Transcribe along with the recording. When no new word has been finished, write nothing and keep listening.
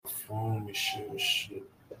Shit.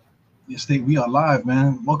 Yes, we are live,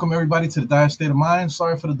 man. Welcome everybody to the Dire State of Mind.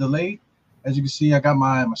 Sorry for the delay. As you can see, I got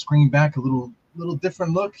my screen back, a little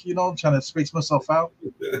different look. You know, trying to space myself out.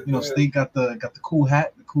 You know, State got the cool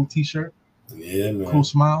hat, the cool T-shirt. Yeah, man. Cool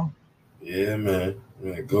smile. Yeah, man.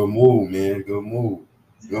 Good move, man. Good move.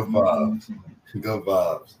 Good vibes. Good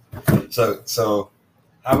vibes. So,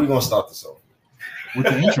 how we gonna start this off? With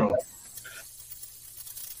the intro.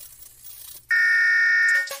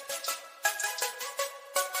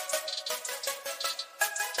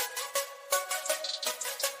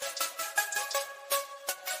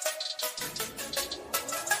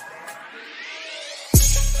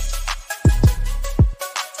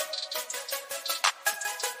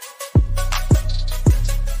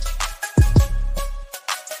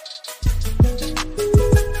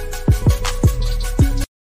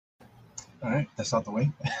 That's out the way.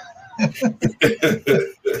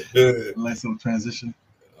 Nice little transition.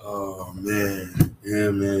 Oh man, yeah,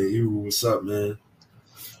 man. What's up, man?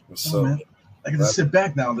 What's up? Man? I can just sit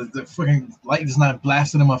back now. The fucking light is not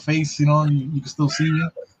blasting in my face. You know, you can still see me.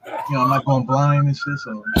 You know, I'm not going blind and shit.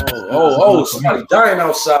 So somebody dying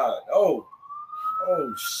outside. Oh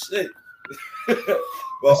shit. Well,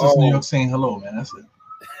 that's just New York saying hello, man. That's it.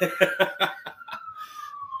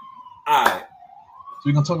 All right. So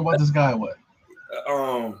we gonna talk about this guy, or what?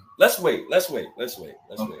 Let's wait. Okay.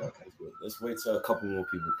 Let's wait till a couple more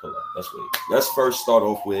people pull up. Let's wait. Let's first start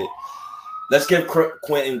off with, let's give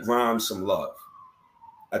Quentin Grimes some love.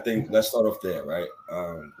 I think let's start off there, right?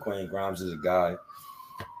 Quentin Grimes is a guy.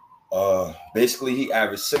 Basically, he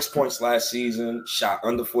averaged 6 points last season, shot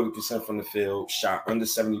under 40% from the field, shot under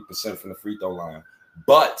 70% from the free throw line.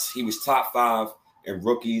 But he was top 5 in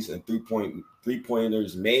rookies and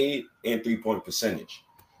three-pointers made and 3-point percentage.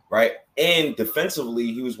 Right, and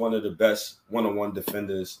defensively, he was one of the best one-on-one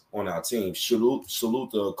defenders on our team. Salute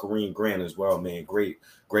to Kareem Grant as well, man. Great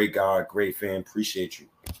guy, great fan. Appreciate you.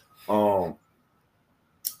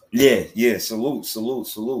 Yeah.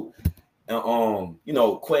 Salute. And you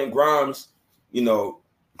know, Quentin Grimes. You know,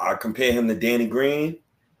 I compare him to Danny Green.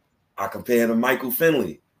 I compare him to Michael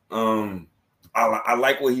Finley. I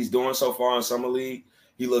like what he's doing so far in Summer League.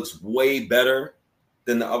 He looks way better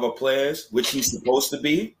than the other players, which he's supposed to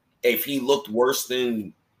be. If he looked worse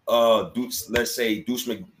than let's say Deuce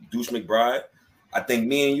McBride, I think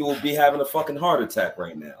me and you will be having a fucking heart attack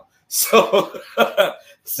right now. So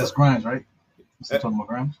that's Grimes, right? You still talking about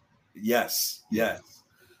Grimes? Yes.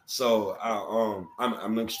 So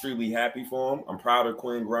I'm extremely happy for him. I'm proud of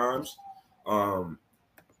Quentin Grimes. I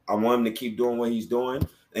want him to keep doing what he's doing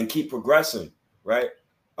and keep progressing. Right?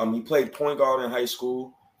 He played point guard in high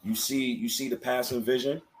school. You see the passing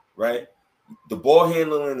vision, right? The ball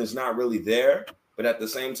handling is not really there, but at the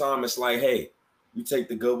same time, it's like, hey, you take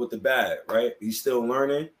the good with the bad, right? He's still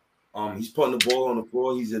learning. He's putting the ball on the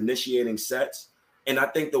floor. He's initiating sets. And I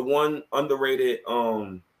think the one underrated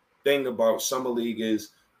thing about Summer League is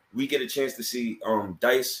we get a chance to see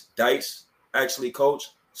Dice actually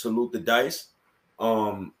coach. Salute the Dice.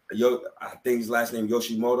 I think his last name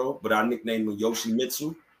Yoshimoto, but I nicknamed him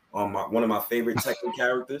Yoshimitsu. One of my favorite Tekken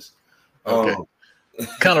characters. Okay.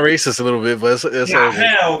 Kind of racist a little bit, but it's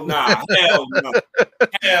hell nah.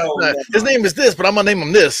 His name is this, but I'm gonna name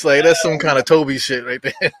him this. Like that's some kind of Toby shit right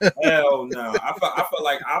there. Hell no. I feel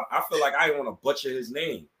like I didn't want to butcher his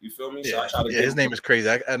name. You feel me? So yeah, I try to his name is crazy.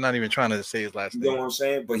 I'm not even trying to say his last name. You know what I'm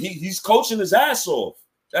saying? But he's coaching his ass off.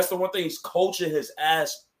 That's the one thing. He's coaching his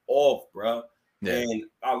ass off, bro. Yeah. And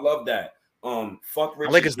I love that. Fuck Richard.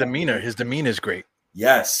 I like his demeanor. His demeanor is great.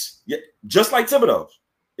 Yes. Yeah. Just like Thibodeau's.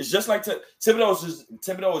 It's just like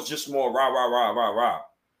Thibodeau is just more rah.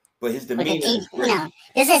 But his demeanor is great. You know,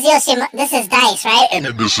 this is Dice, right? And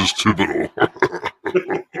this is Thibodeau.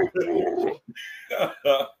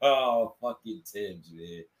 Oh, fucking Tibbs,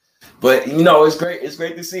 man. But you know, it's great. It's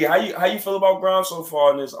great to see. How you feel about Grimes so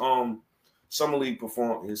far in this summer league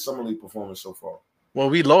performance so far? Well,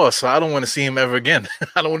 we lost, so I don't want to see him ever again.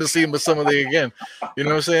 I don't want to see him with Summer League again. You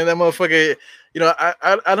know what I'm saying? That motherfucker, you know,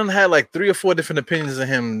 I done had like 3 or 4 different opinions of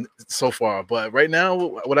him so far. But right now,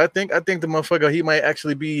 what I think the motherfucker, he might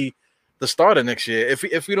actually be the starter next year.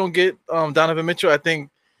 If we don't get Donovan Mitchell, I think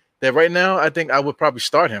that right now, I think I would probably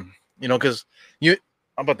start him. You know, because I'm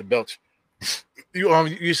about to belch.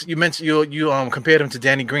 You mentioned you compared him to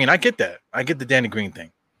Danny Green. I get that. I get the Danny Green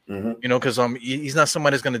thing. Mm-hmm. You know, because he's not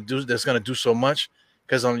somebody that's gonna do so much.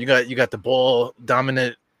 Because you got the ball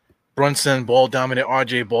dominant Brunson, ball dominant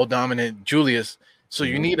RJ, ball dominant Julius. So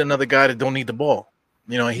you need another guy that don't need the ball.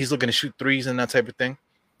 You know, he's looking to shoot threes and that type of thing.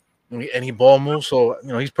 And he ball moves. So you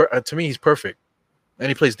know, to me he's perfect. And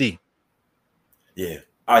he plays D. Yeah,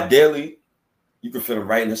 ideally, you can fit him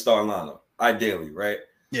right in the starting lineup, ideally, right?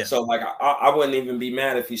 Yeah. So like I wouldn't even be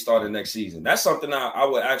mad if he started next season. That's something I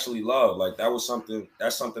would actually love. Like that's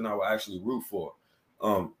something I would actually root for.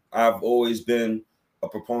 I've always been a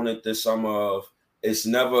proponent this summer of it's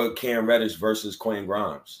never Cam Reddish versus Quentin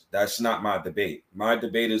Grimes. That's not my debate. My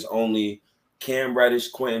debate is only Cam Reddish,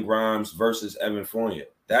 Quentin Grimes versus Evan Fournier.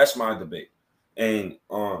 That's my debate. And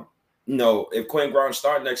if Quentin Grimes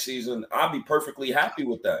start next season, I'll be perfectly happy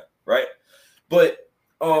with that, right? But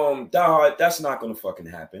that's not gonna fucking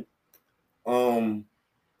happen. And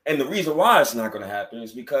the reason why it's not gonna happen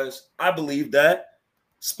is because I believe that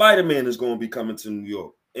Spider-Man is gonna be coming to New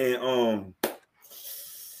York. And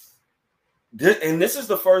this is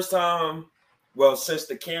the first time, well, since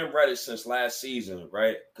the Cam Reddish since last season,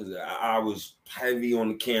 right? Because I was heavy on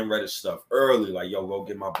the Cam Reddish stuff early, like, yo, go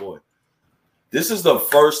get my boy. This is the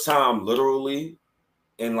first time, literally,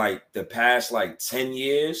 in like the past like 10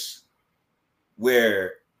 years,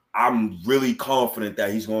 where I'm really confident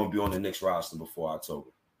that he's going to be on the Knicks roster before October.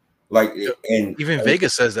 Like, and even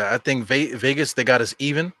Vegas says that. I think Vegas, they got us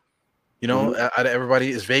even. You know, out of everybody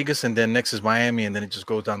is Vegas, and then next is Miami, and then it just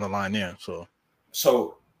goes down the line there.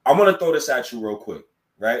 So I'm going to throw this at you real quick,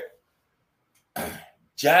 right?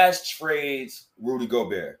 Jazz trades Rudy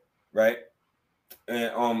Gobert, right?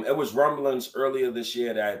 And it was rumblings earlier this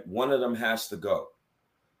year that one of them has to go.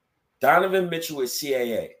 Donovan Mitchell is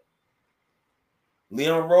CAA.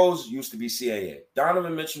 Leon Rose used to be CAA.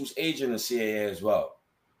 Donovan Mitchell's agent is CAA as well.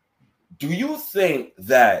 Do you think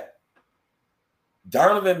that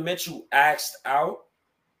Donovan Mitchell asked out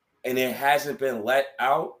and it hasn't been let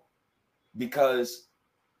out? Because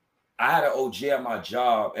I had an OG at my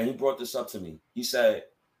job and he brought this up to me. He said,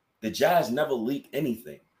 the Jazz never leak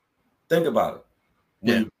anything. Think about it.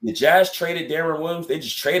 When the Jazz traded Darren Williams, they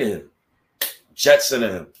just traded him. Jetson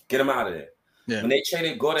him. Get him out of there. Yeah. When they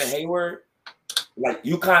traded Gordon Hayward, like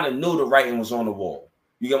you kind of knew the writing was on the wall.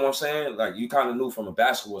 You get what I'm saying? Like you kind of knew from a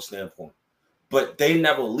basketball standpoint. But they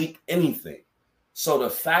never leaked anything. So the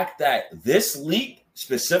fact that this leaked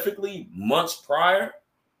specifically months prior,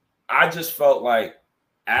 I just felt like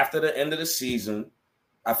after the end of the season,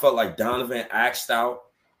 I felt like Donovan axed out,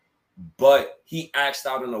 but he axed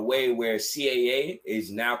out in a way where CAA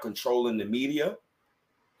is now controlling the media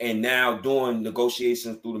and now doing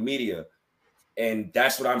negotiations through the media. And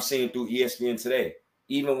that's what I'm seeing through ESPN today.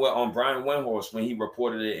 Even with Brian Windhorst, when he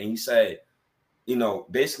reported it and he said,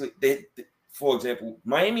 basically for example,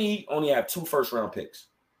 Miami only have 2 first-round picks,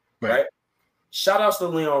 right? Shout-outs to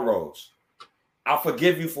Leon Rose. I'll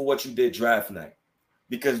forgive you for what you did draft night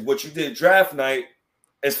because what you did draft night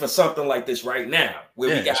is for something like this right now. Where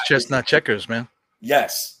we it's chestnut checkers, man.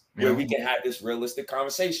 Yes, where we can have this realistic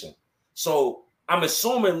conversation. So I'm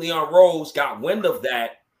assuming Leon Rose got wind of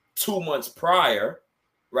that 2 months prior,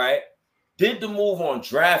 right? Did the move on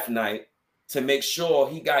draft night to make sure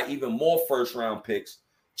he got even more first-round picks.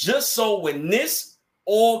 Just so when this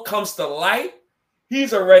all comes to light,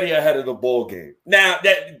 he's already ahead of the ball game. Now,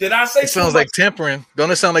 did I say? It sounds like tampering.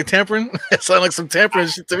 Don't it sound like tampering? It sounds like some tampering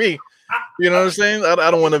shit to me. You know what I'm saying? I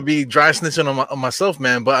don't want to be dry snitching on myself,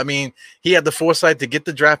 man. But I mean, he had the foresight to get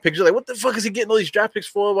the draft picks. You're like, what the fuck is he getting all these draft picks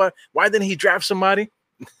for? Why didn't he draft somebody?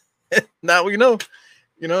 Now we know.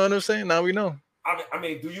 You know what I'm saying? Now we know. I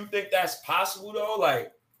mean, do you think that's possible though?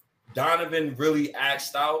 Like Donovan really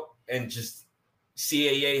axed out and just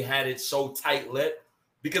CAA had it so tight-lipped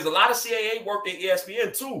because a lot of CAA worked at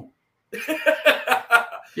ESPN too.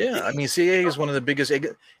 Yeah, I mean, CAA is one of the biggest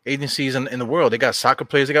agencies in the world. They got soccer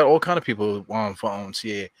players. They got all kind of people on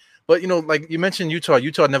CAA. But, like you mentioned Utah.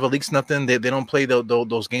 Utah never leaks nothing. They don't play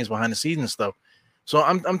those games behind the scenes and stuff. So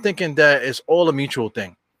I'm thinking that it's all a mutual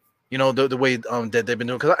thing. The way that they've been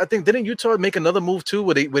doing. Because I think, didn't Utah make another move too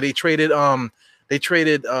where they traded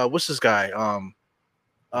what's this guy?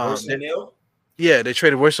 Yeah, they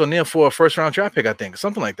traded Royce O'Neal for a first-round draft pick, I think.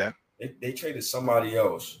 Something like that. They traded somebody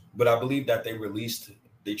else. But I believe that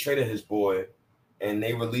they traded his boy, and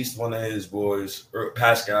they released one of his boys,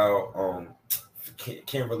 Pascal.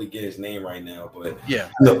 Can't really get his name right now. But yeah,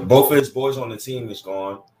 both of his boys on the team is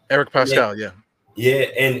gone. Eric Pascal, yeah.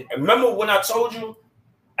 And remember when I told you,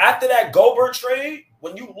 after that Gobert trade,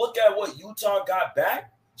 when you look at what Utah got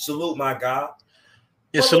back, salute my guy.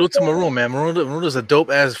 Yeah, salute to Maroon, man. Maroon is a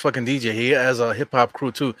dope-ass fucking DJ. He has a hip-hop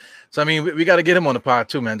crew, too. So, I mean, we got to get him on the pod,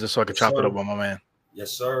 too, man, just so I can chop it up with my man.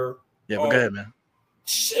 Yes, sir. Yeah, but go ahead, man.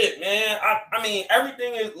 Shit, man. I mean,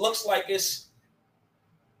 everything looks like it's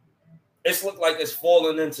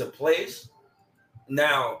falling into place.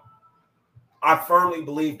 Now, I firmly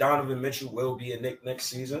believe Donovan Mitchell will be a Knick next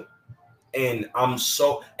season. And I'm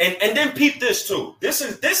so – and then peep this, too. This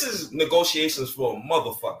is negotiations for a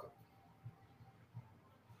motherfucker.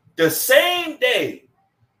 The same day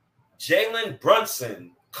Jalen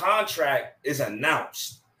Brunson contract is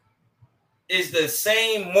announced is the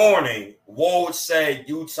same morning Woj said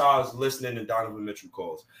Utah is listening to Donovan Mitchell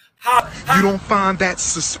calls. How you don't find that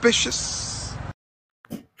suspicious?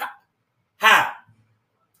 How?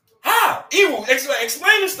 Ewu,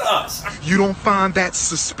 explain this to us. You don't find that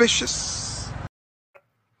suspicious?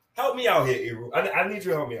 Help me out here, Ewu. I need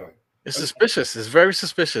you to help me out. It's suspicious. It's very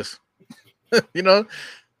suspicious. You know,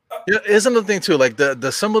 here's another thing too. Like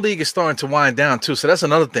the summer league is starting to wind down too, so that's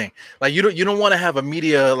another thing. Like you don't want to have a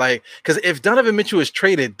media like, because if Donovan Mitchell is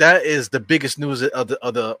traded, that is the biggest news of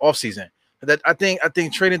the offseason. That I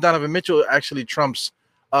think trading Donovan Mitchell actually trumps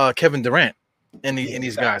Kevin Durant and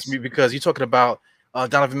these guys, because you're talking about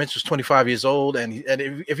Donovan Mitchell's 25 years old, and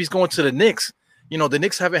if he's going to the Knicks, you know, the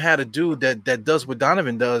Knicks haven't had a dude that does what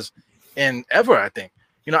Donovan does in ever, I think.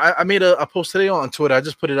 You know, I made a post today on Twitter. I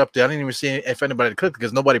just put it up there. I didn't even see if anybody clicked it,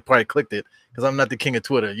 because nobody probably clicked it, because I'm not the king of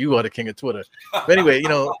Twitter. You are the king of Twitter. But anyway, you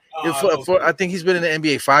know, I think he's been in the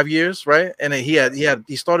NBA 5 years, right? And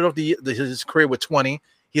he started off his career with 20.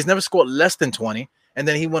 He's never scored less than 20, and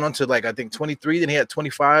then he went on to, like, I think 23. Then he had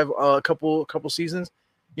 25 a couple seasons,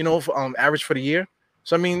 you know, average for the year.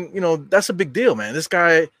 So I mean, you know, that's a big deal, man. This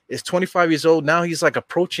guy is 25 years old now. He's like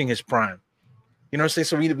approaching his prime. You know what I'm saying?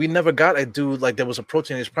 So we never got a dude like that was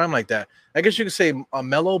approaching his prime like that. I guess you could say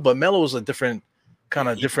Melo, but Melo is a different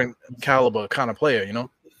caliber kind of player, you know.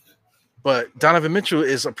 But Donovan Mitchell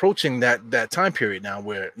is approaching that time period now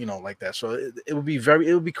where, you know, like that. So it would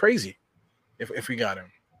be crazy if we got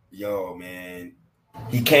him. Yo, man,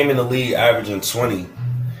 he came in the league averaging 20,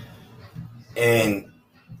 and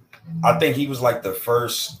I think he was like the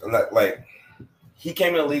first, like. He came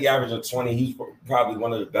in the league averaging 20. He's probably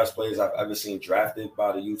one of the best players I've ever seen drafted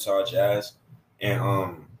by the Utah Jazz. And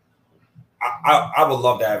I would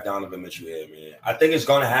love to have Donovan Mitchell here, man. I think it's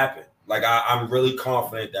going to happen. Like, I'm really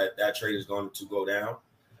confident that trade is going to go down.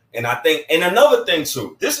 And I think, and another thing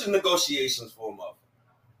too, this is negotiations for a month.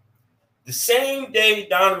 The same day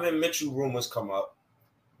Donovan Mitchell rumors come up,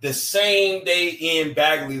 the same day Ian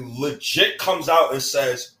Bagley legit comes out and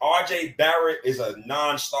says RJ Barrett is a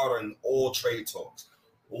non-starter in all trade talks.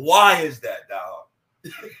 Why is that, dog?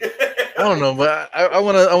 I don't know, but I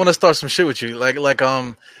wanna start some shit with you. Like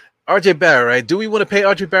RJ Barrett, right? Do we want to pay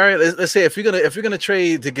RJ Barrett? Let's say if you're gonna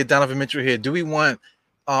trade to get Donovan Mitchell here, do we want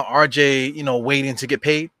RJ, you know, waiting to get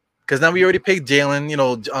paid? Because now we already paid Jalen. You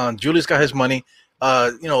know, Julius got his money.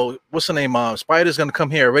 You know, what's the name? Spider's gonna come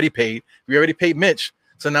here already paid. We already paid Mitch.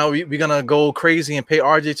 So now we're gonna go crazy and pay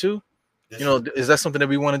RJ too. You know, is that something that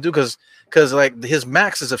we want to do? Because like his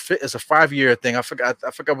max is a 5-year thing. I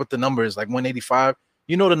forgot what the number is, like 185.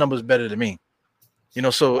 You know the number's better than me. You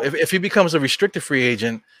know, so if he becomes a restricted free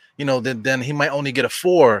agent, you know, then he might only get a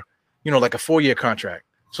 4-year contract.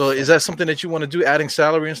 So is that something that you want to do, adding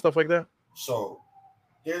salary and stuff like that? So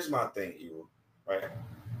here's my thing, Ewan, right?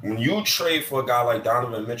 When you trade for a guy like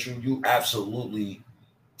Donovan Mitchell, you absolutely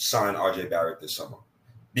sign RJ Barrett this summer.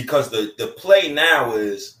 Because the play now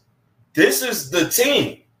is, this is the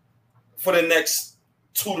team for the next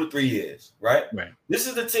 2 to 3 years, right? Right. This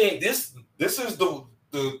is the team. This is the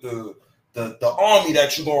army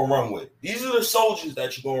that you're gonna run with. These are the soldiers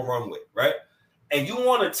that you're gonna run with, right? And you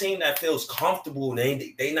want a team that feels comfortable.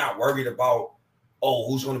 They not worried about, oh,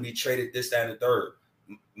 who's gonna be traded, this, that, and the third.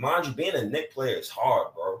 Mind you, being a Knicks player is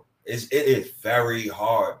hard, bro. It is very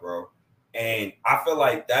hard, bro. And I feel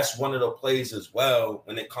like that's one of the plays as well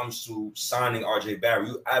when it comes to signing RJ Barrett.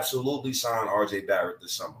 You absolutely sign RJ Barrett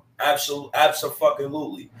this summer.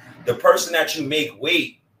 Absolutely. The person that you make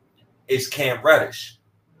wait is Cam Reddish,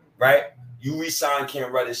 right? You re-sign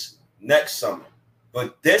Cam Reddish next summer.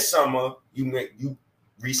 But this summer, you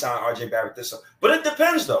re-sign RJ Barrett this summer. But it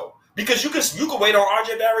depends though, because you can wait on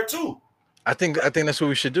RJ Barrett too. I think that's what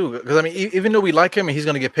we should do, because I mean, even though we like him and he's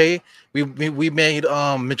going to get paid, we made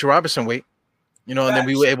Mitchell Robinson wait, you know, and then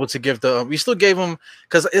we were able to give we still gave him,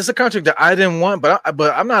 because it's a contract that I didn't want, but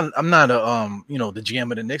I'm not a you know, the GM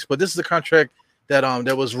of the Knicks, but this is a contract that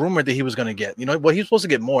that was rumored that he was going to get, you know, well, he was supposed to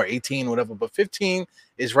get more, 18 whatever, but 15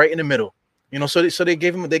 is right in the middle, you know, so they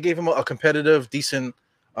gave him a competitive, decent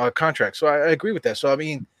contract. So I agree with that. So I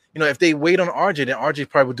mean, you know, if they wait on RJ, then RJ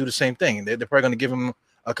probably would do the same thing. They're probably going to give him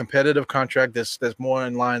a competitive contract that's more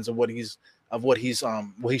in lines of what he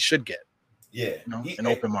should get. Yeah, you know, an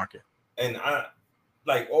open market. And I,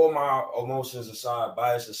 like, all my emotions aside,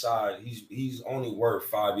 bias aside, he's only worth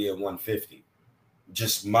 5-year 150.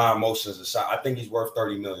 Just my emotions aside, I think he's worth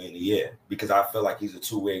 $30 million a year, because I feel like he's a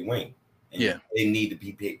two-way wing. And yeah, they need to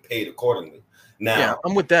be paid accordingly. Now, yeah,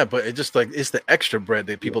 I'm with that, but it's just like, it's the extra bread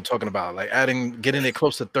that people talking about, like getting it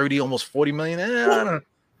close to 30, almost 40 million. I don't know.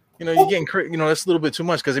 you're getting that's a little bit too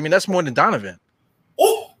much because I mean that's more than Donovan.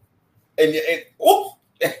 Oh, and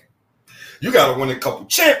you got to win a couple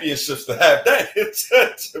championships to have that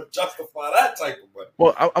to justify that type of money.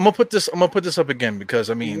 Well, I'm gonna put this up again because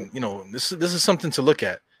I mean, this is something to look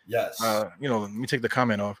at. Yes. Let me take the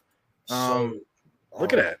comment off.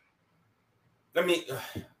 Look at that. I mean,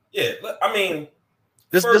 yeah. I mean,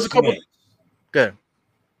 there's a couple. Good.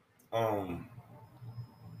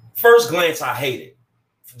 First glance, I hate it.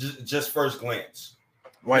 Just first glance.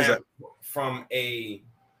 Why is that?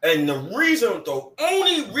 And the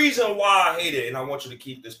only reason why I hate it, and I want you to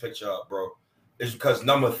keep this picture up, bro, is because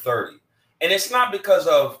number 30. And it's not because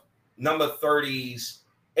of number 30's.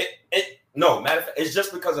 No, matter of fact, it's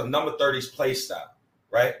just because of number 30's play style,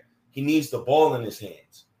 right? He needs the ball in his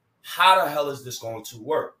hands. How the hell is this going to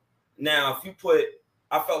work? Now,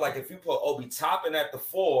 I felt like if you put Obi Toppin at the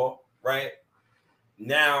 4, right?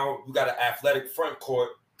 Now you got an athletic front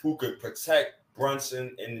court who could protect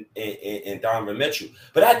Brunson and Donovan Mitchell.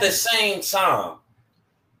 But at the same time,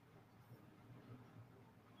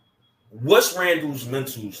 what's Randall's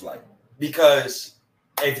mentals like? Because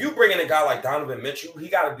if you bring in a guy like Donovan Mitchell, he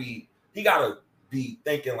gotta be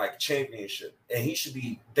thinking like championship, and he should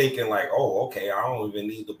be thinking like, oh, okay, I don't even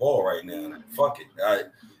need the ball right now. Fuck it.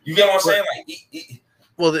 You get what I'm saying? Like,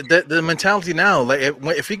 well, the mentality now, like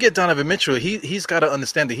if you get Donovan Mitchell, he's got to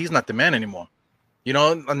understand that he's not the man anymore.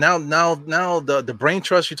 Now the brain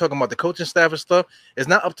trust you're talking about, the coaching staff and stuff, is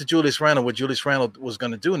not up to Julius Randle what Julius Randle was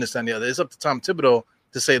going to do in this and the other. It's up to Tom Thibodeau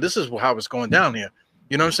to say this is how it's going down here.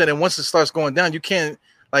 You know what I'm saying? And once it starts going down, you can't,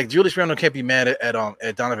 like, Julius Randle can't be mad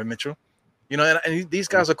at Donovan Mitchell. And these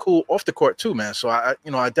guys are cool off the court too, man. So I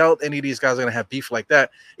doubt any of these guys are gonna have beef like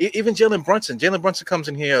that. Even Jalen Brunson comes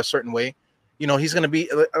in here a certain way. He's gonna be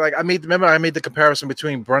like I made the comparison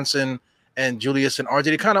between Brunson and Julius and RJ.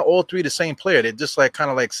 They kind of all three the same player. They're just like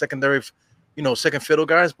kind of like secondary, second fiddle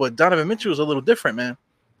guys. But Donovan Mitchell is a little different, man.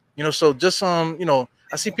 So just I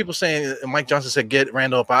see people saying Mike Johnson said get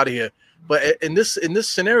Randall up out of here. But in this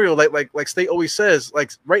scenario, like State always says,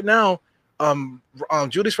 like right now,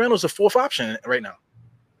 Julius Randle is the 4th option right now.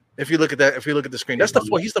 If you look at the screen, he's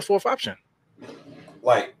the 4th option.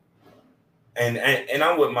 Like, and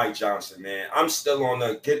I'm with Mike Johnson, man. I'm still on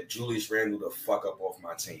the get Julius Randle the fuck up off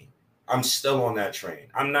my team. I'm still on that train.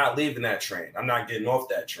 I'm not leaving that train. I'm not getting off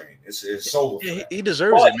that train. It's over. Yeah, he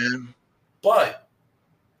deserves it, man. But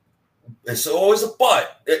it's always a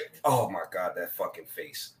but. Oh my God, that fucking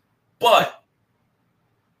face. But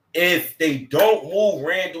if they don't move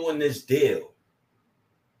Randall in this deal,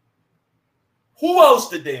 who else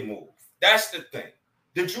did they move? That's the thing.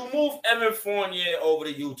 Did you move Evan Fournier over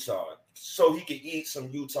to Utah so he could eat some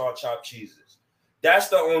Utah chopped cheeses? That's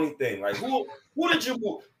the only thing. Like, who did you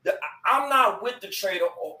move? I'm not with the trade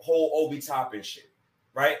whole Obi Toppin shit,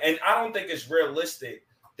 right? And I don't think it's realistic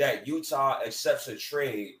that Utah accepts a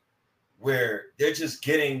trade where they're just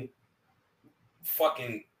getting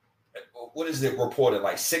fucking, what is it reported,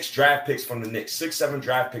 like 6 draft picks from the Knicks, 7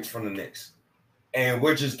 draft picks from the Knicks, and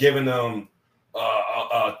we're just giving them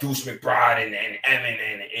Deuce McBride and Evan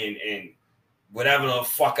and whatever the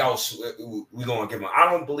fuck else we're gonna give them. I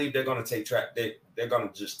don't believe they're gonna take trash. They're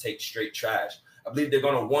gonna just take straight trash. I believe they're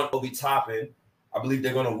gonna want Obi Toppin. I believe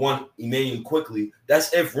they're gonna want Emmanuel quickly.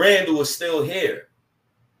 That's if Randall is still here.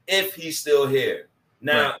 If he's still here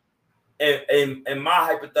now, right. And my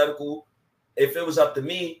hypothetical. If it was up to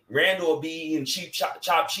me, Randall would be eating cheap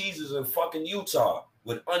chopped cheeses in fucking Utah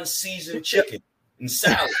with unseasoned chicken and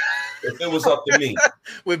salad. If it was up to me,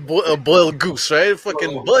 with boiled goose, right?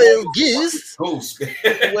 Fucking boiled goose. Goose.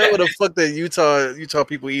 Whatever the fuck the Utah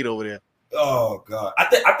people eat over there. Oh God, I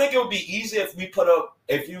think it would be easier if we put up.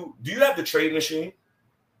 Do you have the trade machine?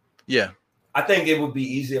 Yeah, I think it would be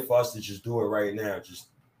easier for us to just do it right now. Just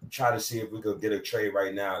try to see if we could get a trade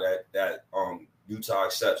right now that Utah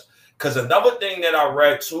accepts. Because another thing that I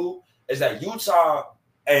read too is that Utah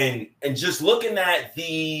and just looking at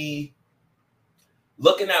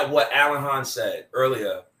what Alan Hahn said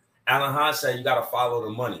earlier. Alan Hahn said you got to follow the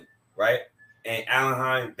money, right? And Alan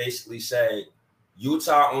Hahn basically said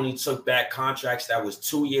Utah only took back contracts that was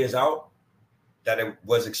 2 years out, that it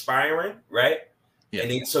was expiring, right? Yeah. And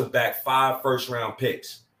they took back 5 first-round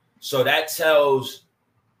picks. So that tells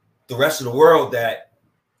the rest of the world that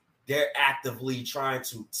they're actively trying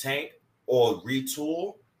to tank or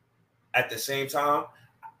retool. At the same time,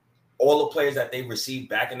 all the players that they received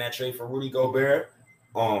back in that trade for Rudy Gobert,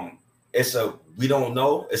 we don't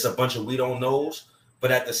know. It's a bunch of we don't knows.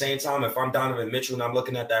 But at the same time, if I'm Donovan Mitchell and I'm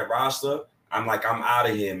looking at that roster, I'm like, I'm out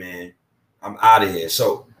of here, man. I'm out of here.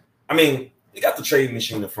 So, I mean, we got the trade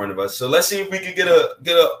machine in front of us. So let's see if we can get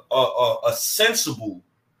a sensible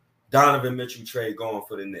Donovan Mitchell trade going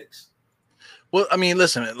for the Knicks? Well, I mean,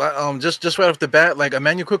 listen, just right off the bat, like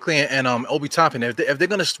Emmanuel quickly and Obi Toppin, if they're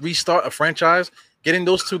gonna restart a franchise, getting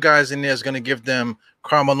those two guys in there is gonna give them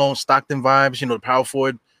Karl Malone, Stockton vibes. You know, the power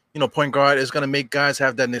forward, point guard is gonna make guys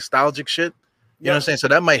have that nostalgic shit. You know what I'm saying? So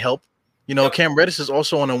that might help. Cam Reddish is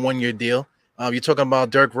also on a 1-year deal. You're talking about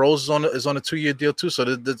Derrick Rose is on a 2-year deal too. So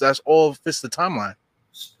that's all fits the timeline.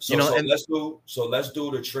 So let's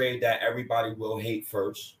do the trade that everybody will hate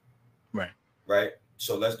first. Right.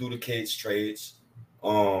 So let's do the kids trades.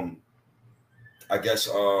 I guess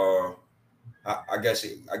you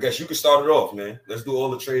can start it off, man. Let's do all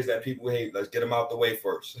the trades that people hate. Let's get them out the way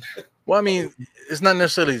first. Well, I mean, it's not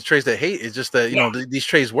necessarily the trades that hate. It's just that these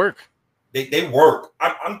trades work. They work.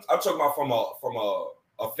 I'm talking about from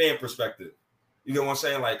a fan perspective. You know what I'm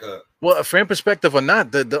saying? Like a fan perspective or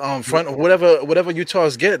not, the front whatever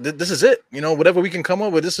Utah's get, this is it. Whatever we can come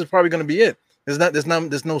up with, this is probably going to be it.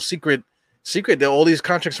 There's no secret that all these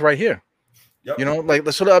contracts are right here. Yep.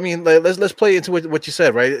 Let's play into what you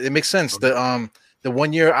said, right? It makes sense. The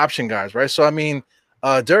 1-year option guys, right? So I mean,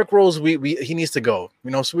 Derrick Rose, he needs to go.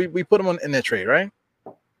 So we put him in that trade, right?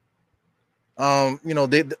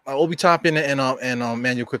 They Obi Toppin and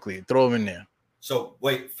Manuel quickly throw him in there. So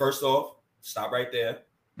wait, first off, stop right there.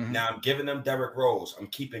 Mm-hmm. Now I'm giving them Derrick Rose. I'm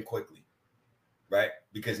keeping quickly, right?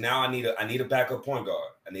 Because now I need a backup point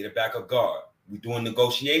guard. I need a backup guard. We're doing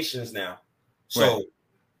negotiations now. So right.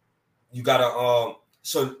 You gotta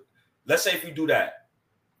so let's say if you do that,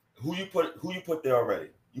 who you put there already?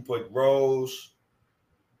 You put Rose,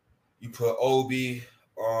 you put Obi.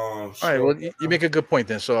 All right, well you make a good point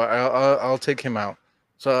then. So I'll take him out.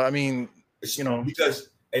 So I mean, because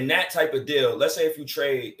in that type of deal, let's say if you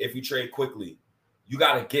trade quickly, you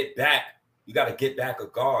gotta get back a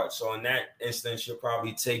guard. So in that instance, you'll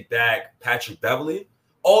probably take back Patrick Beverly.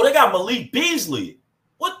 Oh, they got Malik Beasley.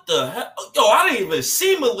 What the hell? Yo, I didn't even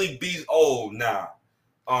see Malik Beasley. Oh, nah.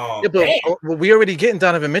 We already getting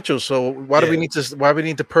Donovan Mitchell, so why do we need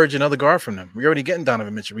to purge another guard from them? We already getting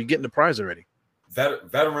Donovan Mitchell. We getting the prize already.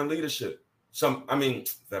 Veteran leadership.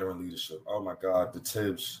 Veteran leadership. Oh my God, the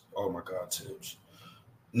Tibbs. Oh my God, Tibbs.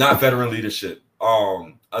 Not veteran leadership.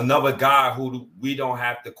 Another guy who we don't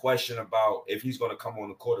have to question about if he's going to come on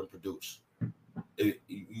the court and produce.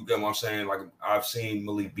 You get what I'm saying? Like I've seen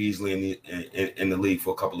Malik Beasley in the league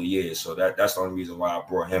for a couple of years, so that's the only reason why I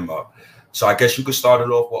brought him up. So I guess you could start it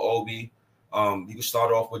off with Obi. You could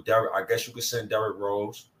start off with Derrick. I guess you could send Derrick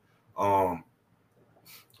Rose. I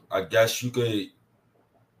guess you could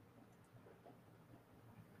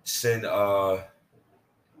send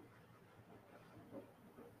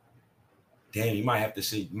damn, you might have to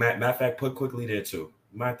see. Matter of fact, put quickly there too.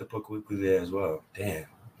 You might have to put quickly there as well. Damn.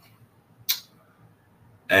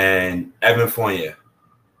 And Evan Fournier.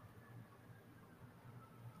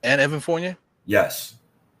 And Evan Fournier? Yes.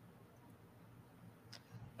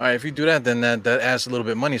 All right, if you do that, then that adds a little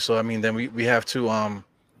bit of money. So I mean, then we have to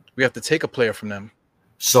take a player from them.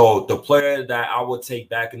 So the player that I would take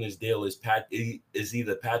back in this deal is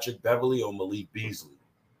either Patrick Beverly or Malik Beasley.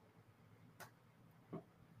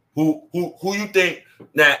 Who you think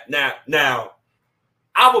now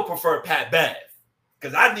I would prefer Pat Bev.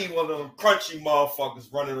 Because I need one of them crunchy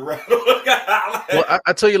motherfuckers running around. Well,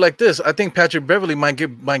 I tell you like this. I think Patrick Beverly might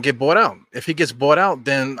get bought out. If he gets bought out,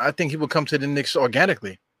 then I think he will come to the Knicks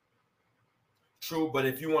organically. True, but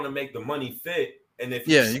if you want to make the money fit, and if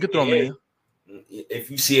you could throw him in. If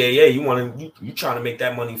you CAA, you trying to make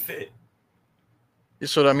that money fit.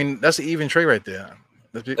 So I mean, that's an even trade right there.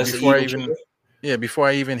 Before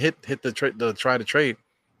I even hit the try to trade,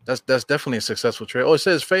 that's definitely a successful trade. Oh, it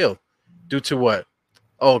says failed due to what?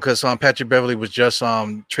 Oh, because Patrick Beverly was just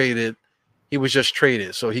traded. He was just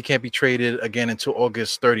traded, so he can't be traded again until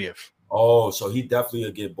August 30th. Oh, so he definitely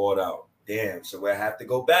will get bought out. Damn, so we'll have to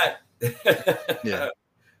go back. Yeah.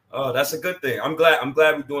 Oh, that's a good thing. I'm glad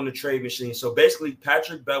we're doing the trade machine. So basically,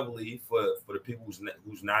 Patrick Beverly, for the people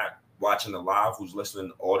who's not watching the live, who's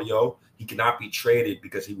listening to audio, he cannot be traded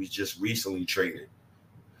because he was just recently traded.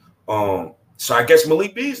 So I guess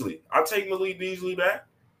Malik Beasley. I'll take Malik Beasley back.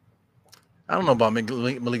 I don't know about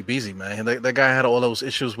Malik Beasley, man. That guy had all those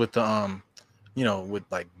issues with the with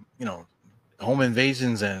home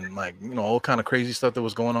invasions and all kind of crazy stuff that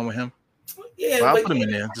was going on with him. Yeah, but I'll put him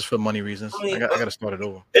in there just for money reasons. I got to start it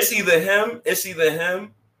over. It's either him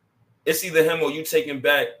or you taking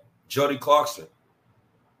back Jordy Clarkson.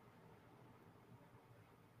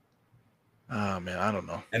 Oh man, I don't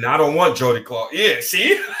know. And I don't want Jordy Clarkson. Yeah,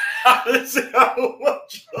 see? I don't want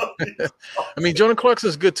Jordy Clarkson. I mean, Jordan Clarkson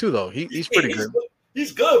is good too, though. He's pretty good.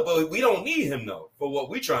 He's good, but we don't need him though for what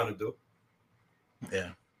we're trying to do. Yeah.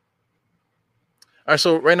 right,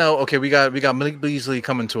 so right now, okay, we got Malik Beasley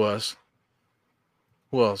coming to us.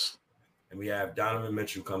 Who else? And we have Donovan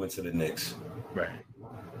Mitchell coming to the Knicks. Right.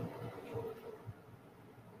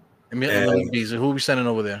 And Malik Beasley. Who are we sending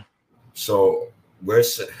over there? So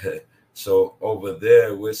so over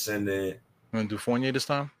there we're sending. You want to do Fournier this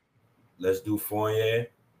time? Let's do Fournier.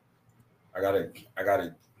 I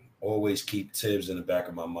gotta always keep Tibbs in the back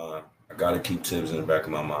of my mind. I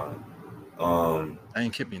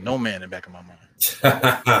ain't keeping no man in the back of my mind.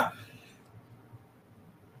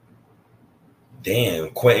 Damn,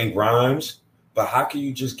 Quentin Grimes. But how can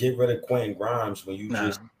you just get rid of Quentin Grimes when you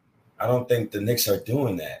just? I don't think the Knicks are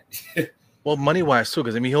doing that. Well, money wise too,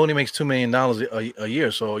 because I mean he only makes $2 million a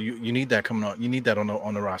year, so you need that coming on. You need that on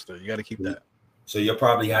the roster. You got to keep that. So you'll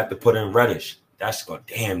probably have to put in Reddish. That's gonna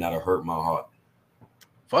that'll hurt my heart.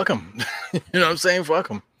 Fuck him. You know what I'm saying? Fuck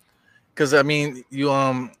him. Because I mean, you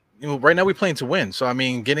know, right now we're playing to win. So I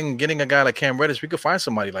mean, getting a guy like Cam Reddish, we could find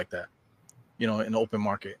somebody like that, you know, in the open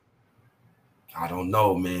market. I don't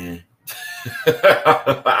know, man.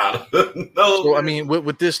 I don't know. So I mean,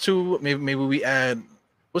 with this too, maybe we add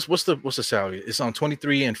what's the salary? It's on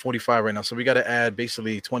 23 and 45 right now. So we got to add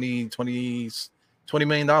basically $20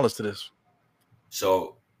 million to this.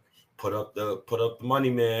 So put up the money,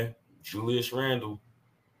 man. Julius Randle.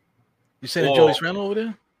 You saying Julius Randle over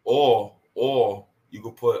there? Or you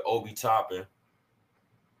could put Obi Toppin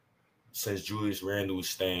since Julius Randle is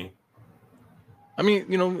staying. I mean,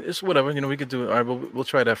 you know, it's whatever. You know, we could do it. All right, we'll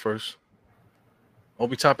try that first.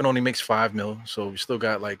 Obi Toppin only makes $5 million, so we still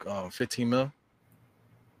got like $15 million.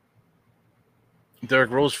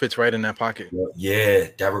 Derrick Rose fits right in that pocket. Yeah,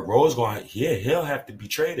 Derrick Rose he'll have to be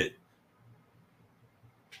traded.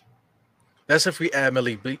 That's if we add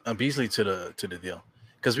Malik Beasley to the deal,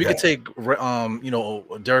 because we could take you know,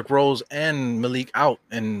 Derrick Rose and Malik out,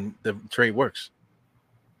 and the trade works.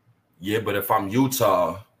 Yeah, but if I'm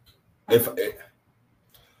Utah, if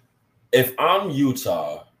I'm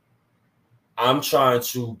Utah, I'm trying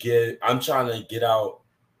to get out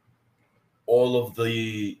all of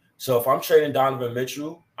the. So if I'm trading Donovan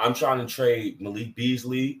Mitchell, I'm trying to trade Malik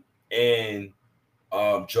Beasley and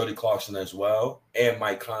Jordy Clarkson as well, and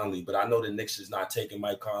Mike Conley. But I know the Knicks is not taking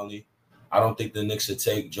Mike Conley. I don't think the Knicks would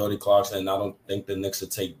take Jordy Clarkson, and I don't think the Knicks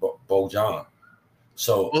would take Bojan.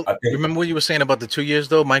 So I think, remember what you were saying about the 2 years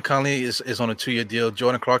though? Mike Conley is on a 2-year deal.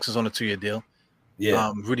 Jordan Clarkson's on a 2-year deal.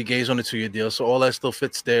 Yeah. Rudy Gay's on a 2-year deal. So all that still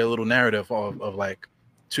fits their little narrative of like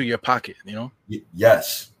 2-year pocket, you know?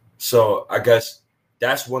 Yes. So I guess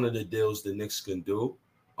that's one of the deals the Knicks can do.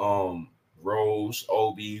 Rose,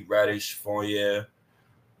 Obi, Reddish, Fournier.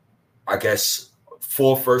 I guess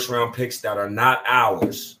 4 first-round picks that are not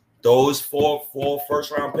ours. Those four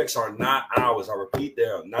first-round picks are not ours. I repeat, they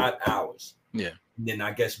are not ours. Yeah. And then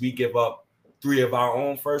I guess we give up 3 of our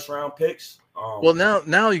own first-round picks. Well, now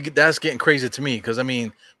that's getting crazy to me, because I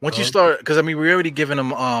mean, once you start, because I mean, we're already giving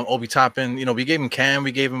him Obi Toppin. You know, we gave him Cam,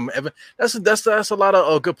 we gave him Evan. That's a lot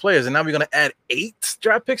of good players, and now we're gonna add 8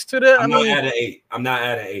 draft picks to that. I'm not adding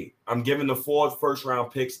 8. I'm giving the 4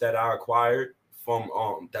 first-round picks that I acquired from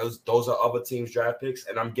those are other teams' draft picks,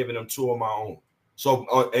 and I'm giving them 2 of my own.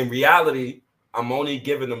 So in reality, I'm only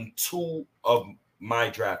giving them 2 of my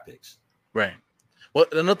draft picks. Right. Well,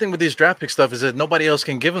 another thing with these draft pick stuff is that nobody else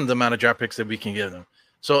can give them the amount of draft picks that we can give them.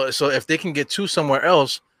 So if they can get 2 somewhere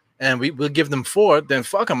else, and we'll give them 4, then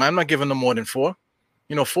fuck them. I'm not giving them more than 4.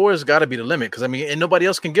 You know, 4 has got to be the limit, because I mean, and nobody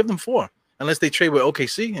else can give them 4 unless they trade with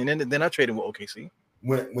OKC, and then they're not trading with OKC.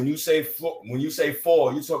 When you say 4, you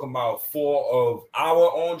talking about 4 of our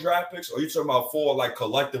own draft picks, or you talking about 4 like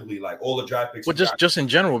collectively, like all the draft picks? Well, just in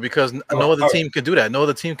general, because no other team can do that. No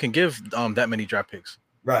other team can give that many draft picks.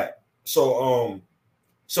 Right. So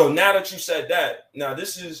now that you said that, now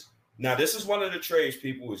this is one of the trades,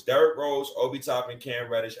 people, is Derrick Rose, Obi Toppin, Cam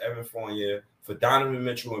Reddish, Evan Fournier for Donovan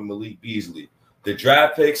Mitchell and Malik Beasley. The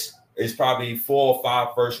draft picks is probably 4 or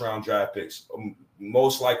 5 first-round draft picks,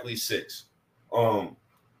 most likely 6. Now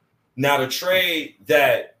the trade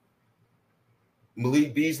that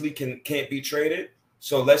Malik Beasley can't be traded.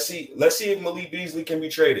 So let's see if Malik Beasley can be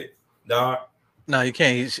traded. No, he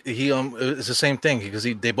can't. It's the same thing, because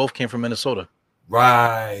they both came from Minnesota.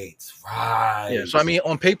 Right. Yeah. So I mean,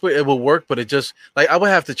 on paper it will work, but it just like I would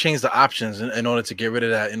have to change the options in order to get rid of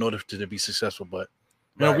that in order to be successful. But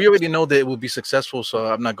you know, we already know that it will be successful, so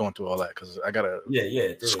I'm not going through all that, because I gotta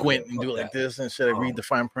squint and do it like this instead of read the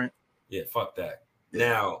fine print. Yeah, fuck that.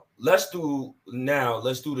 Now let's do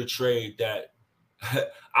the trade that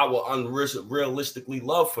I will unrealistically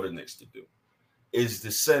love for the Knicks to do, is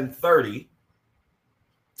to send 30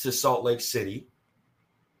 to Salt Lake City.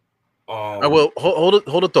 Well, hold a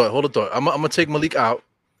thought. I'm gonna take Malik out,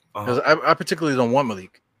 because I particularly don't want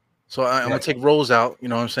Malik. So I'm gonna take Rose out. You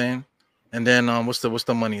know what I'm saying? And then what's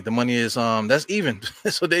the money? The money is that's even.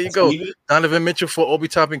 So there you go. Even? Donovan Mitchell for Obi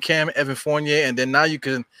Toppin, Cam, Evan Fournier, and then now you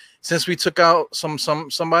can, since we took out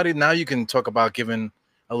somebody, now you can talk about giving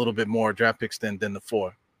a little bit more draft picks than the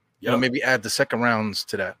 4. You know, maybe add the second rounds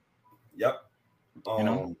to that. Yep. You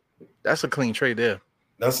know, that's a clean trade there.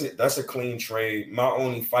 That's it. That's a clean trade. My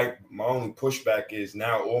only pushback is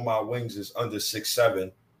now all my wings is under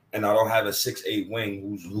 6'7", and I don't have a 6'8"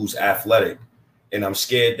 wing who's athletic, and I'm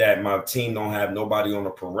scared that my team don't have nobody on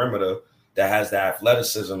the perimeter that has the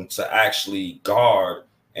athleticism to actually guard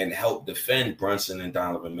and help defend Brunson and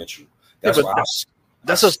Donovan Mitchell. That's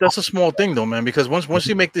that's a small thing though, man. Because once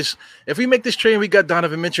you make this, if we make this trade, we got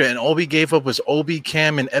Donovan Mitchell, and all we gave up was Obi,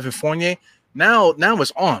 Cam, and Evan Fournier. Now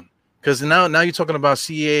it's on. Because now you're talking about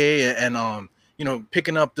CAA and you know,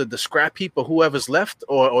 picking up the scrap heap of whoever's left,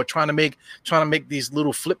 or trying to make these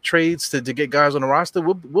little flip trades to get guys on the roster.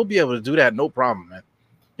 We'll be able to do that, no problem, man.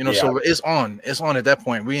 You know, so it's on at that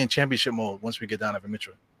point. We in championship mode once we get Donovan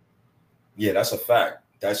Mitchell. Yeah, that's a fact.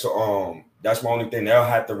 That's my only thing. They'll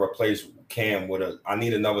have to replace Cam with I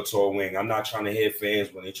need another tall wing. I'm not trying to hear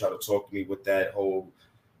fans when they try to talk to me with that whole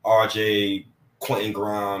RJ. Quentin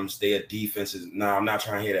Grimes, their defense is I'm not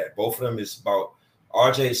trying to hear that. Both of them is about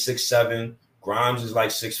RJ is 6'7", Grimes is like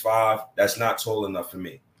 6'5". That's not tall enough for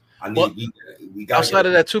me. We got outside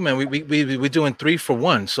of that too, man. We're doing 3 for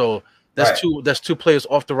 1, so that's two players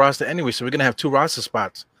off the roster anyway. So we're gonna have 2 roster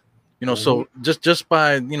spots. You know, so just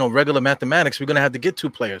by regular mathematics, we're gonna have to get 2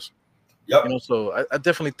 players. Yep. You know, so I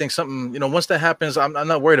definitely think something. Once that happens, I'm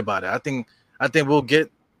not worried about it. I think we'll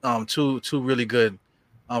get two really good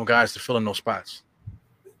guys to fill in those spots.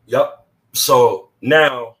 Yep. So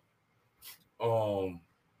now, you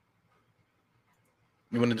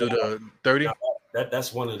want to do the 30?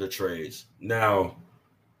 That's one of the trades. Now,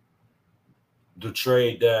 the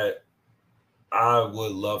trade that I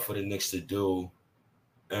would love for the Knicks to do,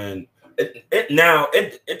 and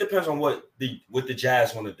it depends on what the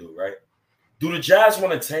Jazz want to do, right? Do the Jazz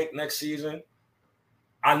want to tank next season?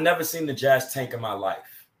 I've never seen the Jazz tank in my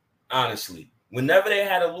life, honestly. Whenever they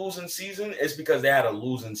had a losing season, it's because they had a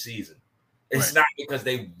losing season. It's not because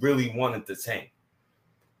they really wanted to tank.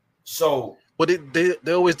 So, but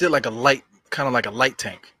they always did like a light, kind of like a light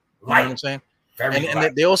tank. You know what I'm saying?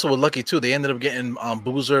 And they also were lucky too. They ended up getting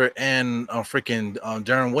Boozer and freaking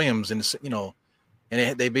Darren Williams, and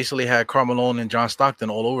and they basically had Carmelo and John Stockton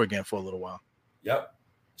all over again for a little while. Yep.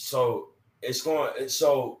 So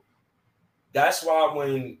So that's why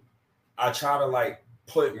when I try to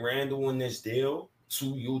put Randall in this deal to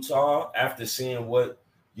Utah after seeing what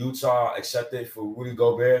Utah accepted for Rudy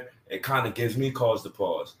Gobert, it kind of gives me cause to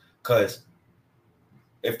pause. Because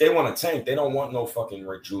if they want to tank, they don't want no fucking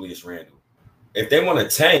Julius Randle. If they want to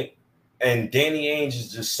tank and Danny Ainge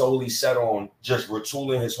is just solely set on just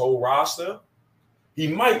retooling his whole roster, he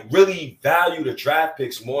might really value the draft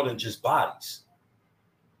picks more than just bodies.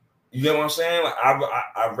 You get what I'm saying?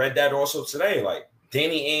 I read that also today.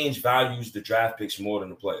 Danny Ainge values the draft picks more than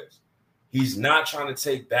the players. He's not trying to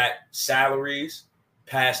take back salaries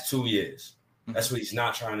past 2 years. That's what he's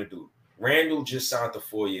not trying to do. Randall just signed a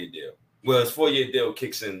 4-year deal. Well, his 4-year deal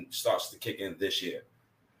starts to kick in this year.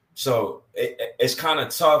 So it's kind of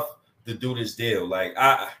tough to do this deal.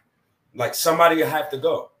 Somebody have to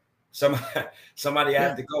go. Somebody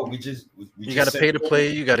have to go. You got to pay to play.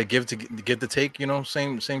 You got to give to get the take.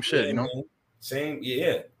 Same shit. Man. Same,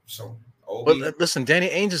 yeah. So, but listen, Danny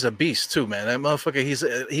Ainge is a beast too, man. That motherfucker.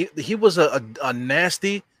 He was a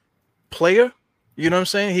nasty player. You know what I'm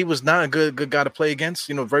saying? He was not a good guy to play against.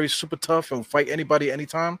 Very super tough and fight anybody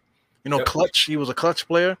anytime. Clutch. He was a clutch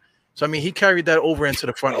player. So he carried that over into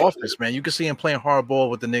the front office, man. You can see him playing hardball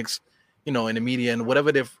with the Knicks. In the media and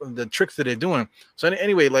whatever the tricks that they're doing. So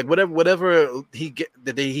anyway, whatever he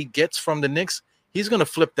gets from the Knicks, he's gonna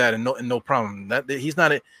flip that and no problem. That he's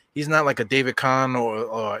not like a David Kahn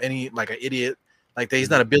or any an idiot like that.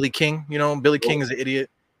 He's not a Billy King. Billy King is an idiot.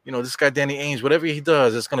 This guy Danny Ainge, whatever he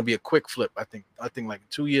does, it's gonna be a quick flip. I think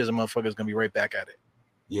 2 years a motherfucker is gonna be right back at it.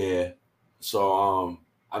 Yeah. So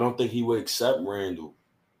I don't think he would accept Randall,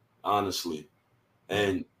 honestly,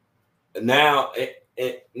 and now.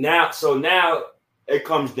 Now it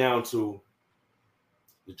comes down to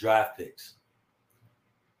the draft picks.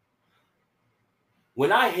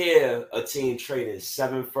 When I hear a team trading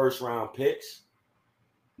 7 first-round picks,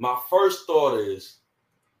 my first thought is,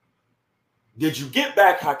 did you get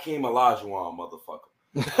back Hakeem Olajuwon, motherfucker?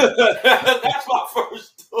 That's my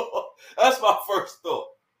first thought.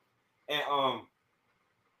 And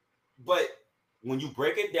but when you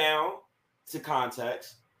break it down to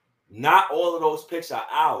context, not all of those picks are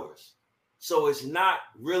ours. So it's not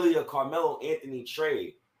really a Carmelo Anthony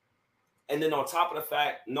trade. And then on top of the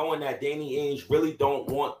fact, knowing that Danny Ainge really don't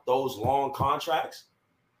want those long contracts,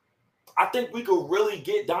 I think we could really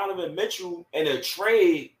get Donovan Mitchell in a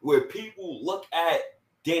trade where people look at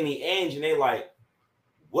Danny Ainge and they like,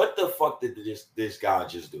 what the fuck did this guy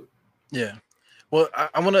just do? Yeah. Well,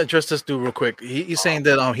 I want to address this dude real quick. He's saying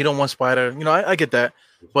that he don't want Spider. You know, I get that.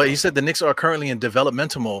 But he said the Knicks are currently in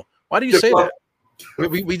developmental mode. Why do you say that?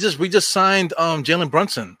 We just signed Jalen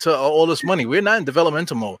Brunson to all this money. We're not in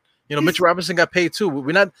developmental mode. You know, Mitchell Robinson got paid too.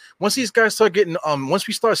 We're not. Once these guys start getting once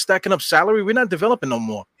we start stacking up salary, we're not developing no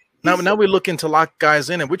more. Now we're looking to lock guys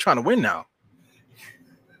in, and we're trying to win now.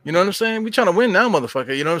 You know what I'm saying? We're trying to win now,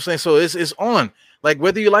 motherfucker. You know what I'm saying? So it's on. Like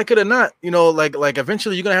whether you like it or not, you know, like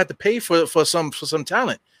eventually you're gonna have to pay for some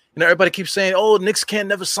talent. You know, everybody keeps saying, "Oh, Knicks can't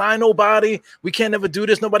never sign nobody. We can't never do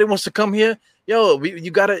this. Nobody wants to come here." Yo,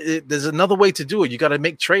 you gotta. There's another way to do it. You gotta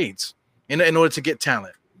make trades in order to get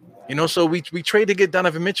talent. You know, so we trade to get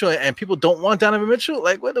Donovan Mitchell, and people don't want Donovan Mitchell.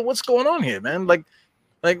 Like, what's going on here, man? Like,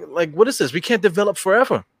 what is this? We can't develop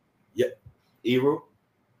forever. Yeah, Ebro.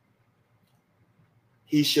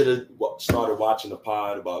 He should have started watching the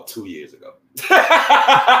pod about 2 years ago.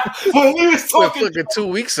 When we was talking 2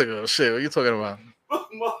 weeks ago. Shit, what are you talking about?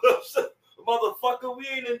 Motherfucker, we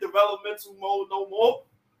ain't in developmental mode no more.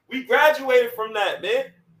 We graduated from that,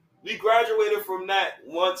 man. We graduated from that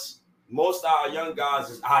once most of our young guys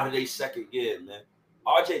is out of their second year, man.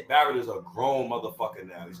 RJ Barrett is a grown motherfucker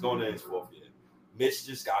now. He's going in his fourth year. Mitch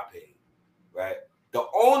just got paid, right? The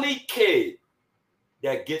only kid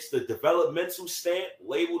that gets the developmental stamp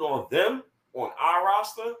labeled on them, on our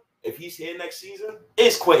roster, if he's here next season,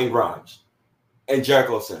 is Quentin Grimes and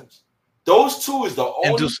Jericho Sims. Those two is the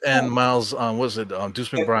only and Miles, Deuce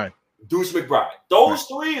McBride. Deuce McBride. Those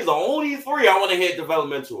three is the only three I want to hear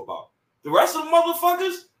developmental about. The rest of the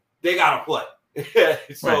motherfuckers, they gotta play.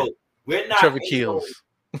 So we're not Trevor Keels.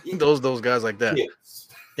 those guys like that. Yes.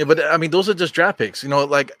 Yeah, but I mean, those are just draft picks. You know,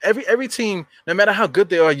 like every team, no matter how good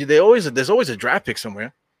they are, there's always a draft pick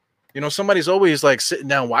somewhere. You know, somebody's always like sitting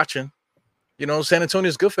down watching. You know, San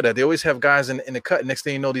Antonio's good for that. They always have guys in the cut. Next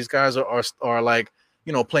thing you know, these guys are like,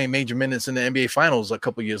 you know, playing major minutes in the NBA Finals a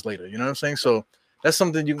couple years later. You know what I'm saying? So that's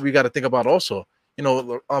something we got to think about also. You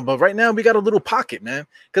know, but right now we got a little pocket, man.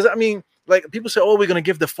 Because I mean, like people say, oh, we're gonna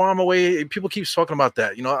give the farm away. People keep talking about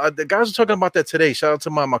that. You know, the guys are talking about that today. Shout out to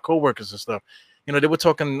my coworkers and stuff. You know, they were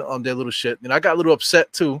talking their little shit. And I got a little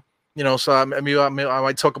upset too. You know, so I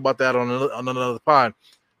might talk about that on another pod.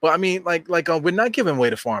 But I mean, like we're not giving away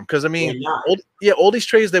the farm because I mean, all these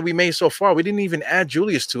trades that we made so far, we didn't even add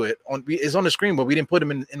Julius to it. It's on the screen, but we didn't put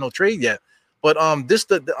him in no trade yet. But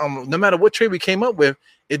no matter what trade we came up with,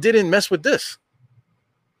 it didn't mess with this.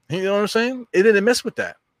 You know what I'm saying? It didn't mess with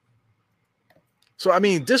that. So I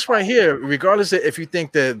mean, this right here, regardless of if you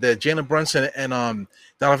think that Jalen Brunson and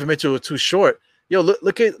Donovan Mitchell were too short,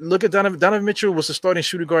 look at Donovan Mitchell was the starting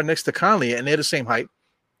shooting guard next to Conley, and they're the same height.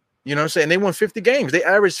 You know what I'm saying? They won 50 games. They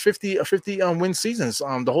averaged 50 win seasons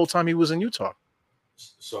the whole time he was in Utah.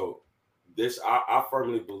 So this, I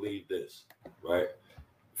firmly believe this, right?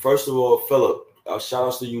 First of all, Philip, shout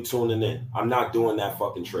outs to you tuning in. I'm not doing that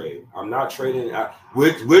fucking trade. I'm not trading.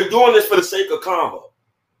 We're doing this for the sake of combo.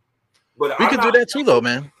 But we could do that too, though,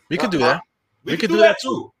 man. We could do that. We could do that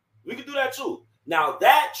too. We could do that too. Now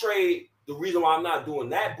that trade, the reason why I'm not doing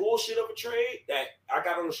that bullshit of a trade that I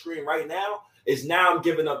got on the screen right now is now I'm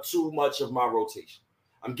giving up too much of my rotation.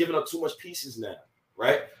 I'm giving up too much pieces now,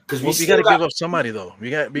 right? Because we got to give up somebody though.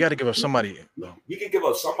 We got to give up somebody. Though. We can give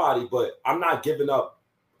up somebody, but I'm not giving up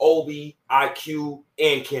Obi, IQ,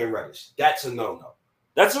 and Cam Reddish. That's a no-no.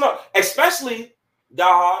 That's a no. Especially,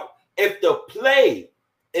 dog, if the play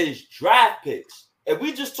is draft picks. If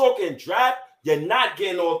we just talking draft, you're not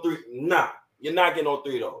getting all three. Nah, you're not getting all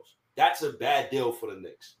three of those. That's a bad deal for the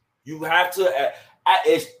Knicks. You have to.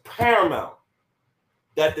 It's paramount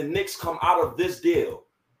that the Knicks come out of this deal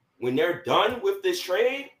when they're done with this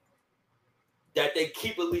trade. That they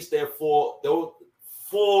keep at least their four of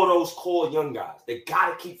those core young guys. They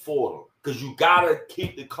gotta keep 4 of them because you gotta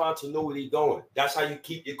keep the continuity going. That's how you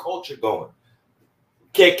keep your culture going. You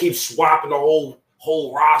can't keep swapping the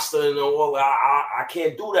whole roster and all. I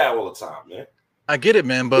can't do that all the time, man. I get it,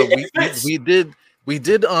 man, but we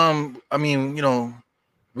did. I mean, you know,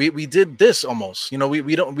 we did this almost. You know,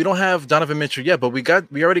 we don't have Donovan Mitchell yet, but we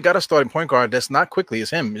already got a starting point guard that's not quickly.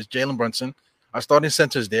 It's him. It's Jalen Brunson. Our starting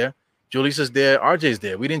center's there. Julius is there. RJ's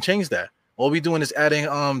there. We didn't change that. All we doing is adding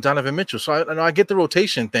Donovan Mitchell. So I get the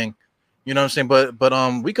rotation thing. You know what I'm saying?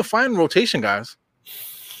 But we can find rotation guys.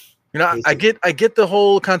 You know, I get the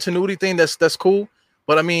whole continuity thing. That's cool.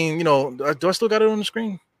 But I mean, do I still got it on the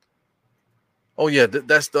screen? Oh yeah,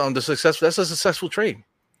 that's the successful. That's a successful trade,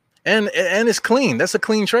 and it's clean. That's a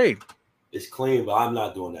clean trade. It's clean, but I'm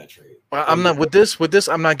not doing that trade. I'm not with this. With this,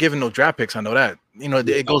 I'm not giving no draft picks. I know that.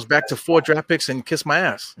 It goes back to 4 draft picks and kiss my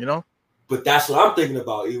ass. But that's what I'm thinking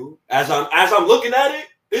about, you. As I'm looking at it,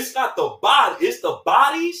 it's not the body, it's the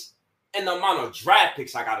bodies and the amount of draft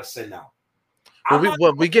picks I gotta send out.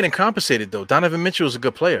 We're getting compensated though. Donovan Mitchell is a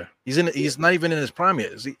good player. He's not even in his prime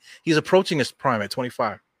yet. He's approaching his prime at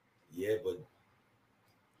 25. Yeah, but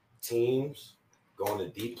teams going to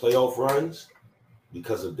deep playoff runs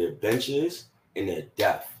because of their benches and their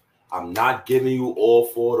depth. I'm not giving you all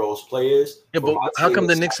 4 of those players. Yeah, but how come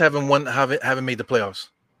the Knicks haven't made the playoffs?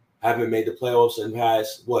 Haven't made the playoffs in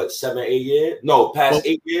past 7, 8 years? No, past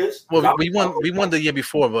 8 years. Well, we won the year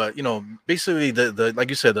before, but basically the like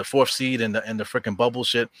you said, the 4th seed and the freaking bubble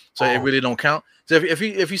shit. So it really don't count. So if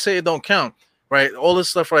you say it don't count, right? All this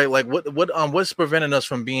stuff, right? Like what's preventing us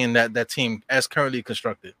from being that team as currently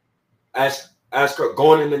constructed? As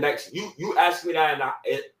going in the next, you asked me that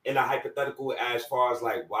in a hypothetical as far as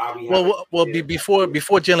like why we. Before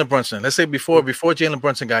Jalen Brunson, let's say before Jalen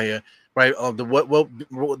Brunson got here, right?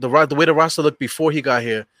 The way the roster looked before he got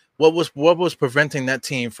here, what was preventing that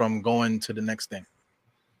team from going to the next thing?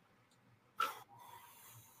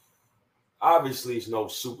 Obviously, there's no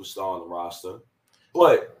superstar on the roster,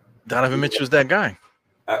 but Donovan Mitchell's that guy.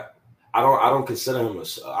 I don't consider him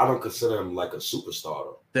I don't consider him like a superstar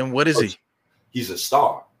though. Then what is he? He's a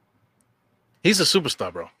star. He's a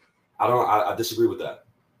superstar, bro. I disagree with that.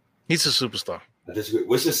 He's a superstar. I disagree.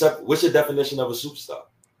 What's your definition of a superstar?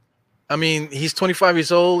 I mean, he's 25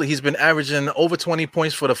 years old. He's been averaging over 20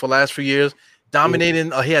 points for the last few years.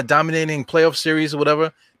 Dominating. He had dominating playoff series or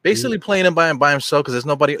whatever. Basically playing him by himself because there's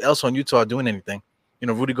nobody else on Utah doing anything.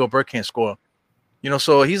 Rudy Gobert can't score.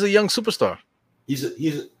 So he's a young superstar.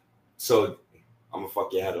 So I'm gonna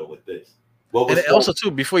fuck your head up with this. And also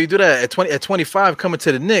too, before you do that, at 25 coming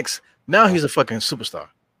to the Knicks, now he's a fucking superstar.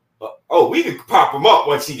 We can pop him up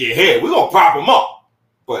once he get here. We're gonna pop him up.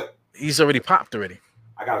 But he's already popped already.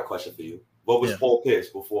 I got a question for you. What was Paul Pierce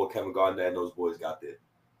before Kevin Garnett and those boys got there?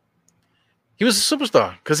 He was a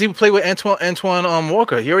superstar because he played with Antoine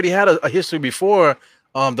Walker. He already had a history before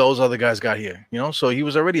those other guys got here. So he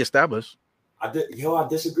was already established. I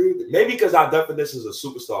disagree with it. Maybe because our definitions of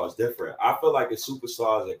superstar is different. I feel like a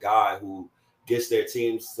superstar is a guy who gets their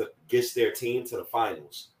team to the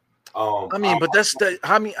finals. How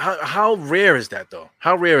rare is that though?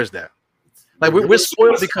 How rare is that? Like we're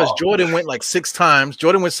spoiled because Jordan went like 6 times.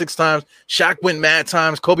 Jordan went 6 times. Shaq went mad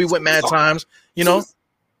times. Kobe went mad times.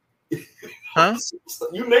 Huh?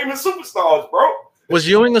 You naming superstars, bro. Was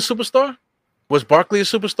Ewing a superstar? Was Barkley a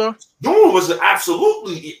superstar? Ewing was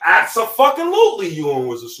absolutely Ewing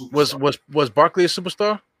was a superstar. Was Barkley a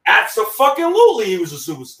superstar? Absolutely, he was a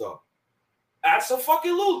superstar.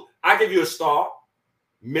 Absolutely. I give you a star,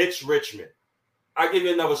 Mitch Richmond. I give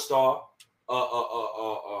you another star,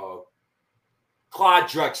 Clyde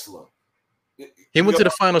Drexler. He went to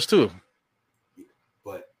the finals too.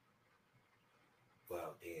 Well,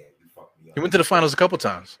 damn, you fucked me up. He went to the finals a couple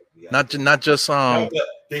times. Not just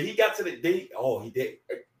Did he got to the? He did.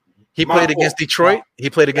 He played against Detroit. He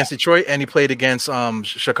played against Detroit, and he played against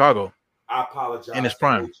Chicago. I apologize in his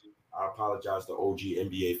prime. I apologize to OG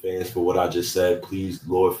NBA fans for what I just said. Please,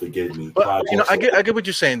 Lord, forgive me. But I get what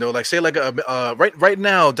you're saying though. Like say like right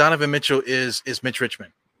now, Donovan Mitchell is Mitch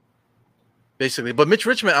Richmond, basically. But Mitch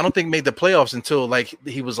Richmond, I don't think made the playoffs until like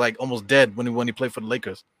he was like almost dead when he played for the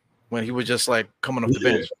Lakers, when he was just like coming off the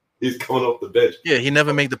bench. He's coming off the bench. Yeah, he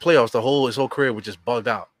never made the playoffs. His whole career was just bugged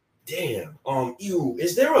out. Damn.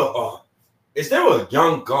 Is there a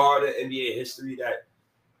young guard in NBA history that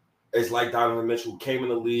is like Donovan Mitchell, who came in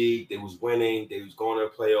the league, they was winning, they was going to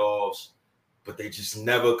the playoffs, but they just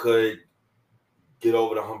never could get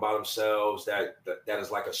over the hump by themselves? That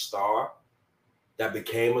is like a star that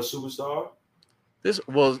became a superstar.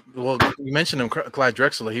 Well, you mentioned him, Clyde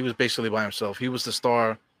Drexler. He was basically by himself. He was the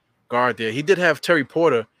star guard there. He did have Terry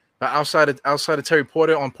Porter. Outside of Terry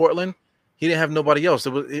Porter on Portland, he didn't have nobody else.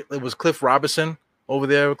 It was Cliff Robinson over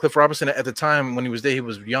there. Cliff Robinson at the time when he was there, he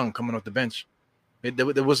was young, coming off the bench. He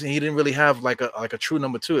didn't really have like a true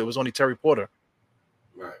number 2. It was only Terry Porter.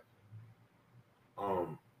 Right.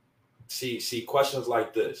 See questions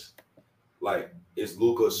like this, like, is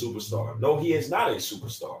Luka a superstar? No, he is not a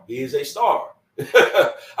superstar. He is a star.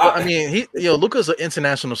 Luka's an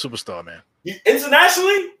international superstar, man.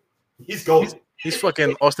 Internationally, he's golden. He's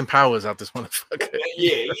fucking Austin Powers out this motherfucker.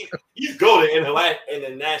 Yeah, he's golden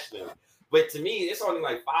internationally. But to me, it's only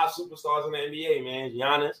like 5 superstars in the NBA, man.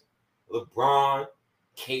 Giannis, LeBron,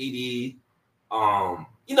 KD,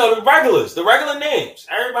 The regular names.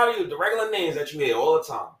 Everybody, the regular names that you hear all the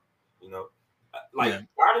time.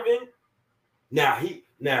 Donovan. Now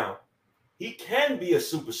he can be a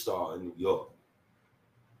superstar in New York,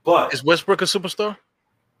 but is Westbrook a superstar?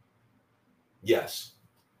 Yes.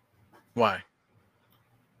 Why?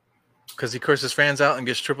 Because he curses fans out and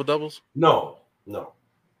gets triple doubles? No.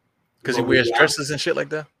 Because he wears dresses and shit like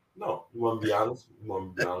that? No. You want to be honest?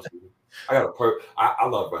 With you? I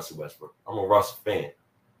love Russell Westbrook. I'm a Russ fan.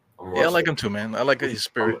 I like him too, man. I like his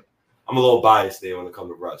spirit. I'm a little biased there when it comes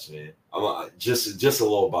to Russ, man. I'm just a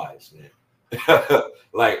little biased, man.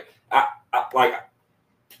 like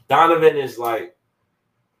Donovan is like,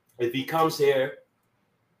 if he comes here,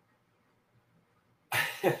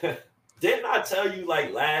 didn't I tell you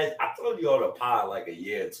I told you on the pod like a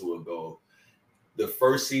year or two ago, the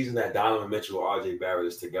first season that Donovan Mitchell and RJ Barrett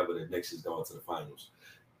is together, the Knicks is going to the finals.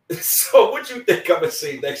 So what you think I'm gonna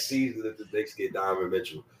say next season if the Knicks get Donovan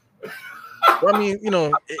Mitchell? Well, I mean,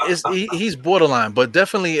 he's borderline, but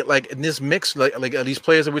definitely like in this mix, like these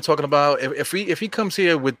players that we're talking about. If he comes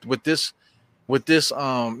here with this, what do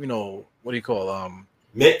you call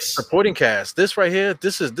mix supporting cast? This right here,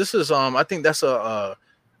 this is I think that's I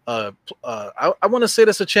want to say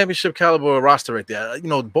that's a championship caliber roster right there.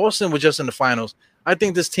 Boston was just in the finals. I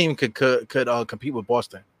think this team could compete with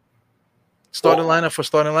Boston. Starting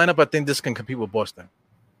lineup, I think this can compete with Boston.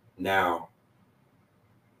 Now,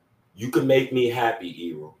 you could make me happy,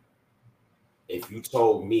 Ero, if you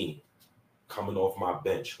told me coming off my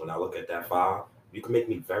bench when I look at that five, you can make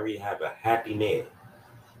me very happy man.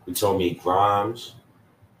 You told me Grimes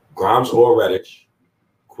or Reddish,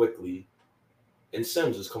 quickly, and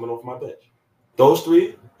Sims is coming off my bench. Those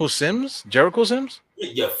three. Who, Sims? Jericho Sims?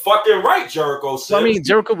 You're fucking right, Jericho Sims. I mean,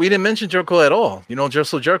 Jericho. We didn't mention Jericho at all.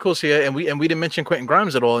 So Jericho's here, and we didn't mention Quentin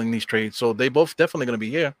Grimes at all in these trades. So they both definitely going to be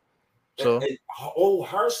here. So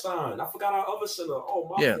Herstein, I forgot our other center. Oh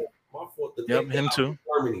my fault. Him too.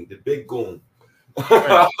 Germany, the big goon.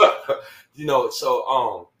 Right.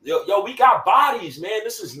 So we got bodies, man.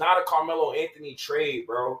 This is not a Carmelo Anthony trade,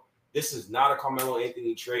 bro. This is not a Carmelo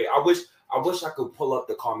Anthony trade. I wish I could pull up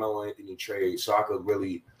the Carmelo Anthony trade so I could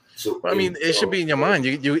really. It should be in your mind.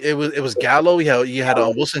 It was Gallo. You had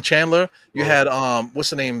Wilson Chandler. You had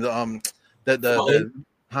what's the name?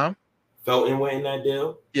 Felton winning that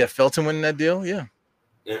deal. Yeah, Felton winning that deal. Yeah.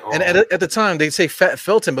 And at the time they say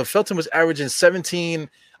Felton, but Felton was averaging 17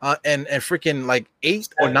 and freaking like 8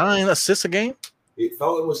 or 9 assists a game.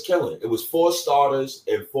 Felton was killing. It was 4 starters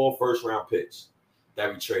and 4 first-round picks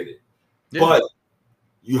that we traded. Yeah. But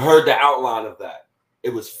you heard the outline of that.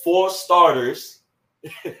 It was 4 starters.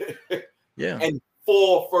 And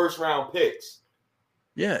 4 first-round picks.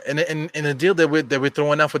 Yeah, and the deal that we're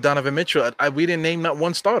throwing out for Donovan Mitchell, we didn't name not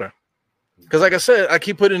one starter. Because like I said, I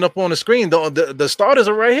keep putting it up on the screen. The starters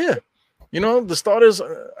are right here. The starters.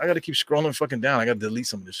 I got to keep scrolling fucking down. I got to delete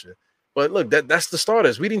some of this shit. But look, that's the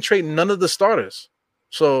starters. We didn't trade none of the starters.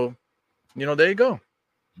 So, there you go.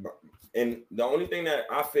 And the only thing that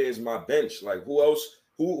I fear is my bench. Like, who else?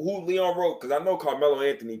 Who Leon wrote? Because I know Carmelo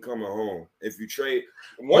Anthony coming home. If you trade,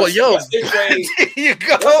 once they trade, there you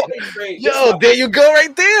go. There you go,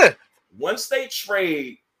 right there. Once they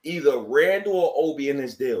trade either Randall or Obi in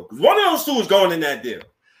this deal, because one of those two is going in that deal.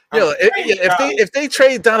 If they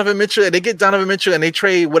trade Donovan Mitchell and they get Donovan Mitchell and they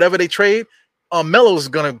trade whatever they trade, Melo's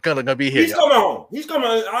gonna be here. He's coming home. He's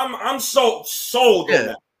coming. I'm so sold on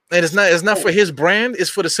that. And it's not for his brand.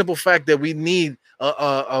 It's for the simple fact that we need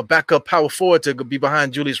a backup power forward to be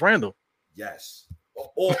behind Julius Randle. Yes,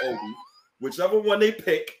 or Obi, whichever one they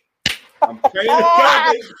pick. I'm praying to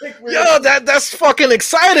God they pick Randle. That's fucking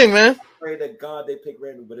exciting, man. Pray to God they pick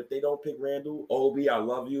Randle, but if they don't pick Randle, Obi, I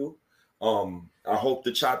love you. I hope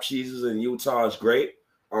the chopped cheeses in Utah is great.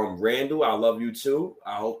 Randall, I love you too.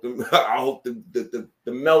 I hope the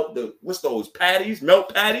melt, what's those patties?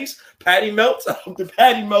 Melt patties? Patty melts. I hope the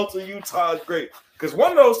patty melts in Utah is great. Because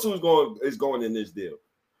one of those two is going in this deal.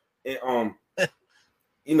 And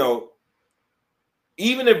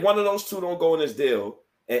even if one of those two don't go in this deal,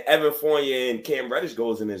 and Evan Fournier and Cam Reddish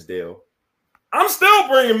goes in this deal, I'm still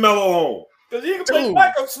bringing Melo home. Because he can play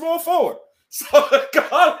backup small forward. So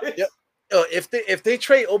God, if they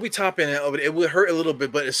trade Obi Toppin, it would hurt a little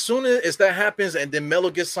bit. But as soon as that happens and then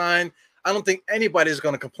Melo gets signed, I don't think anybody's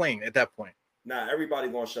going to complain at that point. Nah, everybody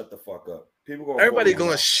going to shut the fuck up. Everybody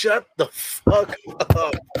going to shut the fuck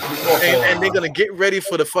up. And they're going to get ready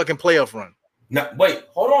for the fucking playoff run. Now, wait,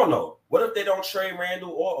 hold on though. What if they don't trade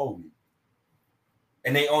Randall or Obi?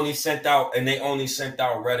 And they only sent out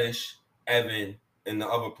Reddish, Evan, and the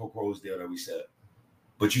other proposed deal that we said.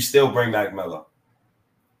 But you still bring back Melo.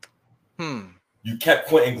 You kept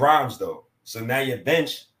Quentin Grimes though. So now your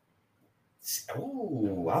bench.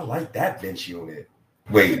 Ooh, I like that bench unit.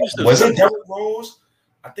 Wait, was it Derrick Rose?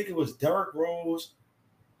 I think it was Derrick Rose,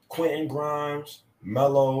 Quentin Grimes,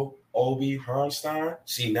 Melo, Obi, Hartenstein.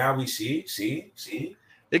 See, now we see.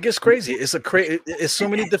 It gets crazy. It's so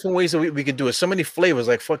many different ways that we could do it. So many flavors,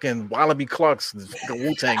 like fucking Wallaby Clarks,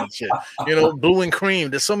 Wu-Tang and shit. You know, blue and cream.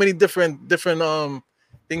 There's so many different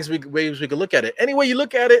ways we could look at it. Any way you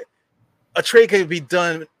look at it, a trade can be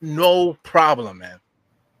done, no problem, man.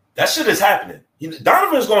 That shit is happening.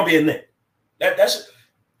 Donovan's gonna be a Knick. That's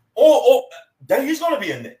he's gonna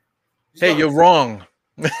be a Knick. Hey, you're wrong.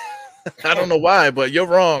 I don't know why, but you're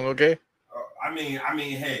wrong. Okay. I mean,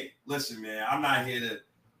 hey, listen, man. I'm not here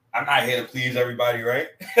to please everybody, right?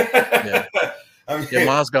 Yeah.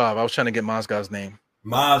 Mozgov. I was trying to get Mozgov's name.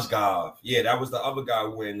 Mozgov. Yeah, that was the other guy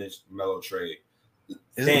who won this Melo trade.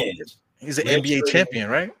 He's an NBA champion,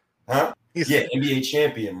 right? Huh? NBA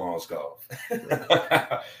champion Mozgov.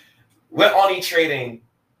 We're only trading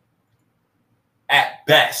at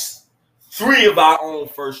best 3 of our own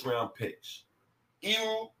first round picks. Eru,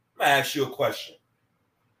 I'm gonna ask you a question.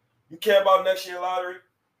 You care about next year's lottery?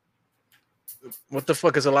 What the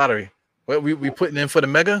fuck is a lottery? What we putting in for the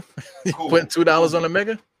mega? Cool. Putting $2 on the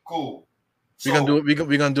mega? Cool. We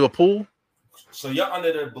gonna do a pool? So you're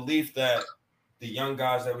under the belief that the young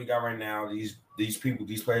guys that we got right now, these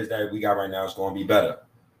players that we got right now is going to be better.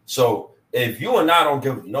 So if you and I don't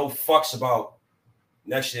give no fucks about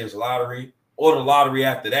next year's lottery or the lottery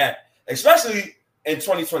after that, especially in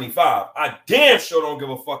 2025, I damn sure don't give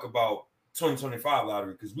a fuck about 2025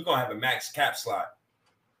 lottery because we're going to have a max cap slot.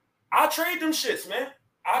 I'll trade them shits, man.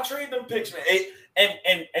 I'll trade them picks, man.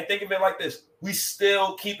 And think of it like this. We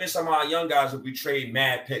still keeping some of our young guys if we trade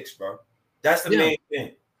mad picks, bro. That's the main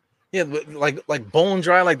thing. Yeah, like bone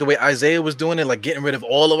dry, like the way Isaiah was doing it, like getting rid of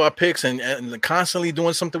all of our picks and constantly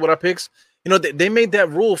doing something with our picks. You know, they made that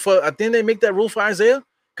rule for. I think they make that rule for Isaiah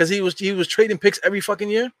because he was trading picks every fucking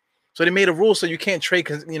year. So they made a rule so you can't trade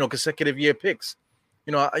consecutive year picks.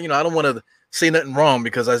 I don't want to say nothing wrong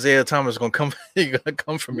because Isaiah Thomas is gonna come. He's gonna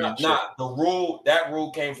come from me. That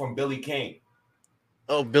rule came from Billy King.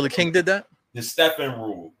 Oh, Billy King did that. The Stephen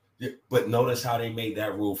rule. But notice how they made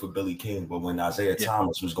that rule for Billy King. But when Isaiah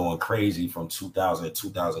Thomas was going crazy from 2000 to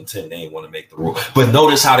 2010, they didn't want to make the rule. But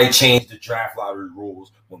notice how they changed the draft lottery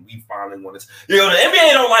rules when we finally wanted to. The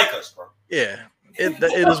NBA don't like us, bro. Yeah, it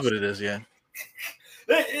is what it is. Yeah,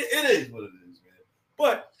 it is what it is, man.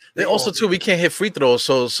 But they also too we can't hit free throws,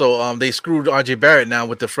 so they screwed RJ Barrett now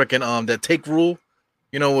with the freaking that take rule.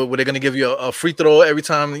 Where they're gonna give you a free throw every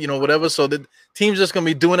time, whatever. So the team's just gonna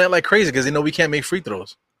be doing that like crazy because they know we can't make free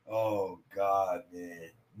throws. Oh God, man!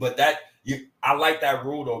 But I like that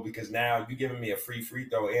rule though because now you're giving me a free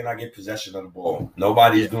throw and I get possession of the ball.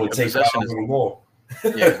 Nobody's doing take possession of the ball.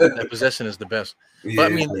 Yeah, that possession is the best. Yeah.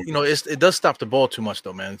 But I mean, it does stop the ball too much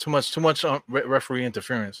though, man. Too much referee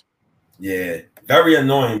interference. Yeah, very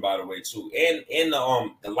annoying by the way too. And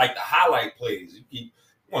the highlight plays. You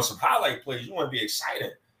want some highlight plays? You want to be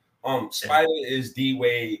excited. Spider is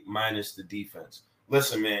D-Wade minus the defense.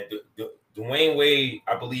 Listen, man. Dwayne Wade,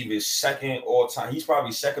 I believe, is second all time. He's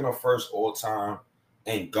probably second or first all time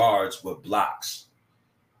in guards with blocks.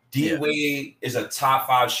 D-Wade is a top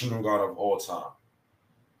 5 shooting guard of all time.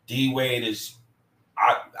 D-Wade is,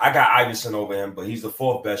 I got Iverson over him, but he's the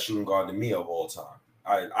 4th best shooting guard to me of all time.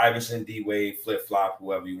 All right, Iverson, D-Wade, flip-flop,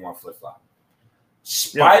 whoever you want, flip-flop.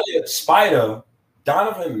 Spider,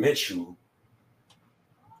 Donovan Mitchell,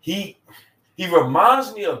 he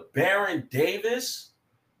reminds me of Baron Davis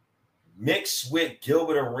mixed with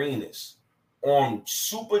Gilbert Arenas on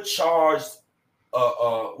supercharged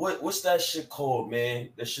what's that shit called, man?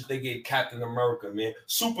 That shit they gave Captain America, man.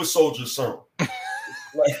 Super Soldier Serum.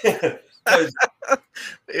 Yeah,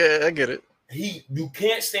 I get it. You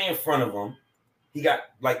can't stay in front of him. He got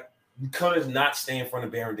you couldn't not stay in front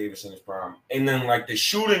of Baron Davis in his prime. And then the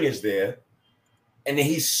shooting is there. And then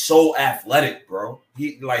he's so athletic, bro.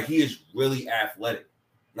 He is really athletic.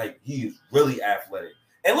 He is really athletic.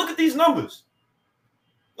 And look at these numbers.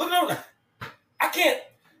 Look at them. I can't.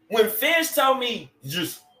 When fans tell me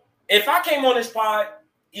if I came on this pod,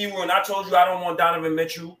 even when I told you I don't want Donovan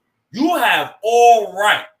Mitchell, you have all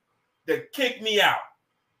right to kick me out.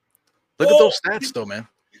 Look at those stats, though, man.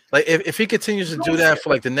 If he continues to do that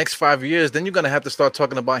for the next 5 years, then you're gonna have to start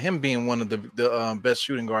talking about him being one of the best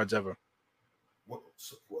shooting guards ever.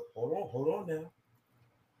 Hold on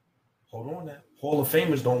now. Hall of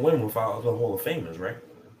Famers don't win without other Hall of Famers, right?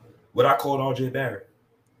 What I called RJ Barrett.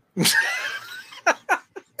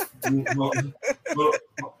 Hold on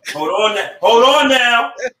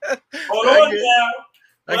now.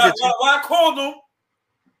 What I called him.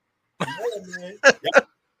 Yeah, man.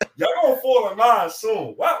 Y'all gonna fall in line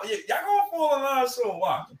soon. Wow, y'all gonna fall in line soon.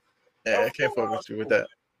 Watch. Yeah, I can't fuck with you with that.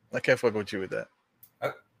 I can't fuck with you with that.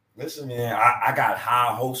 Listen, man, I got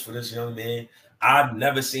high hopes for this young man. I've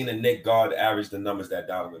never seen a Knick guard average the numbers that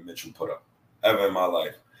Donovan Mitchell put up ever in my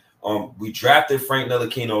life. We drafted Frank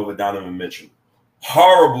Ntilikina over Donovan Mitchell.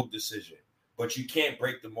 Horrible decision, but you can't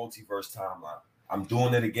break the multiverse timeline. I'm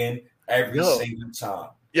doing it again every single time.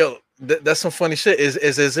 Yo, that's some funny shit. Is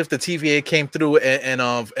as if the TVA came through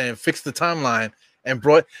and fixed the timeline and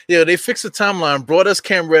brought. They fixed the timeline, brought us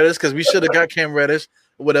Cam Reddish because we should have got Cam Reddish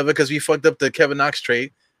or whatever because we fucked up the Kevin Knox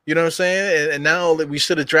trade. You know what I'm saying? And now we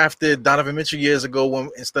should have drafted Donovan Mitchell years ago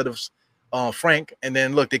instead of Frank. And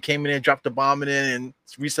then look, they came in and dropped the bomb in and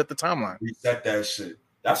reset the timeline. Reset that shit.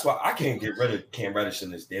 That's why I can't get rid of Cam Reddish in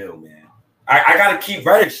this deal, man. I gotta keep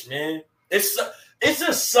Reddish, man. It's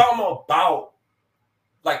just something about,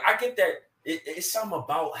 like, I get that it's something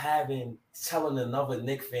about telling another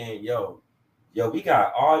Knick fan, yo, we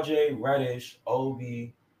got RJ, Reddish,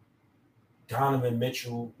 Obi, Donovan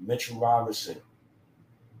Mitchell, Mitchell Robinson.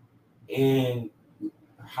 And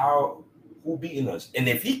who beating us? And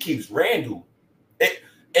if he keeps Randall,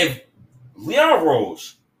 if Leon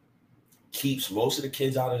Rose keeps most of the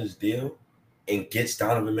kids out of this deal and gets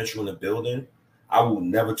Donovan Mitchell in the building, I will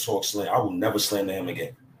never talk slam. I will never slander him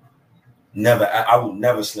again. Never. I will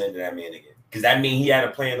never slander that man again. Because that means he had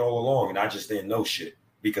a plan all along, and I just didn't know shit.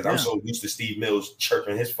 Because I'm so used to Steve Mills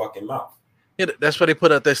chirping his fucking mouth. Yeah, that's why they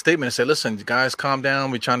put out that statement and said, listen, guys, calm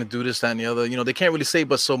down. We're trying to do this, that, and the other. They can't really say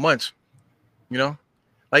but so much.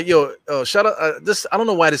 Like, shout out. This, I don't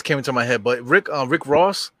know why this came into my head, but Rick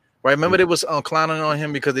Ross, right? Remember they was clowning on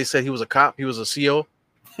him because they said he was a cop. He was a CO.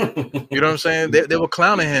 You know what I'm saying? They were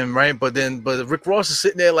clowning him, right? But Rick Ross is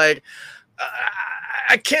sitting there like,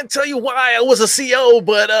 I can't tell you why I was a CO,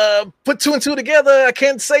 but put two and two together. I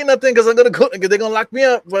can't say nothing because they're gonna lock me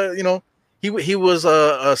up. But he was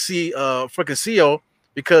a freaking CO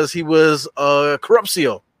because he was a corrupt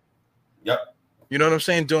CO. Yep. You know what I'm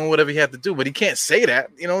saying? Doing whatever he had to do, but he can't say that.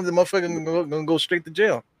 The motherfucker gonna go straight to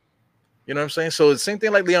jail. You know what I'm saying? So the same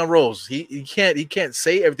thing like Leon Rose. He can't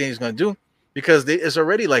say everything he's gonna do because it's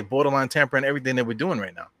already like borderline tampering everything that we're doing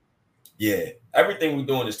right now. Yeah, everything we're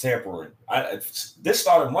doing is tampering. This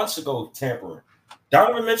started months ago. Tampering.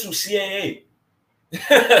 Donovan Mitchell, CAA.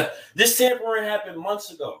 This tampering happened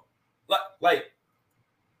months ago. Like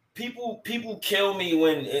people kill me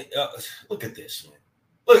when look at this, man.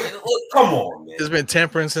 Look, come on, man. He's been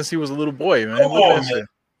tampering since he was a little boy, man. Come on, man.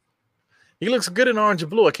 He looks good in orange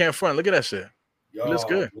and blue. I can't front. Look at that shit. He looks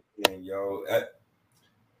good. Man,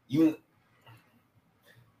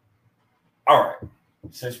 all right.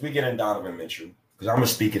 Since we get in Donovan Mitchell, because I'm gonna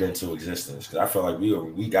speak it into existence, because I feel like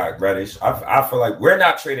we got Reddish. I feel like we're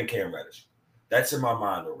not trading Cam Reddish. That's in my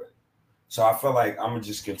mind already. So I feel like I'm gonna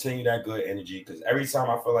just continue that good energy, because every time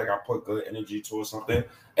I feel like I put good energy towards something,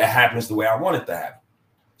 it happens the way I want it to happen.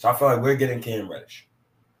 So I feel like we're getting Cam Reddish.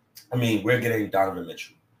 We're getting Donovan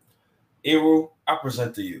Mitchell. Eru, I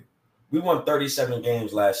present to you. We won 37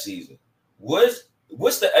 games last season. What's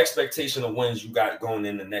the expectation of wins you got going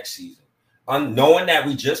in the next season? Knowing that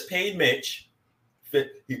we just paid Mitch.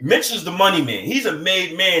 Mitch is the money man. He's a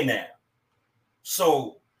made man now.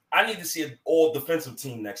 So I need to see an all defensive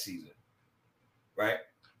team next season. Right?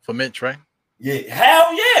 For Mitch, right? Yeah.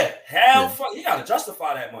 Hell yeah. You got to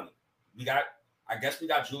justify that money. I guess we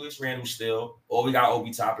got Julius Randle still, or we got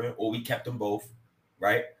Obi Toppin, or we kept them both.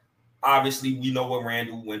 Right? Obviously, we know what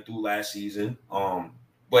Randle went through last season.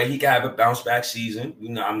 But he can have a bounce back season.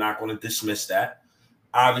 I'm not going to dismiss that.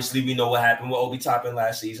 Obviously, we know what happened with Obi Toppin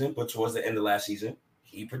last season, but towards the end of last season,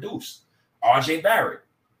 he produced. RJ Barrett,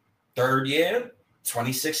 third year,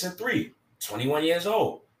 26-3, 21 years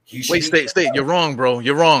old. Wait, State, you're wrong, bro.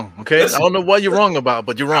 You're wrong. Okay, listen, I don't know what you're wrong about,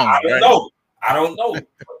 but you're wrong. I don't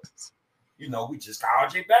know. We just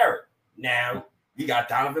got RJ Barrett. Now we got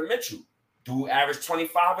Donovan Mitchell. Dude averaged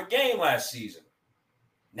 25 a game last season.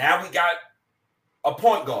 Now we got a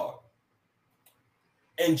point guard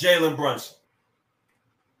and Jalen Brunson.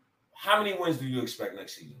 How many wins do you expect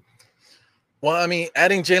next season? Well,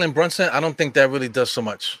 adding Jalen Brunson, I don't think that really does so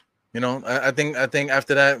much. I think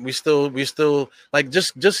after that we still like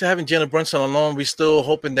just having Jalen Brunson alone, we still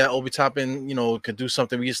hoping that Obi Toppin, could do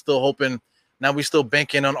something. We still hoping now we still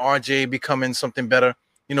banking on RJ becoming something better.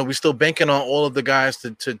 We still banking on all of the guys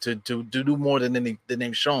to do more than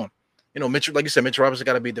they've shown. Mitchell, like you said, Mitchell Robinson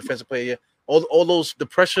got to be a defensive player. All those the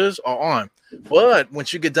pressures are on, but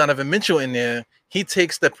once you get Donovan Mitchell in there, he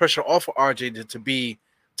takes the pressure off of RJ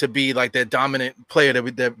to be like that dominant player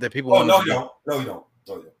that people want. No, you don't.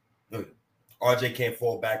 RJ can't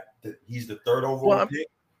fall back. He's the third overall pick.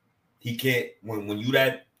 He can't when you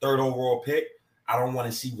that third overall pick. I don't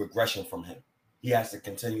want to see regression from him. He has to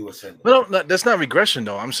continue ascending. No, that's not regression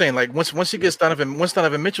though. I'm saying like once he gets once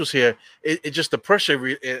Donovan Mitchell's here, it just the pressure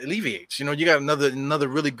it alleviates. You know, you got another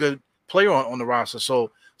really good player on the roster. So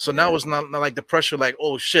now it's not like the pressure like,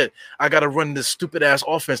 oh shit, I gotta run this stupid ass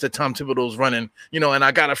offense that Tom Thibodeau's running, you know, and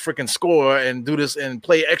I gotta freaking score and do this and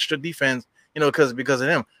play extra defense, you know, because of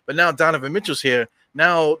him. But now Donovan Mitchell's here.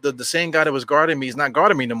 Now the same guy that was guarding me is not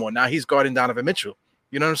guarding me no more. Now he's guarding Donovan Mitchell.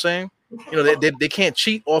 You know what I'm saying? You know, they can't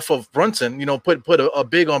cheat off of Brunson, you know, put a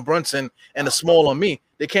big on Brunson and a small on me.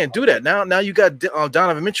 They can't do that. Now you got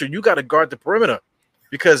Donovan Mitchell. You got to guard the perimeter,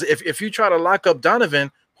 because if you try to lock up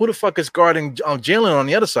Donovan, who the fuck is guarding Jalen on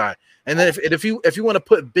the other side? And then if you want to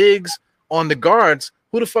put bigs on the guards,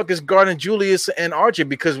 who the fuck is guarding Julius and RJ?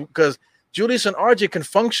 Because Julius and RJ can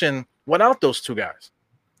function without those two guys.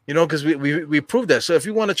 You know, because we proved that. So if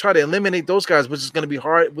you want to try to eliminate those guys, which is going to be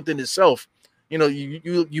hard within itself, you know,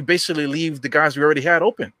 you basically leave the guys we already had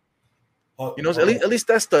open. You know, at least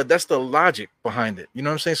that's the logic behind it. You know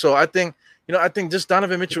what I'm saying? So I think just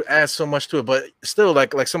Donovan Mitchell adds so much to it, but still,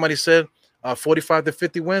 like somebody said, 45 to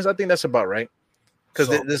 50 wins. I think that's about right, because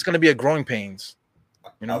there's going to be a growing pains.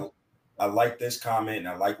 You know, I like this comment, and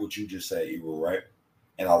I like what you just said, Eagle, right?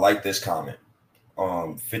 And I like this comment.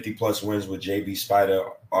 50 plus wins with JB, Spider,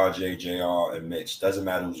 RJ, JR, and Mitch. Doesn't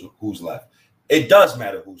matter who's left. It does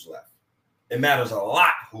matter who's left. It matters a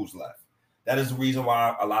lot who's left. That is the reason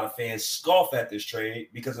why a lot of fans scoff at this trade,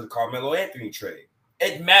 because of the Carmelo Anthony trade.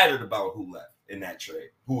 It mattered about who left in that trade,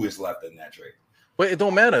 who is left in that trade. But it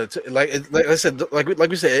don't matter. Like I said, like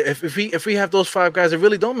we said, if we have those five guys, it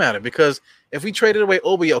really don't matter, because if we traded away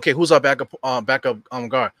Obi, okay, who's our backup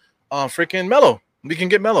guard? Freaking Melo. We can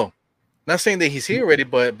get Melo. Not saying that he's here already,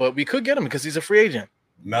 but we could get him because he's a free agent.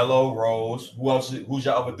 Melo, Rose. Who else? Who's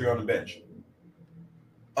your other three on the bench?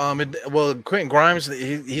 Quentin Grimes,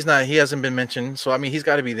 he's not. He hasn't been mentioned, so I mean, he's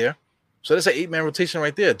got to be there. So that's an 8-man rotation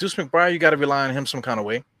right there. Deuce McBride, you got to rely on him some kind of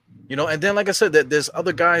way, you know. And then, like I said, that there's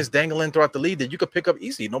other guys dangling throughout the league that you could pick up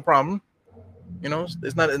easy, no problem. You know,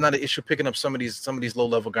 it's not an issue picking up some of these low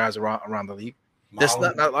level guys around the league. That's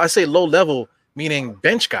not. I say low level meaning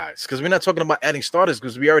bench guys, because we're not talking about adding starters,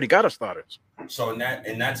 because we already got our starters. So in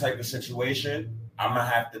that type of situation, I'm gonna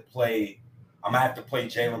have to play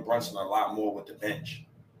Jalen Brunson a lot more with the bench.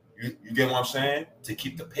 You get what I'm saying? To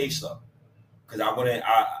keep the pace up, because I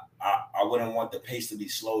wouldn't want the pace to be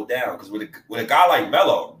slowed down. Because with a guy like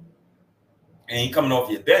Melo, and he coming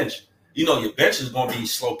off your bench, you know your bench is gonna be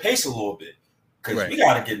slow pace a little bit, because we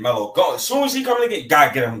gotta get Melo going. As soon as he coming to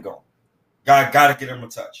gotta get him going. Gotta get him a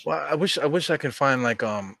touch. Well, I wish I could find like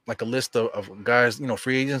a list of guys, you know,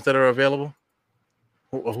 free agents that are available,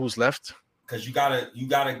 who's left. Because you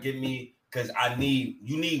gotta give me, because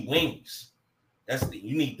you need wings.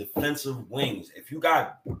 You need defensive wings. If you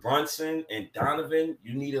got Brunson and Donovan,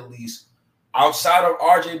 you need at least, outside of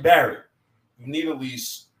RJ Barrett, you need at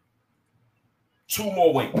least 2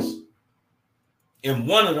 more wings. And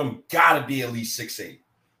one of them gotta be at least 6'8".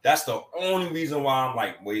 That's the only reason why I'm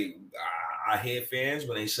like, wait. I hear fans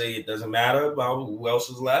when they say it doesn't matter about who else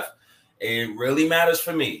is left. It really matters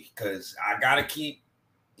for me, because I got to keep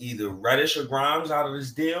either Reddish or Grimes out of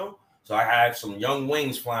this deal, so I have some young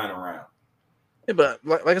wings flying around. Yeah, but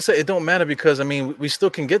like I said, it don't matter, because I mean we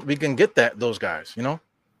can get those guys, you know.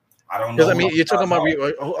 I don't know. Because I mean, you're talking about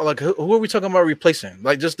like who are we talking about replacing?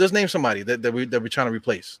 Like just name somebody that we're trying to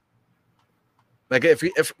replace. Like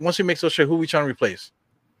if once we make those trade, who are we trying to replace?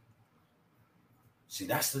 See,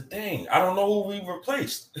 that's the thing. I don't know who we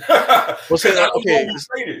replaced. Well,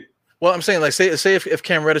 well, I'm saying, like, say if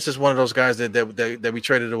Cam Reddish is one of those guys that we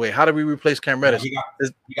traded away, how do we replace Cam Reddish?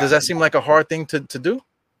 Does that seem like a hard thing to do?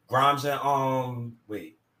 Grimes and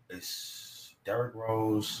it's Derrick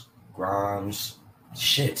Rose, Grimes,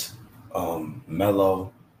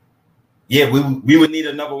 Melo. Yeah, we would need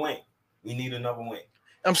another wing. We need another wing.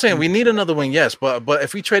 I'm saying we need another wing, yes, but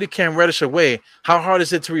if we traded Cam Reddish away, how hard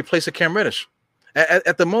is it to replace a Cam Reddish?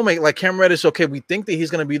 At the moment, like Cam Reddish, okay, we think that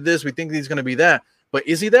he's going to be this, we think that he's going to be that, but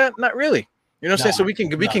is he that? Not really. You know what I'm saying? So we can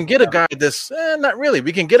get a guy that's not really.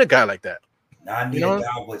 We can get a guy like that. Now I need a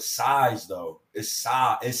guy with size, though. It's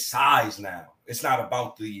size now. It's not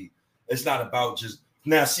about just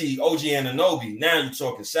now. See, OG Anunoby. Now you're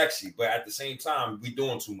talking sexy, but at the same time, we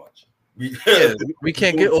doing too much. We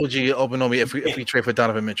can't get OG Anunoby if we trade for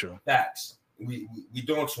Donovan Mitchell. Facts. We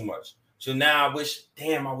doing too much. So now I wish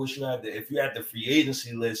you had if you had the free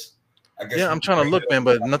agency list. I guess I'm trying to look, man,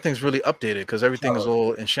 but nothing's really updated because everything is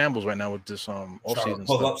all in shambles right now with this offseason.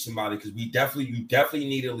 Pull up somebody, because you definitely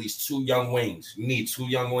need at least 2 young wings. You need 2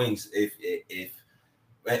 young wings. If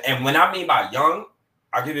and when I mean by young,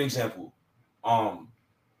 I'll give you an example.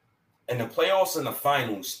 In the playoffs and the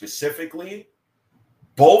finals specifically,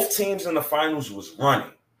 both teams in the finals was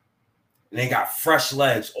running. And they got fresh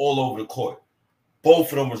legs all over the court.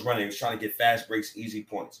 Both of them was running. They was trying to get fast breaks, easy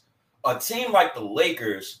points. A team like the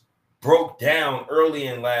Lakers broke down early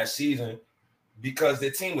in last season because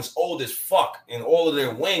their team was old as fuck and all of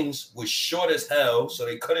their wings was short as hell, so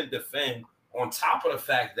they couldn't defend, on top of the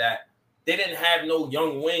fact that they didn't have no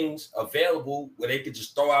young wings available where they could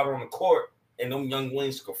just throw out on the court and them young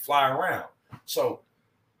wings could fly around. So,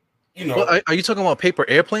 you know. Well, are you talking about paper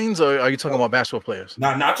airplanes or are you talking about basketball players?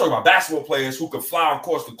 Not talking about basketball players who could fly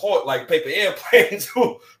across the court like paper airplanes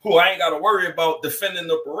who I ain't got to worry about defending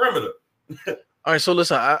the perimeter. All right, so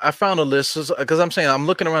listen, I found a list because I'm saying I'm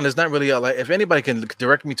looking around. There's not really like if anybody can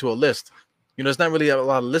direct me to a list, there's not really a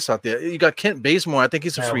lot of lists out there. You got Kent Bazemore. I think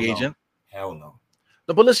he's a free agent. Hell no.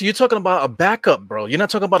 No, but listen, you're talking about a backup, bro. You're not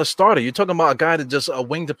talking about a starter. You're talking about a guy that just a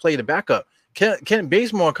wing to play the backup. Kent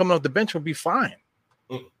Bazemore coming off the bench would be fine.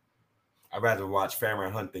 I'd rather watch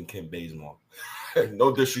Farron Hunt than Kent Bazemore.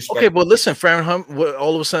 No disrespect. Okay, but listen, Farron Hunt.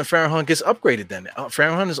 All of a sudden, Farron Hunt gets upgraded. Then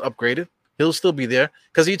Farron Hunt is upgraded. He'll still be there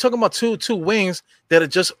because you're talking about two wings that are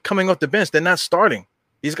just coming off the bench. They're not starting.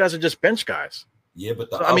 These guys are just bench guys. Yeah, but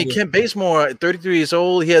Kent Bazemore, 33 years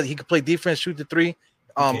old. He can play defense, shoot the three.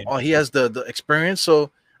 He has the experience. So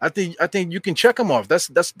I think you can check him off.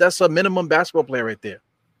 That's a minimum basketball player right there.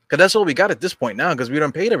 Because that's all we got at this point now. Because we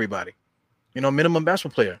done paid everybody. Minimum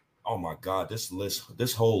basketball player. Oh my God,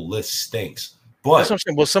 this whole list stinks. But that's what I'm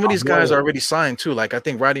saying. Well, some of these guys are already signed too. Like I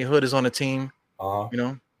think Rodney Hood is on the team.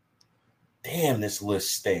 Damn, this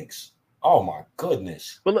list stinks. Oh my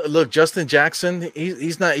goodness. But look, Justin Jackson,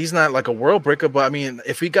 he's not like a world breaker, but I mean,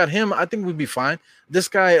 if we got him, I think we'd be fine. This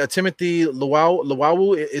guy, Timothy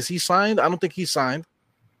Luwawu, is he signed? I don't think he's signed.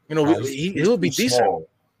 He'll be decent. Small,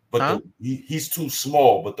 but he's too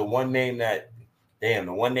small. But the one name that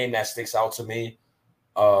sticks out to me,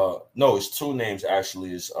 no, it's two names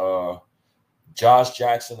actually. Is Josh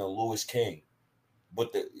Jackson and Lewis King.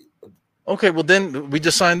 But okay, well then we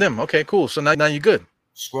just signed them. Okay, cool. So now you're good.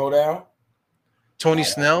 Scroll down. Tony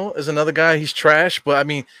Snell is another guy. He's trash, but I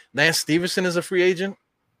mean, Lance Stevenson is a free agent.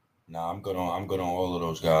 Nah, I'm good on all of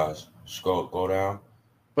those guys. Go down.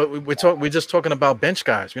 But we're just talking about bench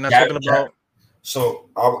guys. We're not talking about. So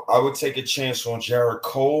I would take a chance on Jared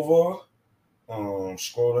Culver.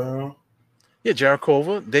 Scroll down. Yeah, Jared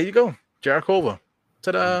Culver. There you go, Jared Culver.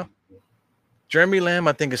 Ta-da. Jeremy Lamb,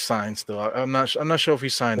 I think is signed still. I'm not sure if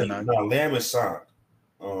he's signed or not. No, Lamb is signed.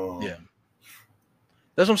 Yeah.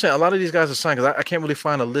 That's what I'm saying. A lot of these guys are signed because I can't really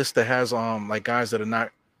find a list that has like guys that are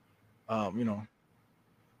not,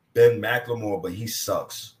 Ben McLemore, but he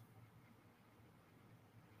sucks.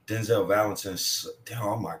 Denzel Valentine.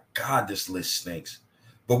 Oh my God, this list stinks.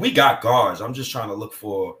 But we got guards. I'm just trying to look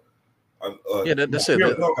for. That's it.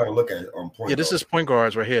 We don't got to look at point. Yeah, this is point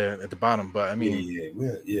guards right here at the bottom. But I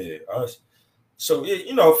mean, yeah. So,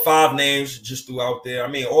 5 names just threw out there. I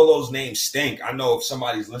mean, all those names stink. I know if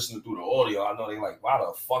somebody's listening through the audio, I know they're like, why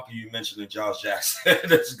the fuck are you mentioning Josh Jackson?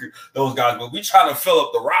 Those guys. But we try to fill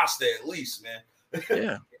up the roster at least, man.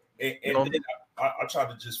 Yeah. and then I try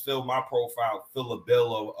to just fill my profile, fill a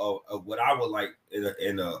bill of what I would like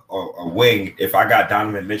in a wing. If I got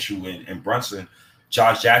Donovan Mitchell and Brunson,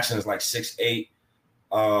 Josh Jackson is like 6'8".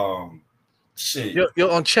 Shit. Yo,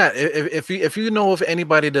 on chat, if you know of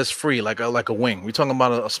anybody that's free, like a wing, we're talking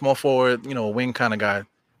about a small forward, a wing kind of guy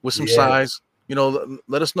with some size.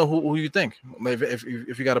 Let us know who you think.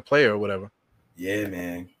 If you got a player or whatever. Yeah,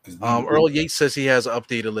 man. Earl Yates says he has an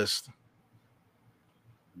updated list.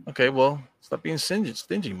 Okay, well, stop being stingy,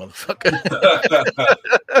 motherfucker.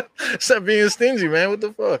 Stop being stingy, man. What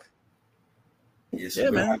the fuck? Yeah,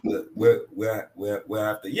 man. We'll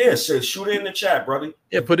have to. Yeah, shoot it in the chat, brother.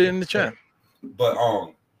 Yeah, put it in the chat. But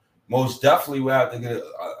most definitely we'll have to get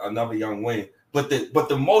another young wing. But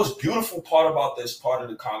the most beautiful part about this part of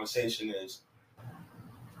the conversation is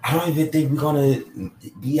I don't even think we're gonna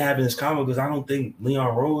be having this comment because I don't think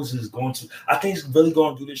Leon Rose is going to. I think he's really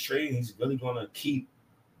going to do this trade. He's really going to keep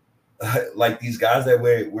like these guys that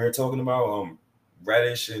we're talking about,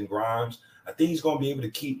 Reddish and Grimes. I think he's going to be able to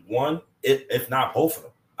keep one, if not both of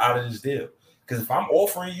them, out of this deal. Because if I'm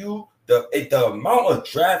offering you the amount of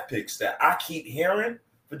draft picks that I keep hearing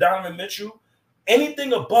for Donovan Mitchell,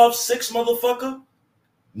 anything above 6, motherfucker,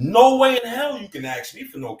 no way in hell you can ask me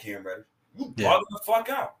for no Cam Reddish. You bug the fuck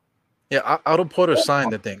out. Yeah, Otto Porter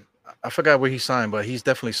signed the thing. I forgot where he signed, but he's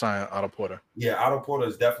definitely signed Otto Porter. Yeah, Otto Porter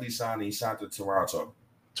is definitely signed. He signed to Toronto.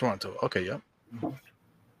 Okay, yeah.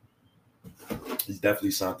 He's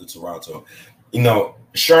definitely signed to Toronto.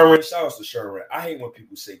 Sherman, shout out to Sherman. I hate when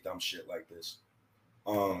people say dumb shit like this.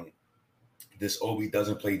 this Obi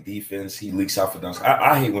doesn't play defense. He leaks out for dunks.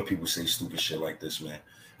 I hate when people say stupid shit like this, man.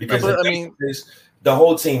 Because the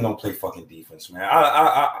whole team don't play fucking defense, man.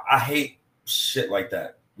 I hate shit like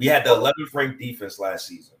that. We had the 11th ranked defense last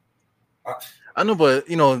season. I know, but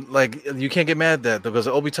like you can't get mad at that because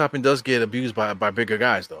Obi Toppin does get abused by bigger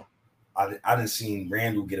guys, though. I didn't see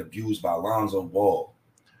Randall get abused by Lonzo Ball.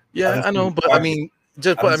 Yeah, I know, but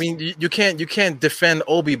you can't defend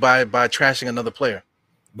Obi by trashing another player.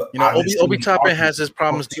 But Obi Toppin has his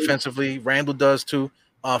problems defensively. Randall does too.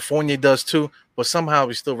 Fournier does too. But somehow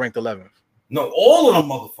he's still ranked 11th. No, all of them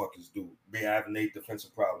motherfuckers do. They have Nate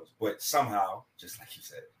defensive problems, but somehow, just like you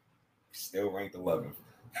said, still ranked 11th.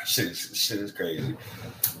 Shit is crazy.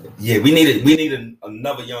 Yeah, we needed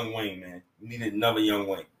another young wing, man. We needed another young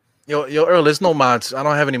wing. Yo, Earl, there's no mods. I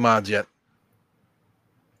don't have any mods yet.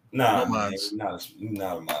 Nah, no mods. Not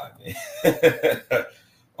a mod, man.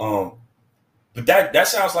 But that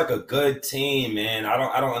sounds like a good team, man.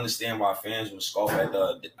 I don't understand why fans would scoff at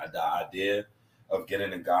the idea of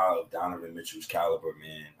getting a guy of Donovan Mitchell's caliber,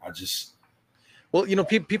 man. Well,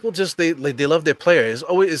 people just they love their player. It's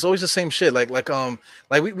always the same shit. Like you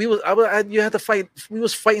had to fight. We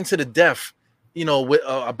was fighting to the death,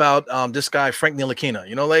 about this guy Frank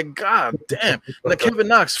Ntilikina. Like god damn, like Kevin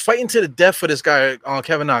Knox fighting to the death for this guy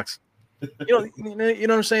Kevin Knox. You know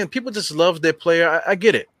what I'm saying? People just love their player. I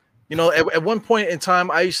get it. At one point in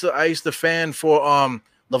time, I used to fan for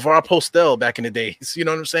LeVar Postel back in the days. You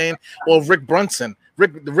know what I'm saying? Or Rick Brunson.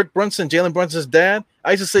 Rick Brunson, Jalen Brunson's dad.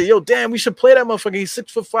 I used to say, yo, damn, we should play that motherfucker. He's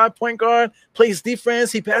 6'5" point guard, plays defense.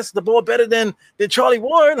 He passes the ball better than Charlie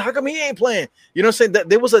Ward. How come he ain't playing? You know what I'm saying? That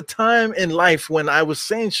there was a time in life when I was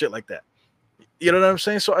saying shit like that. You know what I'm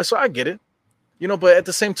saying? So I get it. But at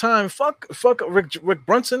the same time, fuck Rick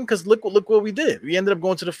Brunson, because look what we did. We ended up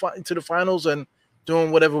going to the finals and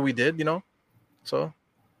doing whatever we did, So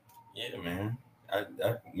yeah, man.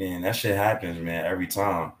 That shit happens, man, every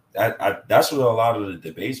time. That's what a lot of the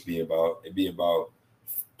debates be about. It be about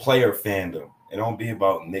player fandom. It don't be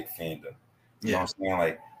about Nick fandom. You know what I'm saying?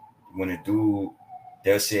 Like when a dude,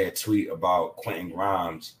 they'll say a tweet about Quentin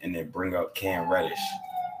Grimes and then bring up Cam Reddish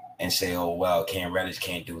and say, oh, well, Cam Reddish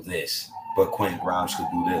can't do this, but Quentin Grimes could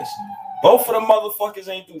do this. Both of them motherfuckers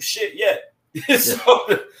ain't do shit yet.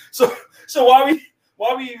 So why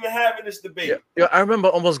we even having this debate? Yeah, I remember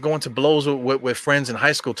almost going to blows with friends in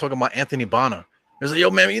high school talking about Anthony Bonner. It was like, yo,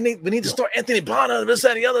 man, we need to start Anthony Bonner, this,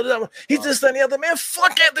 that, and the other. He's this, that, and the other. Man,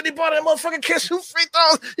 fuck Anthony Bonner. That motherfucker can't shoot free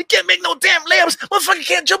throws. He can't make no damn layups. Motherfucker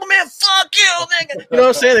can't jump, man. Fuck you, nigga. You know what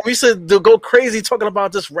I'm saying? And we said to go crazy talking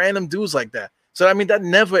about just random dudes like that. So, that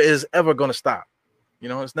never is ever going to stop.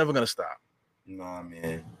 It's never going to stop. Nah,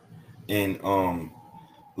 man. And,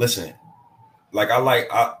 listen, like, I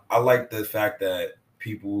like the fact that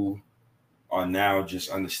people are now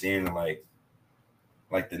just understanding, like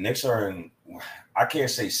the Knicks are in, I can't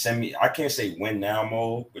say win now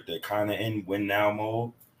mode, but they're kind of in win now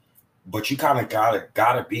mode. But you kind of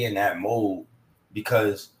gotta be in that mode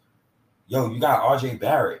because, you got RJ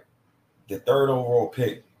Barrett, the 3rd overall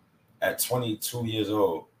pick at 22 years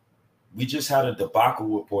old. We just had a debacle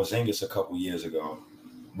with Porzingis a couple years ago,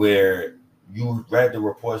 where you read the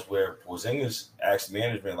reports where Porzingis asked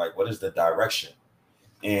management, like, what is the direction?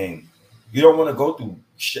 And you don't want to go through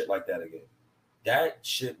shit like that again. That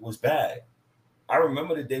shit was bad. I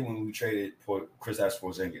remember the day when we traded for Kristaps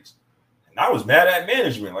Porzingis, and I was mad at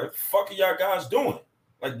management. Like, fuck are y'all guys doing?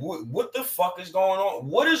 Like, what the fuck is going on?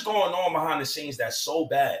 What is going on behind the scenes that's so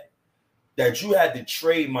bad that you had to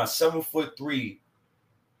trade my 7'3"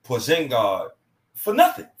 Porzingis for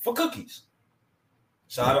nothing, for cookies?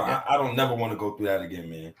 So I don't never want to go through that again,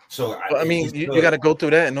 man. So you got to go through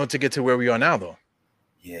that in order to get to where we are now, though.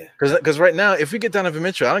 Yeah, because right now, if we get Donovan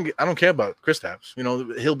Mitchell, I don't care about Kristaps.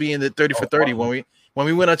 He'll be in the 30 for 30 when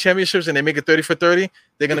we win our championships and they make it 30 for 30.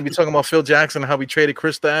 They're gonna be talking about Phil Jackson and how we traded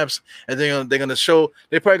Kristaps, and they're gonna show.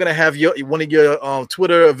 They're probably gonna have one of your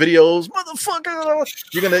Twitter videos, motherfucker.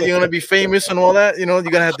 You're gonna be famous and all that. You're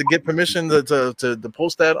gonna have to get permission to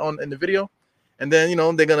post that in the video, and then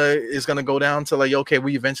it's gonna go down to like, okay,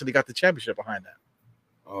 we eventually got the championship behind that.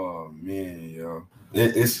 Oh man, yo,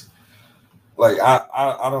 it's. Like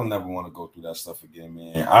I don't never want to go through that stuff again,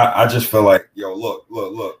 man. I just feel like, yo, look.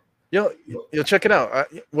 Yo, check it out.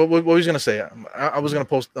 What was you gonna say? I was gonna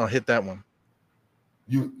hit that one.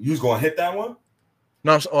 You was gonna hit that one?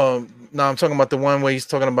 No, I'm talking about the one where he's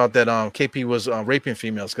talking about that KP was raping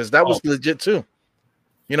females, because that was legit too.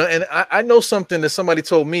 And I know something that somebody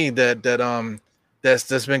told me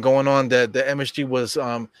that's been going on, that the MSG was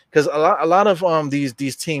because a lot of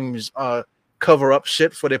these teams cover up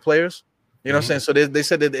shit for their players. You know what I'm saying? So they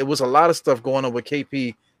said that it was a lot of stuff going on with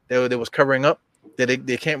KP that they was covering up that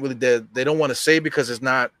they can't really they don't want to say because it's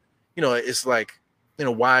not, you know, it's like, you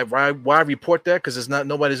know, why report that, because it's not,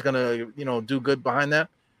 nobody's gonna, you know, do good behind that.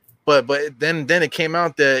 But then it came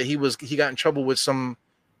out that he got in trouble with some,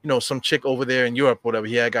 you know, some chick over there in Europe, whatever.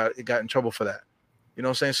 He had got in trouble for that. You know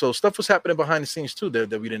what I'm saying? So stuff was happening behind the scenes too that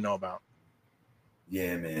we didn't know about.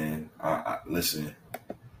 Yeah, man. Listen,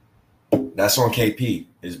 that's on KP.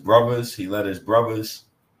 His brothers, he let his brothers,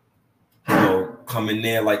 you know, come in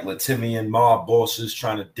there like Latvian mob bosses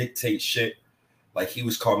trying to dictate shit. Like he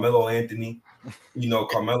was Carmelo Anthony. You know,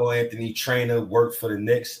 Carmelo Anthony trainer, worked for the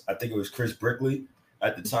Knicks. I think it was Chris Brickley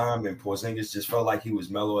at the time, and Porzingis just felt like he was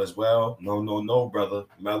Melo as well. No, brother.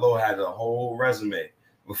 Melo had a whole resume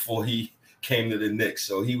before he came to the Knicks,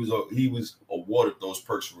 so he was awarded those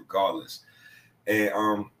perks regardless.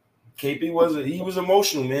 And KP was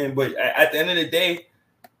emotional, man. But at the end of the day,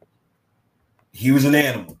 he was an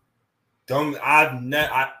animal.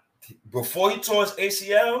 Before he tore his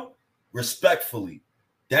ACL, respectfully,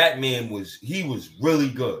 that man was really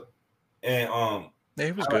good. And yeah,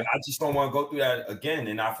 he was good. I just don't want to go through that again.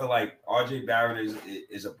 And I feel like RJ Barrett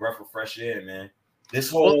is a breath of fresh air, man. This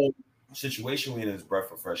whole situation we're in is a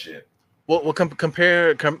breath of fresh air. Well,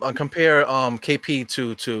 compare KP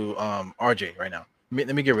to RJ right now.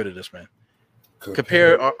 Let me get rid of this, man.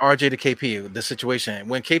 Compare RJ to KP. The situation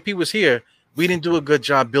when KP was here, we didn't do a good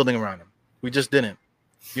job building around him. We just didn't.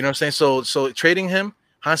 You know what I'm saying? So trading him,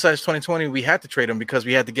 hindsight is 2020. We had to trade him because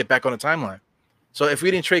we had to get back on the timeline. So if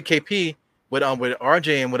we didn't trade KP with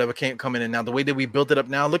RJ and whatever came coming in now, the way that we built it up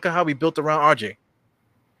now, look at how we built around RJ.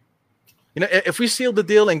 You know, if we sealed the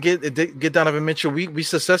deal and get Donovan Mitchell, we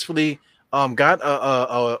successfully got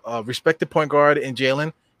a respected point guard in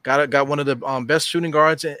Jalen. Got one of the best shooting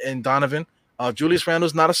guards in Donovan. Julius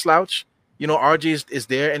Randle's not a slouch. You know, RJ is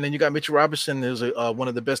there, and then you got Mitchell Robinson, who's one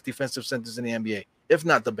of the best defensive centers in the NBA, if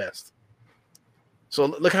not the best. So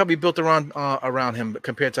look how we built around him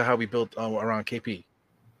compared to how we built around KP.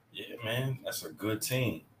 Yeah, man, that's a good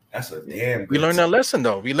team. That's a damn good We learned team. our lesson,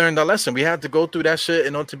 though. We learned our lesson. We had to go through that shit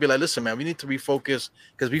in order to be like, listen, man, we need to refocus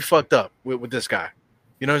because we fucked up with this guy.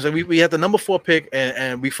 You know what I'm saying? We had the number 4 pick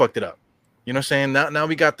and we fucked it up. You know what I'm saying? Now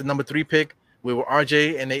we got the number 3 pick. We were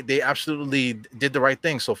RJ, and they absolutely did the right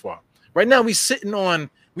thing so far. Right now, we sitting on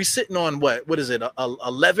what is it?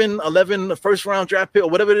 11 first round draft pick or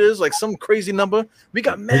whatever it is, like some crazy number. We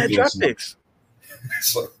got mad draft picks.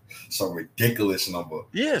 Some ridiculous number.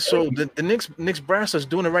 Yeah, so the Knicks brass is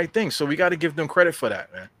doing the right thing. So we got to give them credit for that,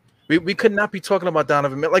 man. We could not be talking about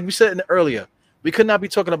Donovan Mitchell, like we said earlier. We could not be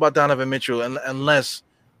talking about Donovan Mitchell unless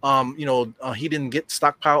he didn't get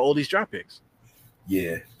stockpile all these draft picks.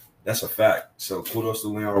 Yeah, that's a fact. So kudos to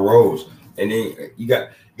Leon Rose. And then you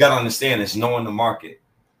got to understand it's knowing the market.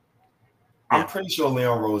 I'm pretty sure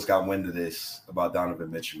Leon Rose got wind of this about Donovan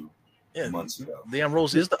Mitchell months ago. Leon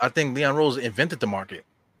Rose I think Leon Rose invented the market.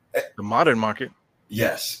 The modern market,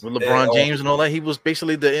 yes, with LeBron James and all that. He was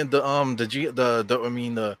basically the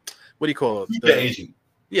what do you call it? The agent.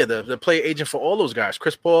 Yeah, the play agent for all those guys.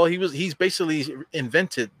 Chris Paul, he's basically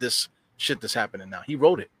invented this shit that's happening now. He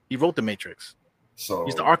wrote it. He wrote the Matrix. So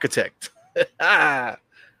he's the architect.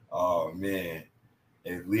 Oh man,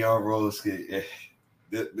 if Leon Rose,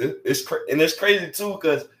 it's crazy too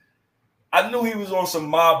because I knew he was on some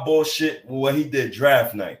mob bullshit when he did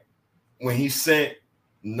draft night when he sent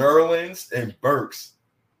Nerlens and Burks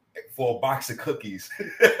for a box of cookies.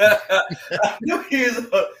 I knew he was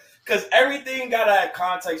because everything got to have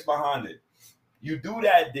context behind it. You do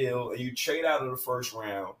that deal and you trade out of the first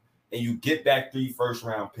round and you get back 3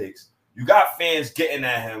 first-round picks. You got fans getting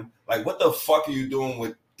at him like, what the fuck are you doing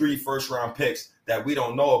with 3 first-round picks that we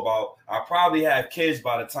don't know about? I probably have kids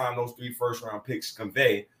by the time those 3 first-round picks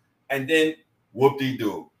convey. And then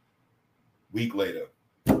whoop-de-doo. Week later.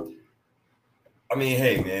 I mean,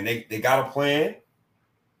 hey, man, they got a plan.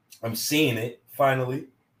 I'm seeing it finally.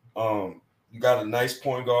 You got a nice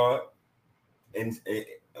point guard and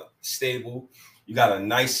stable. You got a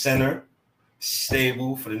nice center,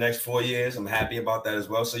 stable for the next 4 years. I'm happy about that as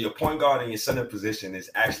well. So your point guard and your center position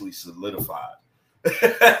is actually solidified.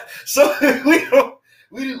 So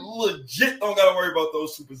we legit don't got to worry about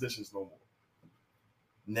those 2 positions no more.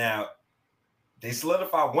 Now, they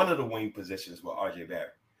solidified one of the wing positions with RJ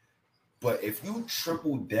Barrett. But if you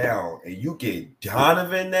triple down and you get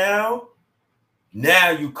Donovan now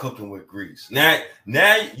you cooking with grease. Now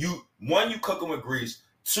you cooking with grease.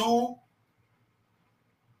 2,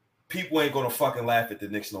 people ain't gonna fucking laugh at the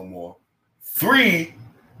Knicks no more. 3,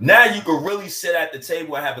 now you can really sit at the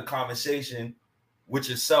table and have a conversation with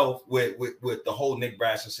yourself with the whole Knick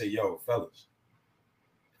brass and say, yo, fellas,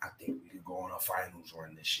 I think we could go on a finals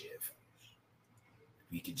run this year.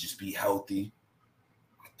 We could just be healthy.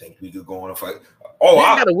 I think we could go on a fight. Oh,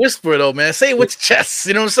 I gotta whisper though, man. Say it with your chest.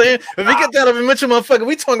 You know what I'm saying? If we get Donovan Mitchell, motherfucker,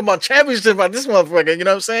 we talking about championship about this motherfucker. You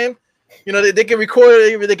know what I'm saying? You know, they can record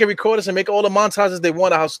it, they can record us and make all the montages they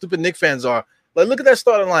want of how stupid Knicks fans are. Like, look at that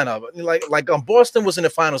starting lineup. Like Boston was in the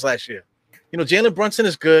finals last year. You know, Jalen Brunson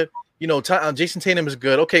is good. You know, Jason Tatum is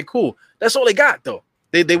good. Okay, cool. That's all they got though.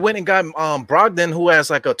 They went and got Brogdon, who has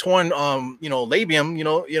like a torn labium,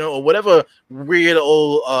 or whatever weird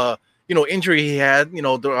old injury he had,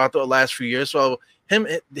 throughout the last few years. So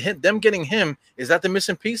them getting him, is that the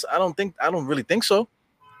missing piece? I don't really think so.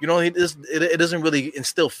 You know, it doesn't really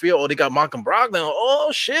instill fear. Oh, they got Malcolm Brogdon.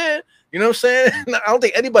 Oh shit. You know what I'm saying? I don't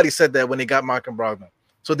think anybody said that when they got Malcolm Brogdon.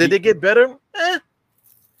 So did they get better?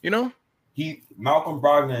 Malcolm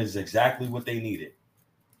Brogdon is exactly what they needed.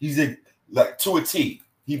 He's like to a T.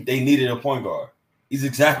 They needed a point guard. He's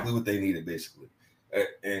exactly what they needed, basically,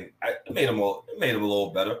 and it made him a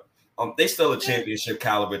little better. They still a championship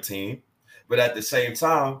caliber team, but at the same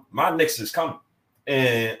time, my Knicks is coming,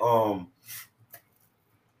 and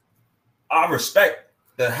I respect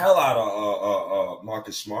the hell out of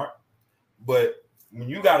Marcus Smart, but when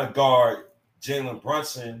you got to guard Jalen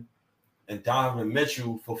Brunson and Donovan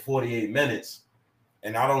Mitchell for 48 minutes,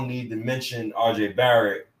 and I don't need to mention RJ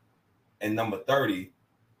Barrett and number 30,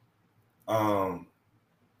 or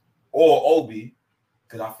Obi,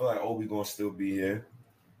 because I feel like Obi gonna still be here.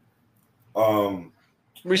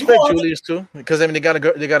 Respect Julius too, because I mean they got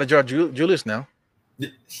to guard Julius now.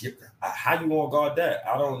 How you want to guard that?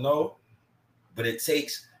 I don't know, but it's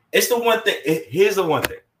the one thing. Here's the one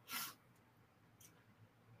thing.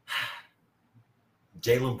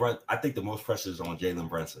 Jalen Brunson. I think the most pressure is on Jalen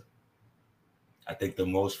Brunson. I think the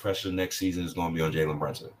most pressure next season is going to be on Jalen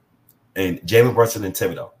Brunson. And Jalen Brunson and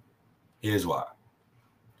Thibodeau. Here's why.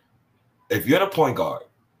 If you're the point guard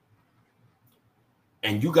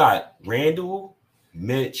and you got Randall,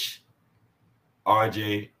 Mitch,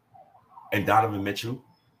 RJ, and Donovan Mitchell,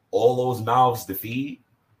 all those mouths to feed,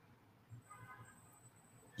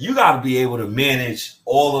 you got to be able to manage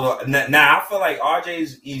all of the. Now, I feel like RJ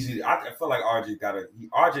is easy. I feel like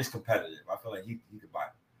RJ's competitive. I feel like he could buy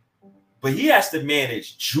it. But he has to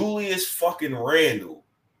manage Julius fucking Randle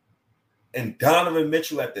and Donovan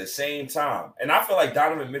Mitchell at the same time. And I feel like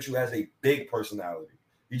Donovan Mitchell has a big personality.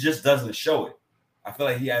 He just doesn't show it. I feel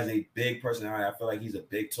like he has a big personality. I feel like he's a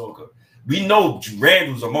big talker. We know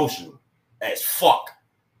Randall's emotional as fuck.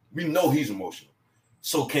 We know he's emotional.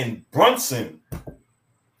 So can Brunson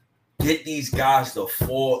get these guys to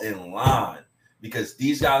fall in line? Because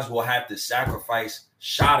these guys will have to sacrifice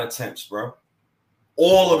shot attempts, bro.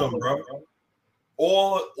 All of them, bro.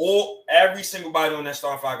 Every single body on that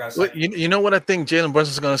starting five got. Well, you know what I think Jalen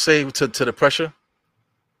Brunson's going to say to the pressure?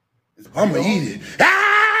 I'm going to eat it.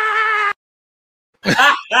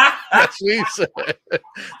 That's what he said.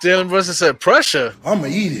 Jalen Brunson said, pressure. I'm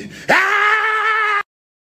going to eat it.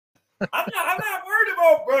 I'm not worried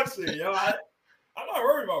about Brunson, yo. I'm not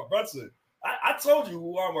worried about Brunson. I told you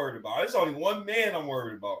who I'm worried about. There's only one man I'm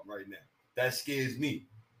worried about right now. That scares me.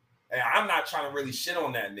 And I'm not trying to really shit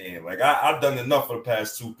on that man. Like, I've done enough for the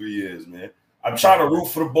past 2-3 years, man. I'm trying to root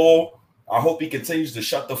for the ball. I hope he continues to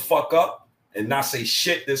shut the fuck up and not say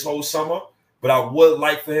shit this whole summer. But I would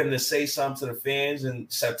like for him to say something to the fans in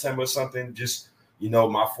September or something. Just,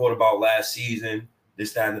 my thought about last season,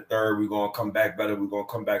 this, that, and the third. We're going to come back better. We're going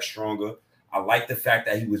to come back stronger. I like the fact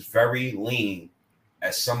that he was very lean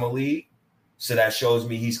at Summer League. So that shows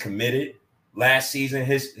me he's committed. Last season,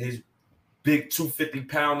 his big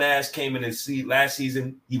 250-pound ass came in and see last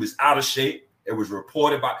season. He was out of shape. It was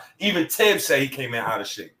reported by even Tim said he came in out of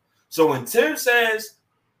shape. So when Tim says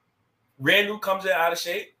Randall comes in out of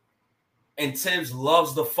shape and Tibbs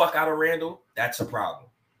loves the fuck out of Randall, that's a problem.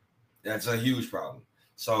 That's a huge problem.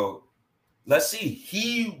 So let's see.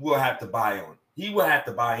 He will have to buy on. He will have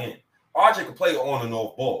to buy in. RJ can play on and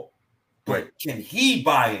off ball, but can he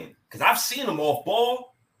buy in? Because I've seen him off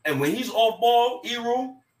ball, and when he's off ball,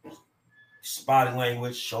 E-room, body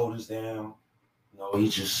language, shoulders down.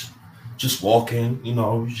 He's just walking.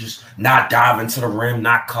 He's just not diving to the rim,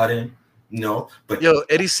 not cutting. But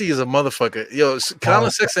Eddie C is a motherfucker.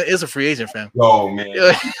 Colin Sexton is a free agent, fam. Oh man.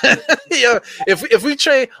 If we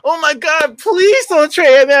trade, oh my god, please don't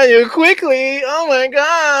trade Emmanuel quickly. Oh my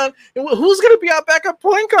god, who's gonna be our backup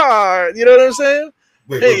point guard? You know what I'm saying?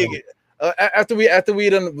 Wait. After we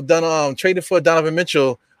done trading for Donovan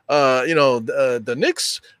Mitchell, the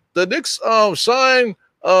Knicks sign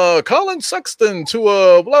Colin Sexton to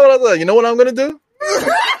blah blah blah. You know what I'm gonna do?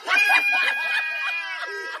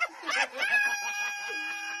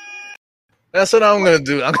 That's what I'm gonna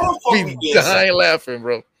do. I'm How the fuck gonna we be get dying laughing,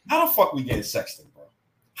 bro. How the fuck we getting Sexton, bro?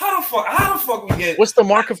 How the fuck we get? What's the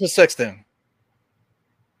market for Sexton?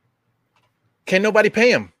 Can nobody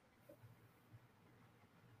pay him?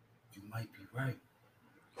 You might be right.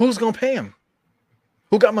 Who's gonna pay him?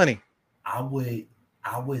 Who got money? I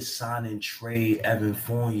would sign and trade Evan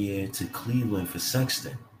Fournier to Cleveland for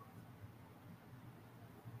Sexton.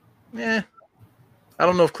 Yeah, I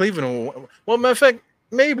don't know if Cleveland will. Well, matter of fact,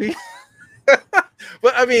 maybe.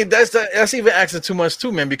 But I mean, that's even asking too much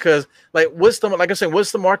too, man. Because like I said,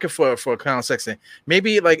 what's the market for Colin Sexton?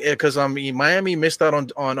 Maybe like because Miami missed out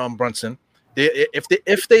on Brunson.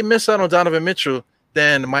 If they miss out on Donovan Mitchell,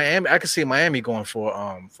 then Miami, I could see Miami going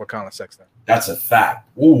for Colin Sexton. That's a fact.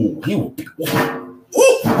 Ooh, he will be. Ooh.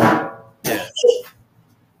 Yeah.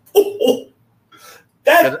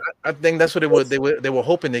 That I think that's what they were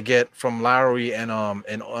hoping to get from Lowry and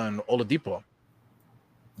Oladipo.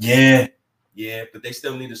 Yeah, but they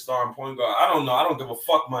still need a starting point guard. I don't know. I don't give a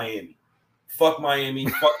fuck Miami. Fuck Miami.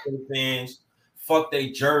 Fuck their fans. Fuck their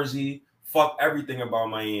jersey. Fuck everything about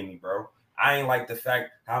Miami, bro. I ain't like the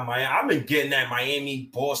fact how I've been getting at Miami,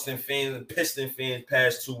 Boston fans, and Piston fans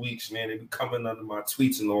past 2 weeks, man. They be coming under my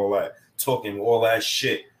tweets and all that, talking all that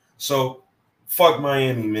shit. So fuck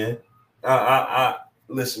Miami, man.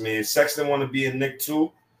 Listen, man. Sexton want to be a Knick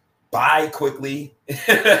too. Bye quickly.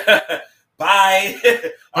 Bye.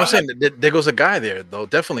 I'm saying there goes a guy there, though.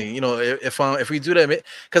 Definitely, if we do that,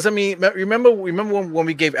 because I mean, remember when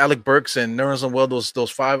we gave Alec Burks and Nerlens Noel those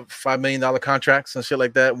 $5 million contracts and shit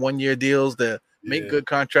like that, 1 year deals that make good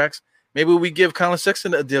contracts. Maybe we give Colin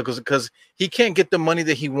Sexton a deal because he can't get the money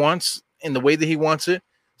that he wants in the way that he wants it.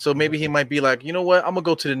 So maybe he might be like, you know what, I'm gonna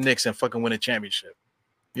go to the Knicks and fucking win a championship.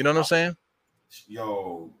 You know what I'm saying?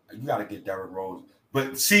 Yo, you gotta get Derrick Rose,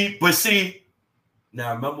 but see.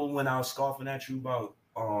 Now, remember when I was scoffing at you about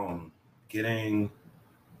getting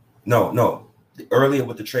earlier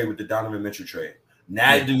with the trade with the Donovan Mitchell trade.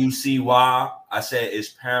 Now, do you see why I said it's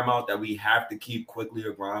paramount that we have to keep Quickly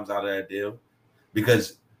or Grimes out of that deal?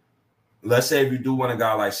 Because let's say if you do want a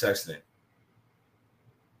guy like Sexton,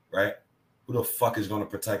 right? Who the fuck is going to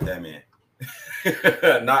protect that man?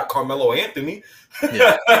 Not Carmelo Anthony.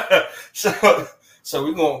 Yeah. So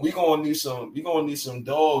we're gonna need some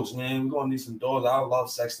dogs, man. We're gonna need some dogs. I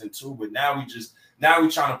love Sexton too, but now we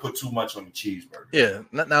trying to put too much on the cheeseburger. Yeah.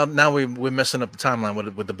 Now we're messing up the timeline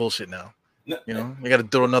with the bullshit now. You got to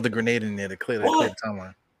throw another grenade in there to clear the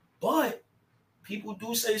timeline. But people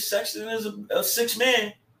do say Sexton is a six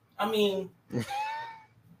man. I mean,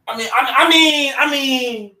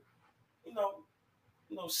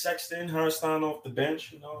 Sexton, Herstein off the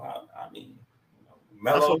bench.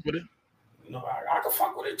 Melo. I can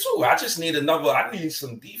fuck with it too. I just need I need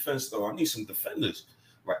some defense though. I need some defenders.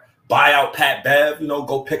 Right. Buy out Pat Bev,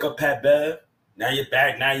 go pick up Pat Bev. Now you're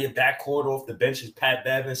backcourt off the bench is Pat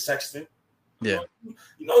Bev and Sexton. Yeah.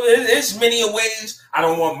 There's many ways. I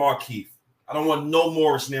don't want Markeith. I don't want no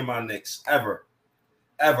Morris near my Knicks ever.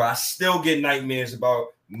 I still get nightmares about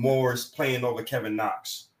Morris playing over Kevin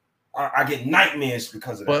Knox. I get nightmares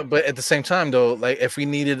because of that. But at the same time, though, like if we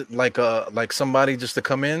needed like somebody just to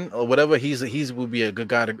come in or whatever, he's would be a good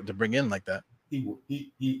guy to bring in like that. He will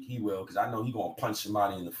because I know he's gonna punch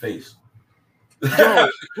somebody in the face. Yo,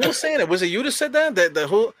 who was saying it? Was it you that said that? That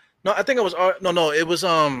who? No, I think it was. No, it was.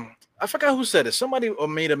 I forgot who said it. Somebody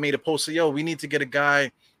made a post. Say, yo, we need to get a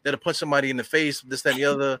guy that'll punch somebody in the face. This, that, and the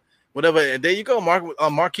other, whatever. And there you go,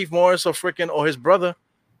 Markeith Morris or his brother.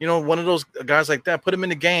 One of those guys like that. Put him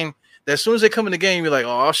in the game. That as soon as they come in the game, you're like,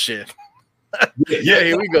 oh shit. Yeah,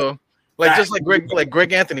 here we go. Like just like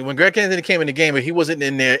Greg Anthony. When Greg Anthony came in the game, but he wasn't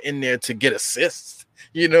in there to get assists,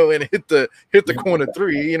 and hit the corner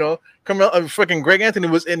three. Fucking Greg Anthony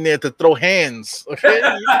was in there to throw hands. Okay, you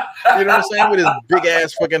know what I'm saying? With his big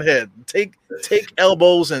ass fucking head, take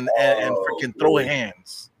elbows and freaking throw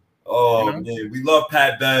hands. Oh man, we love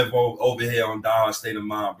Pat Bev over here on Dallas State of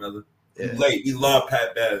Mind, brother. Yeah. We love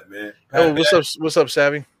Pat Bev, man. What's up,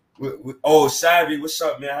 Savvy? Savvy, what's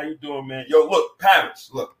up, man? How you doing, man? Yo, look,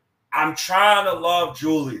 Paris, look. I'm trying to love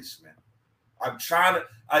Julius, man. I'm trying to.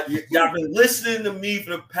 Y'all been listening to me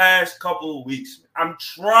for the past couple of weeks. Man. I'm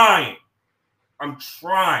trying.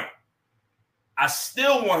 I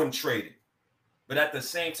still want him traded, but at the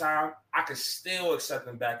same time, I could still accept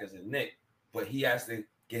him back as a Knick. But he has to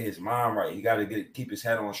get his mind right. He got to keep his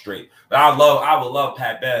head on straight. But I would love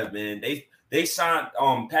Pat Bev, man. They signed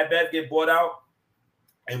Pat Bev get bought out.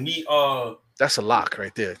 And that's a lock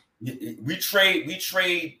right there. We trade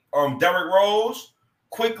Derrick Rose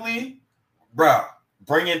quickly, bro.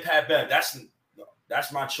 Bring in Pat Bev.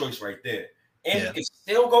 That's my choice right there. And you can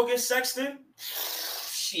still go get Sexton.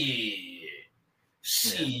 Shit.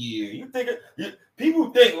 Shit, you think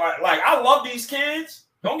people think like I love these kids.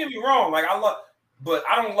 Don't get me wrong, but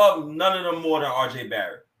I don't love none of them more than RJ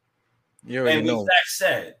Barrett. You already know. With that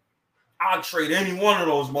said, I'll trade any one of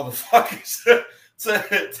those motherfuckers to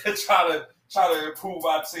try to improve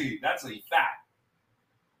our team. That's a fact.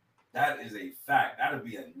 That is a fact. That'd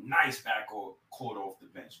be a nice backcourt off the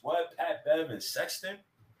bench. What? Pat Bev and Sexton?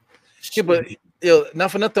 Yeah, but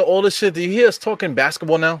not for nothing, all this shit. Do you hear us talking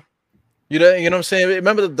basketball now? You know what I'm saying?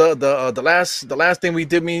 Remember the last thing we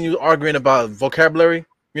did, me and you arguing about vocabulary,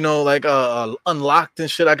 like unlocked and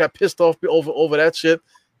shit. I got pissed off over that shit.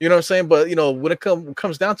 You know what I'm saying? But when it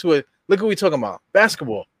comes down to it, look what we talking about.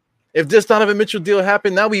 Basketball. If this Donovan Mitchell deal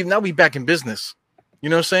happened, now we back in business. You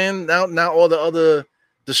know what I'm saying? Now all the other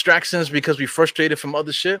distractions because we frustrated from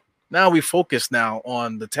other shit. Now we focus now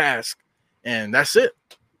on the task, and that's it.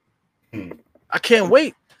 I can't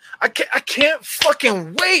wait. I can't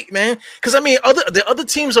fucking wait, man. Because the other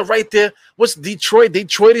teams are right there. What's Detroit?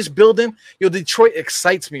 Detroit is building. Detroit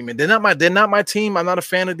excites me, man. They're not my team. I'm not a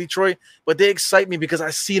fan of Detroit, but they excite me because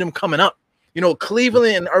I see them coming up.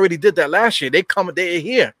 Cleveland already did that last year. They're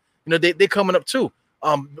here. They're coming up too.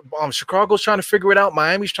 Chicago's trying to figure it out.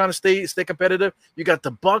 Miami's trying to stay competitive. You got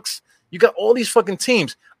the Bucks. You got all these fucking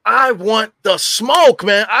teams. I want the smoke,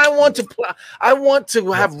 man. I want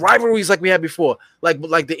to have rivalries like we had before, like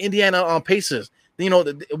the Indiana Pacers. We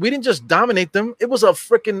didn't just dominate them. It was a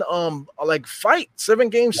freaking fight,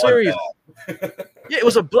 7-game series. Yeah, it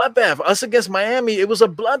was a bloodbath. Us against Miami, it was a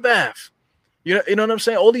bloodbath. You know what I'm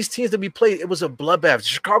saying? All these teams that we played, it was a bloodbath.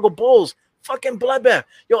 Chicago Bulls, fucking bloodbath.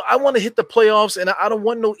 I want to hit the playoffs, and I don't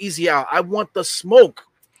want no easy out. I want the smoke.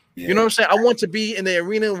 Yeah. You know what I'm saying? I want to be in the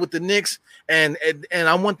arena with the Knicks, and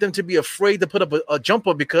I want them to be afraid to put up a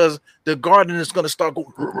jumper because the Garden is going to start going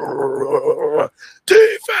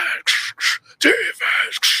defense.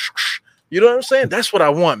 You know what I'm saying? That's what I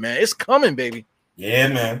want, man. It's coming, baby. Yeah,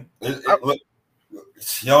 man. Look,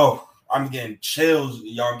 yo, I'm getting chills.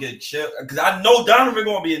 Y'all getting chills because I know Donovan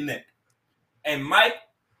going to be a Knick. And Mike,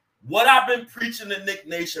 what I've been preaching to Knick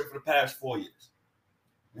Nation for the past 4 years.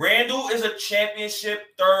 Randall is a championship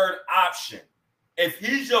third option. If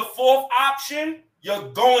he's your fourth option, you're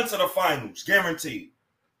going to the finals, guaranteed.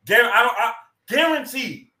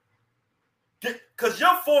 Guaranteed. Because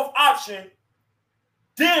your fourth option,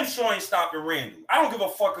 damn sure ain't stopping Randall. I don't give a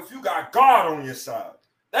fuck if you got God on your side.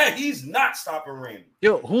 That he's not stopping Randall.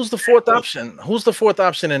 Yo, who's the fourth option? Who's the fourth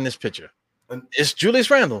option in this picture? It's Julius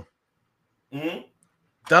Randle. Mm-hmm.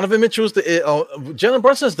 Donovan Mitchell's Jalen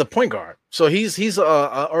Brunson is the point guard, so he's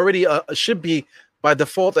already should be by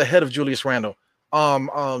default ahead of Julius Randle.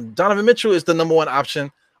 Donovan Mitchell is the number one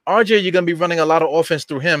option. RJ, you're gonna be running a lot of offense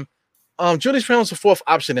through him. Julius Randle's the fourth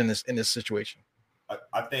option in this situation.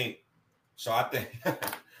 I think so.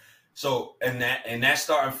 In that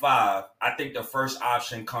starting five, I think the first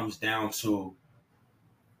option comes down to.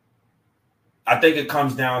 I think it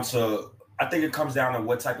comes down to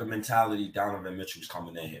what type of mentality Donovan Mitchell's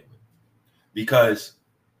coming in here with. Because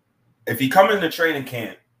if he come into training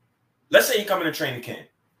camp, let's say he come into training camp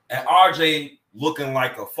and RJ looking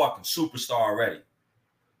like a fucking superstar already.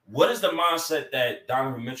 What is the mindset that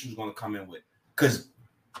Donovan Mitchell's going to come in with? Because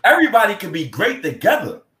everybody can be great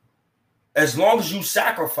together as long as you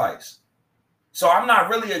sacrifice. So I'm not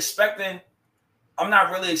really expecting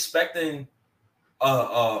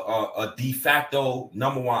a de facto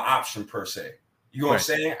number one option per se. You know what I'm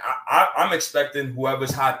saying? I'm expecting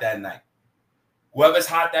whoever's hot that night. Whoever's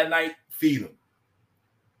hot that night, feed them.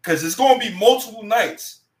 Because it's going to be multiple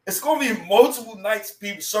nights. It's going to be multiple nights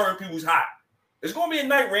certain people's hot. It's going to be a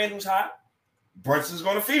night Randall's hot. Brunson's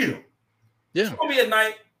going to feed him. Yeah. It's going to be a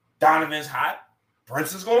night Donovan's hot.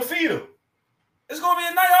 Brunson's going to feed him. It's going to be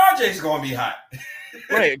a night RJ's going to be hot.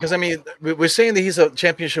 Right, because we're saying that he's a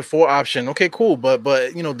championship 4 option. Okay, cool, but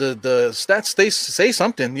the stats they say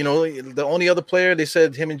something. The only other player they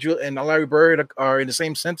said him and Larry Bird are in the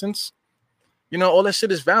same sentence. All that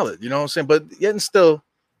shit is valid. You know what I'm saying? But yet and still,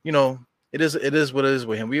 it is what it is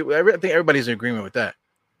with him. I think everybody's in agreement with that.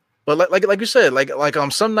 But like you said,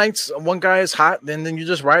 some nights one guy is hot, then you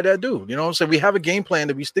just ride that dude. You know what I'm saying? We have a game plan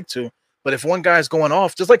that we stick to. But if one guy's going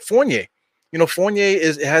off, just like Fournier. Fournier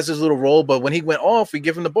has his little role, but when he went off, we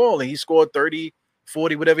give him the ball and he scored 30,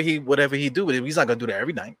 40, whatever he do with it. He's not gonna do that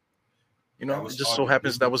every night. It just so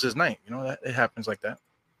happens that was his night. That it happens like that.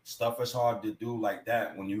 Stuff is hard to do like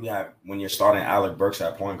that when you're starting Alec Burks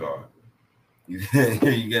at point guard.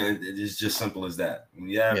 It's just simple as that. When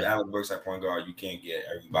you have Alec Burks at point guard, you can't get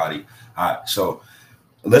everybody hot. So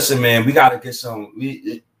listen, man, we gotta get some.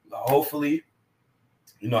 Hopefully,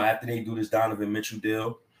 after they do this Donovan Mitchell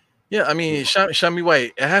deal. Yeah, I mean, Shami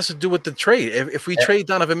White, it has to do with the trade. If we trade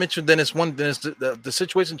Donovan Mitchell, then the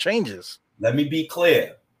situation changes. Let me be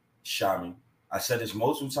clear, Shami. I said this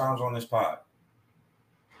multiple times on this pod.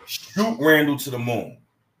 Shoot Randall to the moon.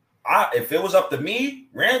 If it was up to me,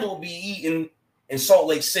 Randall would be eating in Salt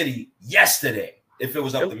Lake City yesterday. If it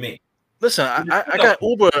was up to me. Listen, I got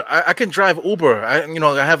Uber. I can drive Uber. I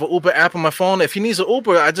have an Uber app on my phone. If he needs an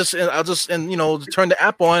Uber, I'll just turn the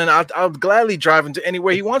app on, and I'll gladly drive him to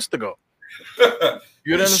anywhere he wants to go. You know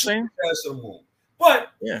what I'm saying? But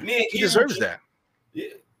yeah, me and he deserves that. Yeah,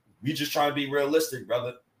 we just trying to be realistic,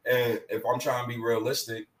 brother. And if I'm trying to be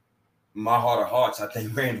realistic, my heart of hearts, I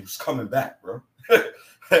think Randall's coming back, bro.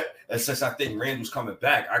 And since I think Randall's coming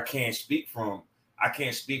back, I can't speak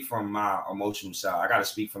from my emotional side. I got to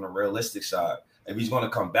speak from the realistic side. If he's going to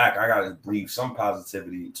come back, I got to breathe some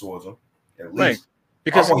positivity towards him, at least. Right.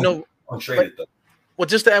 Because untraded though. Well,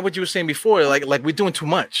 just to add what you were saying before, like we're doing too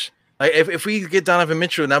much. Like if we get Donovan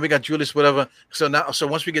Mitchell, now we got Julius, whatever. So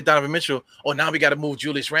once we get Donovan Mitchell, now we got to move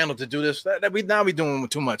Julius Randle to do this. We doing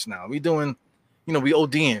too much now. We doing, we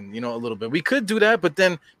ODing, a little bit. We could do that, but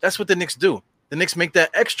then that's what the Knicks do. The Knicks make that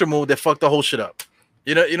extra move that fuck the whole shit up.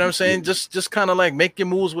 You know what I'm saying? Just kind of like make your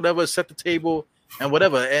moves, whatever, set the table and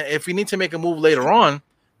whatever. And if we need to make a move later on,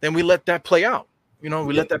 then we let that play out.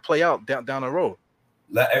 Let that play out down the road.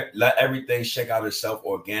 Let everything shake out itself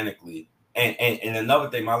organically. And another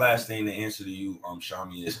thing, my last thing to answer to you,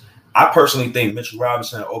 Shami, is I personally think Mitchell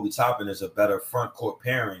Robinson and Obi Toppin is a better front court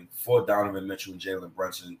pairing for Donovan Mitchell and Jalen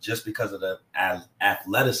Brunson just because of the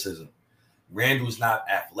athleticism. Randall's not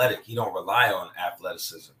athletic. He don't rely on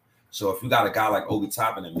athleticism. So if you got a guy like Obi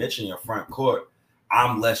Toppin and Mitchell in your front court,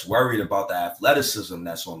 I'm less worried about the athleticism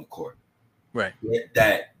that's on the court. Right.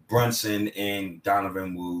 That Brunson and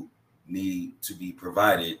Donovan will need to be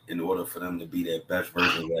provided in order for them to be their best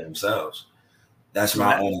version of themselves. That's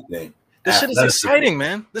my only thing. This shit is exciting,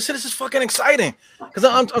 man. This shit is just fucking exciting. Because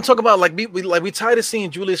I'm talking about we tired of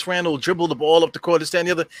seeing Julius Randle dribble the ball up the court, this, that, and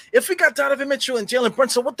the other. If we got Donovan Mitchell and Jalen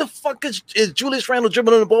Brunson, what the fuck is Julius Randle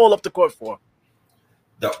dribbling the ball up the court for?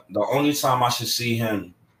 The only time I should see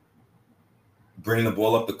him bring the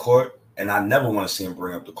ball up the court, and I never want to see him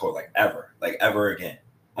bring up the court like ever again.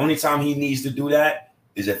 Only time he needs to do that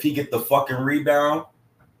is if he get the fucking rebound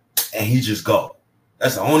and he just go.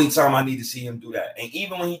 That's the only time I need to see him do that. And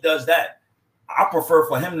even when he does that, I prefer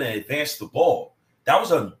for him to advance the ball. That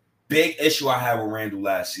was a big issue I had with Randall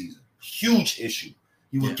last season. Huge issue.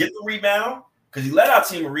 He would get the rebound because he led our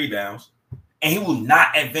team in rebounds, and he will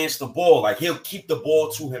not advance the ball. Like, he'll keep the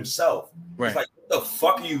ball to himself. Right. It's like, what the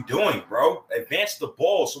fuck are you doing, bro? Advance the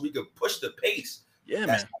ball so we can push the pace. Yeah,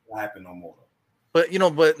 that's man. not gonna happen no more. But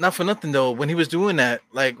but not for nothing though. When he was doing that,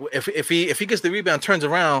 like if he gets the rebound, turns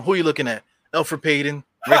around, who are you looking at? Elfrid Payton,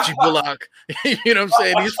 Reggie Bullock. You know what I'm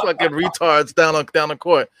saying? These fucking retards down the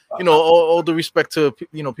court. All the respect to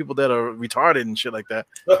people that are retarded and shit like that.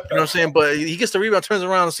 You know what I'm saying? But he gets the rebound, turns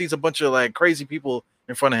around, and sees a bunch of like crazy people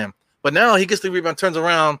in front of him. But now he gets the rebound, turns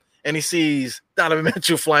around, and he sees Donovan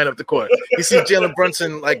Mitchell flying up the court. He sees Jalen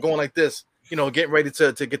Brunson like going like this, getting ready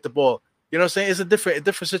to get the ball. You know what I'm saying? It's a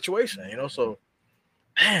different situation, So,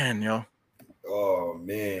 man, Oh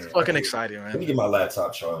man, it's fucking exciting, man. Let me get my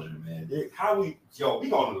laptop charger, man. We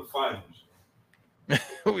going to the finals.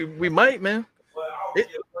 we might, man. But I don't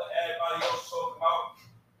care what everybody else talking about.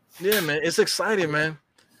 Yeah, man, it's exciting, man.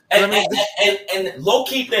 And low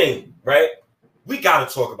key thing, right? We got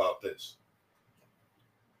to talk about this.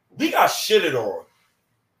 We got shitted on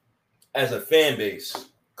as a fan base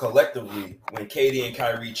collectively when KD and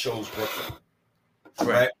Kyrie chose Brooklyn,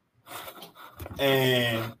 right?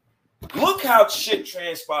 And look how shit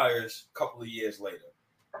transpires a couple of years later.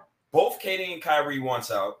 Both KD and Kyrie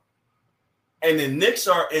wants out, and the Knicks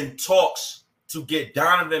are in talks to get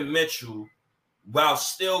Donovan Mitchell while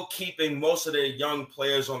still keeping most of their young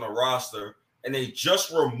players on the roster, and they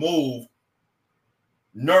just removed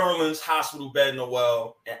Nerlens, Hospital Bed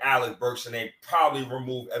Noel, and Alec Burks, and they probably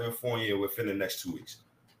remove Evan Fournier within the next 2 weeks.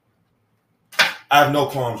 I have no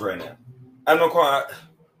qualms right now. I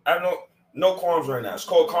have no qualms right now. It's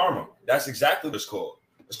called karma. That's exactly what it's called.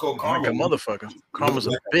 It's called karma. Like a motherfucker. Karma's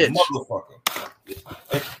a bitch.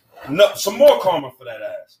 Motherfucker. No, some more karma for that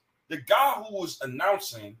ass. The guy who was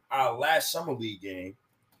announcing our last summer league game,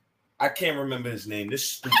 I can't remember his name. This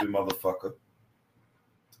stupid motherfucker.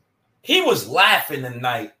 He was laughing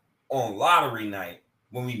tonight on lottery night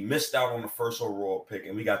when we missed out on the first overall pick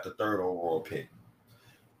and we got the third overall pick.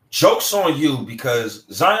 Joke's on you because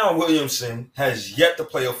Zion Williamson has yet to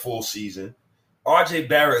play a full season. RJ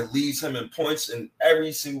Barrett leads him in points in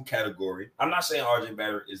every single category. I'm not saying RJ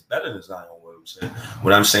Barrett is better than Zion Williamson.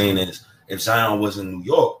 What I'm saying is if Zion was in New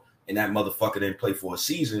York, and that motherfucker didn't play for a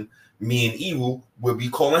season, me and Evil would be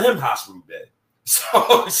calling him hospital bed.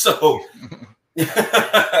 So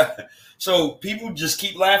so people just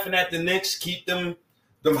keep laughing at the Knicks, keep them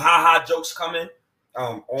ha jokes coming.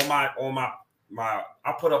 On my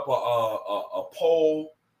I put up a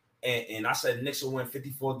poll and I said Knicks will win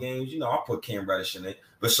 54 games. You know, I put Cam Reddish in it,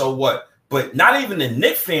 but so what? But not even the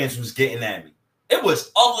Knicks fans was getting at me. It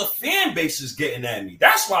was other fan bases getting at me.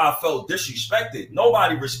 That's why I felt disrespected.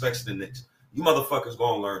 Nobody respects the Knicks. You motherfuckers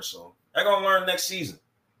gonna learn soon. They're gonna learn next season.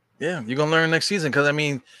 Yeah, you're gonna learn next season because I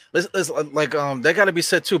mean, let's like that got to be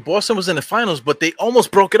said too. Boston was in the finals, but they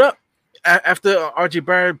almost broke it up after RJ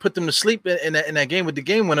Barrett put them to sleep in that game with the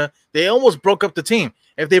game winner. They almost broke up the team.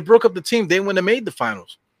 If they broke up the team, they wouldn't have made the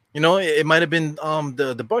finals. You know, it might have been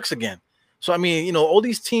the Bucks again. So I mean, you know, all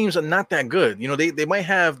these teams are not that good. You know, they might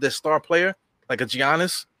have the star player like a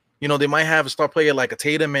Giannis. You know, they might have a star player like a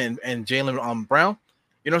Tatum and Jaylen Brown.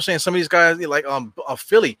 You know what I'm saying? Some of these guys like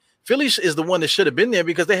Philly. Philly is the one that should have been there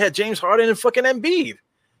because they had James Harden and fucking Embiid.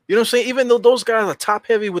 You know what I'm saying? Even though those guys are top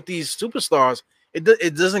heavy with these superstars,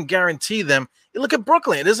 it doesn't guarantee them. You look at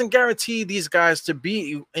Brooklyn. It doesn't guarantee these guys to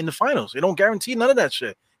be in the finals. It don't guarantee none of that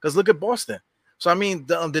shit. Because look at Boston. So I mean,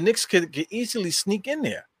 the Knicks could easily sneak in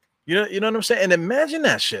there. You know what I'm saying? And imagine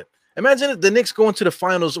that shit. Imagine if the Knicks go into the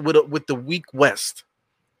finals with the weak West.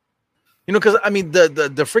 You know, because I mean, the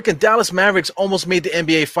freaking Dallas Mavericks almost made the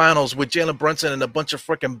NBA Finals with Jalen Brunson and a bunch of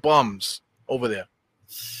freaking bums over there.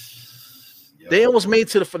 Yo. They almost made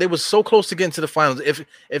they were so close to getting to the finals. If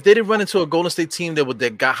they didn't run into a Golden State team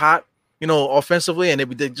that got hot, you know, offensively, and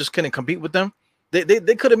they just couldn't compete with them, they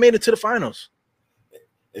could have made it to the finals.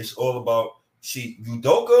 It's all about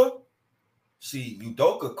Udoka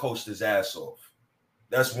coached his ass off.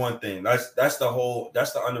 That's one thing. That's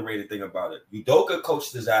the underrated thing about it. Udoka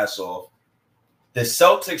coached his ass off. The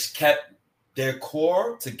Celtics kept their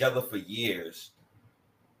core together for years,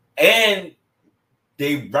 and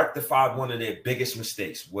they rectified one of their biggest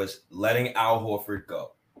mistakes was letting Al Horford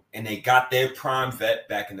go, and they got their prime vet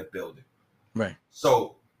back in the building. Right.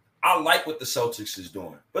 So I like what the Celtics is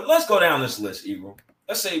doing, but let's go down this list, Eagle.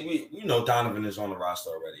 Let's say we know Donovan is on the roster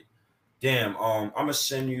already. Damn. I'm gonna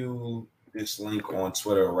send you this link on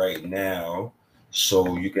Twitter right now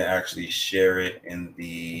so you can actually share it in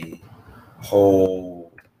the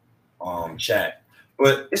whole chat.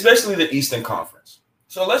 But it's basically the Eastern Conference.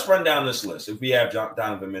 So let's run down this list. If we have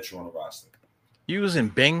Donovan Mitchell on the roster. You using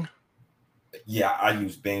Bing? Yeah, I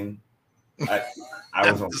use Bing. I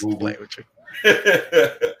was on Google.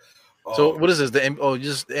 So what is this?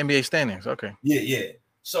 Just the NBA standings. Okay. Yeah.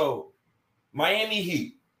 So Miami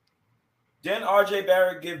Heat. Didn't RJ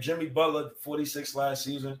Barrett give Jimmy Butler 46 last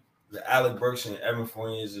season? The Alec Burks and Evan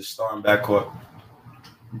Fournier is starting backcourt.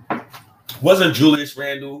 Wasn't Julius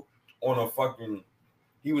Randle on a fucking?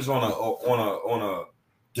 He was on a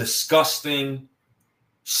disgusting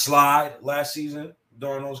slide last season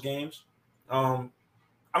during those games. I'm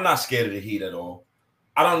not scared of the Heat at all.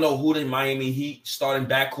 I don't know who the Miami Heat starting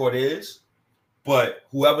backcourt is, but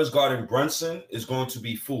whoever's guarding Brunson is going to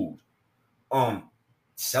be fooled.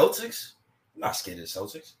 Celtics. I'm not scared of the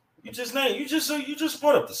Celtics. You just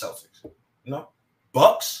brought up the Celtics. You know?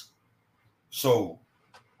 Bucks. So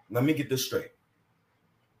let me get this straight.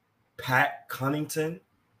 Pat Connaughton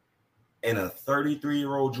and a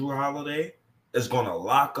 33-year-old Drew Holiday is going to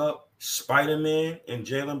lock up Spider-Man and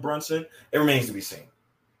Jalen Brunson. It remains to be seen.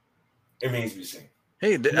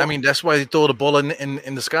 Hey, I mean, that's why you throw the ball in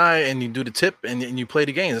the sky and you do the tip and you play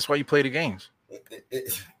the games. That's why you play the games.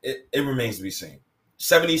 It remains to be seen.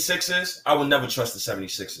 76ers, I will never trust the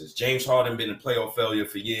 76ers. James Harden been a playoff failure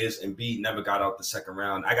for years, and Embiid never got out the second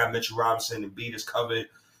round. I got Mitchell Robinson, and Embiid is covered.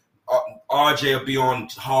 RJ will be on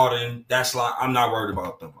Harden. That's like, I'm not worried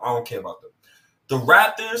about them. I don't care about them. The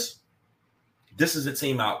Raptors, this is a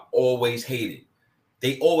team I always hated.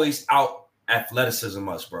 They always out athleticism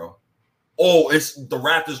us, bro. The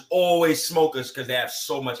Raptors always smoke us because they have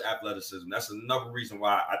so much athleticism. That's another reason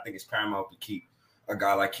why I think it's paramount to keep a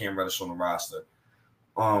guy like Cam Reddish on the roster.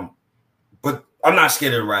 But I'm not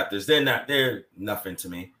scared of the Raptors. They're nothing to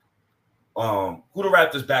me. Who the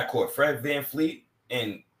Raptors backcourt? Fred VanVleet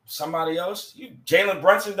and somebody else? Jalen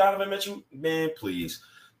Brunson, Donovan Mitchell? Man, please.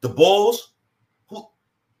 The Bulls,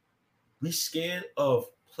 we scared of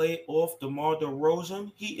playoff DeMar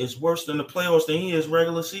DeRozan? He is worse than the playoffs than he is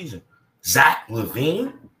regular season. Zach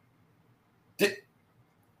LaVine?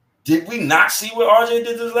 Did we not see what RJ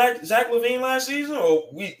did to Zach LaVine last season, or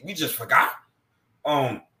we just forgot?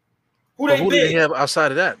 Who do they have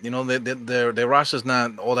outside of that? You know, their roster's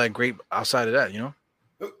not all that great outside of that. You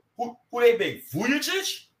know, who they big?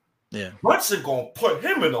 Vujicic? Yeah. Brunson gonna put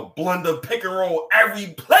him in a blender pick and roll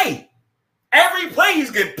every play. Every play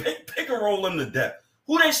he's getting pick and roll him to death.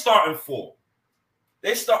 Who they starting for?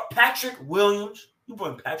 They start Patrick Williams. You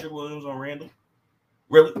putting Patrick Williams on Randall?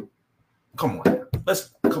 Really? Come on. Let's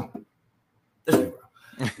be real.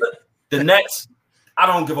 The Nets, I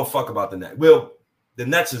don't give a fuck about the Nets. Well, the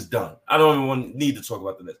Nets is done. I don't even need to talk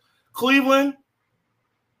about the Nets. Cleveland.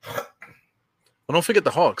 Well, don't forget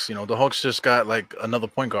the Hawks. You know, the Hawks just got like another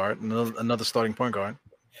point guard, another starting point guard.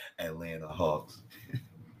 Atlanta Hawks.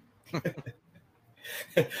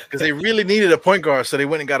 Because they really needed a point guard, so they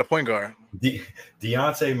went and got a point guard.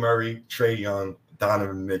 Deontay Murray, Trae Young,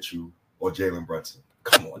 Donovan Mitchell, or Jalen Brunson.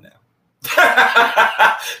 Come on now.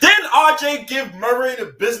 Didn't RJ give Murray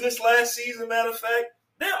the business last season, matter of fact?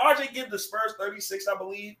 Didn't RJ give the Spurs 36, I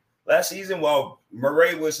believe, last season while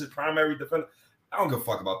Murray was his primary defender? I don't give a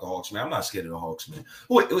fuck about the Hawks, man. I'm not scared of the Hawks, man.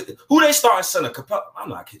 Who they starting center? Capella? I'm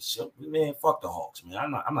not kidding. Man, fuck the Hawks, man.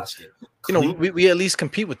 I'm not scared. You know, we at least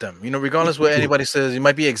compete with them. You know, regardless what anybody says, you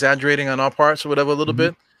might be exaggerating on our parts or whatever a little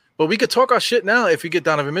bit, but we could talk our shit now. If we get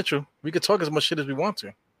Donovan Mitchell, we could talk as much shit as we want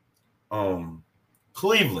to.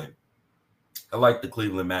 Cleveland. I like the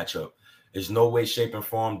Cleveland matchup. There's no way, shape, and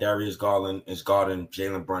form Darius Garland is guarding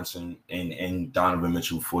Jalen Brunson and Donovan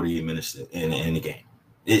Mitchell 48 minutes in the game.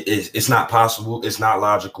 It's not possible. It's not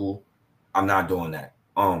logical. I'm not doing that.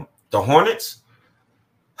 The Hornets,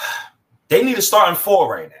 they need a starting four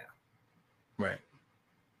right now. Right.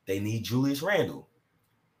 They need Julius Randle.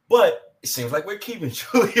 But it seems like we're keeping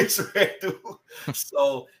Julius Randle.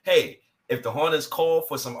 So, hey, if the Hornets call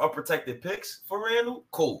for some unprotected picks for Randle,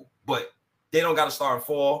 cool. But they don't got a starting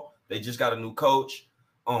four. They just got a new coach.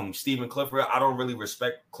 Stephen Clifford. I don't really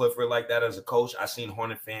respect Clifford like that as a coach. I've seen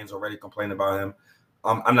Hornet fans already complain about him.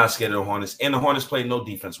 I'm not scared of the Hornets. And the Hornets play no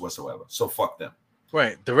defense whatsoever. So fuck them.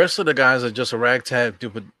 Right. The rest of the guys are just a ragtag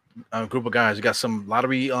group of guys. You got some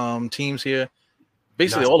lottery teams here.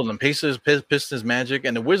 Basically all of them. Pacers, Pistons, Magic,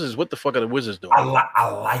 and the Wizards. What the fuck are the Wizards doing? I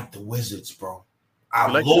like the Wizards, bro.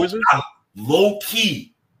 The Wizards?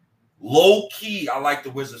 Low key, I like the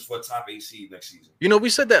Wizards for a top 8 seed next season. You know, we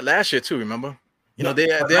said that last year too, remember? You know, they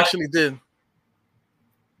actually did.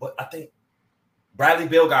 But I think Bradley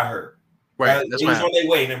Beal got hurt. Right. He was on their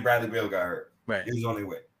way, and then Bradley Beal got hurt. Right. He was on their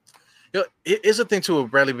way. You know, here's the thing too with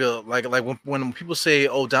Bradley Beal. Like when people say,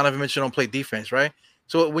 "Oh, Donovan Mitchell don't play defense," right?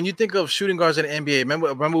 So when you think of shooting guards in the NBA,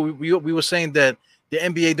 remember we were saying that the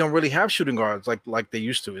NBA don't really have shooting guards like they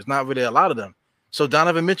used to. It's not really a lot of them. So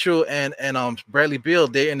Donovan Mitchell and Bradley Beal,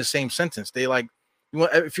 they're in the same sentence. They like,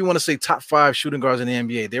 if you want to say top 5 shooting guards in the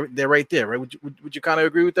NBA, they're right there, right? Would you kind of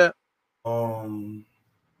agree with that?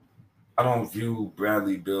 I don't view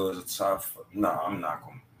Bradley Beal as a top. No, I'm not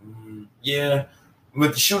going. Yeah,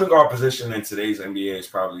 with the shooting guard position in today's NBA is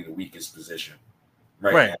probably the weakest position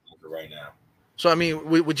right now. So I mean,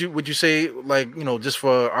 would you say, like, you know, just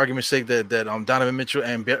for argument's sake that Donovan Mitchell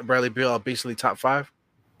and Bradley Beal are basically top 5?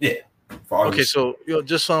 Yeah. Okay, so you know,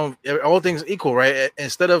 just all things equal, right?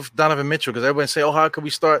 Instead of Donovan Mitchell, because everybody say, "Oh, how could we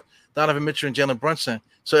start Donovan Mitchell and Jalen Brunson?"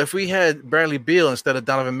 So if we had Bradley Beal instead of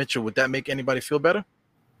Donovan Mitchell, would that make anybody feel better?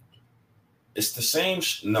 It's the same.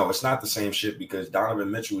 No, it's not the same shit because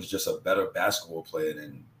Donovan Mitchell is just a better basketball player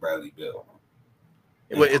than Bradley Beal.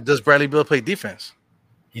 Does Bradley Beal play defense?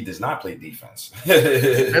 He does not play defense.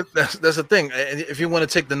 That's the thing. And if you want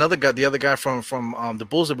to take the other guy from the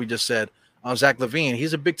Bulls that we just said, Zach LaVine,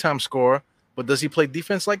 he's a big time scorer, but does he play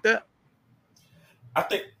defense like that? I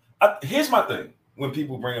think here's my thing when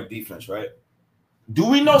people bring up defense, right? Do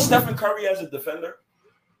we know Stephen Curry as a defender?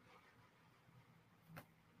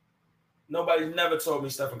 Nobody's never told me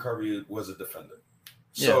Stephen Curry was a defender.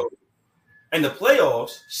 So in the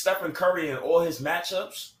playoffs, Stephen Curry in all his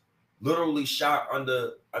matchups literally shot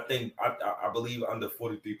under, I believe under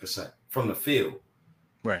 43% from the field.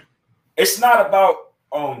 Right. It's not about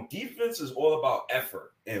defense is all about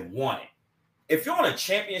effort and wanting. If you're on a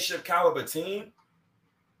championship caliber team,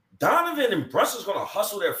 Donovan and Brunson's gonna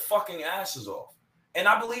hustle their fucking asses off. And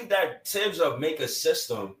I believe that Tibbs will make a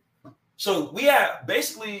system. So we have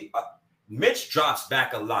basically Mitch drops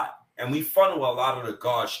back a lot, and we funnel a lot of the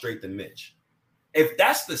guards straight to Mitch. If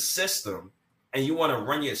that's the system, and you want to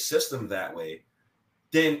run your system that way,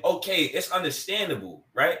 then okay, it's understandable,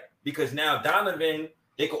 right? Because now Donovan,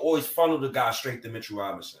 they could always funnel the guy straight to Mitchell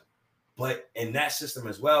Robinson. But in that system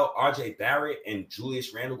as well, RJ Barrett and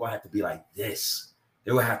Julius Randle will have to be like this.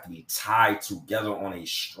 They will have to be tied together on a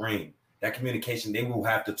string. That communication, they will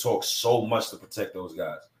have to talk so much to protect those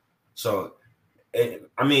guys. So, I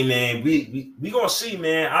mean, man, we gonna see,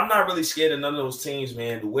 man. I'm not really scared of none of those teams,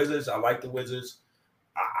 man. The Wizards, I like the Wizards.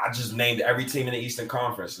 I just named every team in the Eastern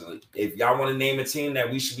Conference. If y'all want to name a team that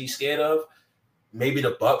we should be scared of, maybe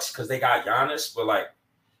the Bucks because they got Giannis. But like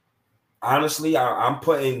honestly, I'm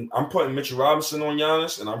putting Mitchell Robinson on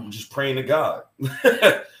Giannis, and I'm just praying to God.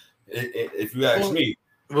 If you ask me,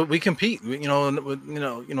 we compete. Without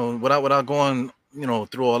going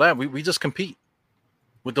through all that, we just compete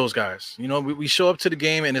with those guys. We show up to the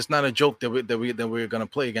game, and it's not a joke that we're gonna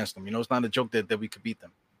play against them. It's not a joke that we could beat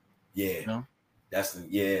them. Yeah,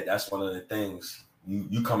 that's one of the things.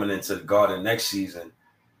 You coming into the Garden next season,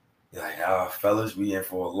 you're like, fellas, we in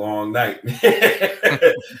for a long night.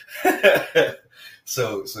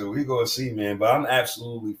 so we gonna see, man. But I'm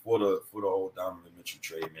absolutely for the whole Donovan Mitchell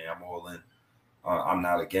trade, man. I'm all in. I'm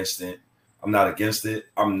not against it. I'm not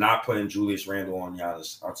putting Julius Randle on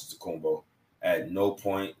Giannis Antetokounmpo at no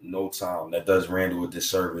point, no time. That does Randle a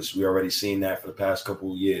disservice. We already seen that for the past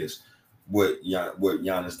couple of years. What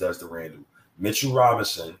Giannis does to Randle. Mitchell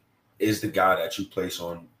Robinson is the guy that you place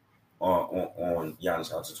on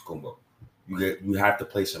Giannis Antetokounmpo. You have to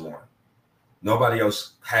place him on. Nobody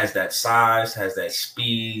else has that size, has that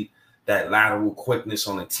speed, that lateral quickness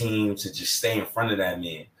on the team to just stay in front of that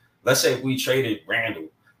man. Let's say if we traded Randle,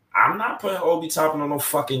 I'm not putting Obi Toppin on no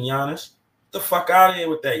fucking Giannis. Get the fuck out of here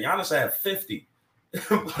with that. Giannis had 50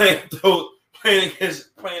 playing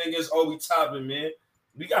against Obi Toppin, man.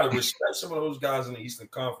 We gotta respect some of those guys in the Eastern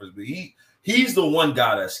Conference, but he's the one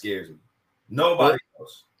guy that scares me. Nobody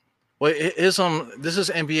else. Well, this is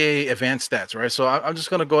NBA advanced stats, right? So I'm just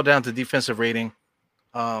gonna go down to defensive rating.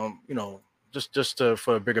 Just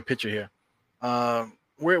for a bigger picture here.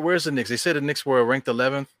 Where's the Knicks? They said the Knicks were ranked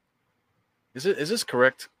 11th. Is this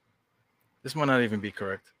correct? This might not even be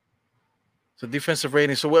correct. So defensive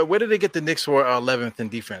rating. So where did they get the Knicks were 11th in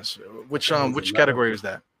defense? Which category is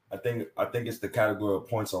that? I think it's the category of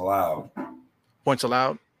points allowed. Points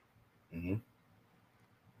allowed. Mm-hmm.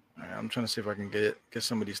 All right, I'm trying to see if I can get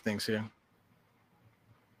some of these things here.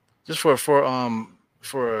 Just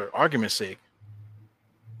for argument's sake.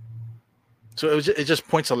 So it's just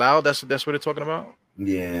points allowed. That's what they're talking about.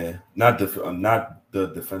 Yeah, not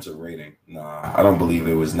the defensive rating. Nah, I don't believe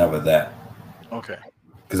it was never that. Okay.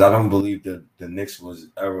 Because I don't believe the Knicks was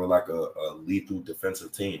ever like a lethal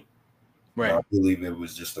defensive team. Right. I believe it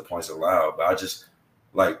was just the points allowed. But I just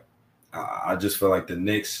feel like the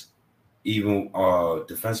Knicks, even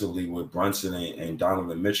defensively with Brunson and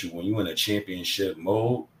Donovan Mitchell, when you're in a championship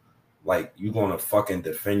mode, like you're gonna fucking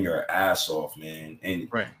defend your ass off, man. And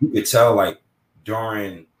you could tell like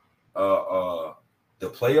during the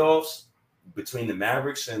playoffs between the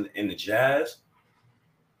Mavericks and the Jazz,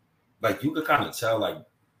 like you could kind of tell like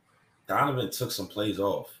Donovan took some plays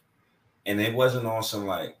off. And it wasn't on some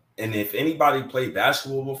like, and if anybody played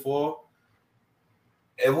basketball before,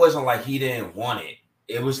 it wasn't like he didn't want it.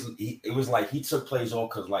 It was like he took plays off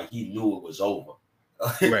because like he knew it was over.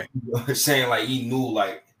 Right. Saying like he knew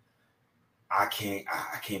like I can't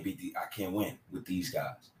win with these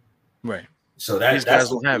guys. Right. So these guys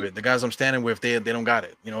don't have it. The guys I'm standing with, they don't got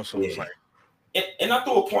it. So it's like. And I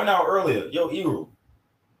threw a point out earlier. Yo, Eru,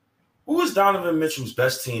 who was Donovan Mitchell's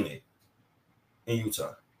best teammate in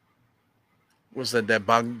Utah? Was that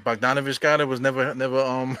Bogdanovich guy that was never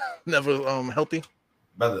healthy?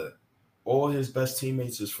 Brother, all his best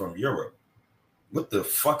teammates is from Europe. What the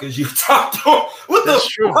fuck is Utah doing? What the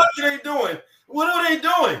fuck are they doing? What are they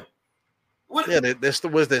doing? Yeah,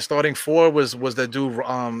 was their starting four was that dude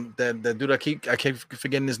that dude I keep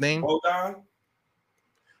forgetting his name. Hold on.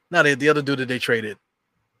 No, the other dude that they traded.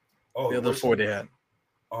 Oh, the other four they had.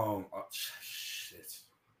 Shit.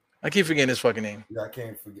 I keep forgetting his fucking name. Yeah, I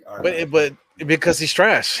can't forget. But because he's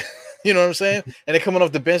trash, you know what I'm saying? And they coming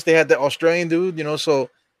off the bench, they had that Australian dude, so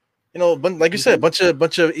but like you said, bunch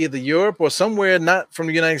of either Europe or somewhere not from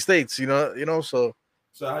the United States, so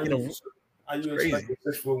how you expect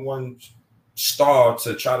this for one star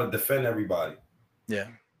to try to defend everybody? Yeah.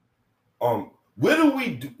 Where do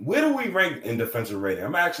we rank in defensive rating?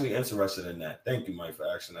 I'm actually interested in that. Thank you, Mike, for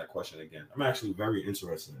asking that question again. I'm actually very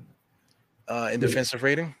interested in that. In defensive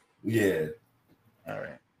rating? Yeah. All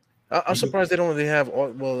right. I'm surprised they don't really have.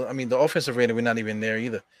 Well, I mean, the offensive rating, we're not even there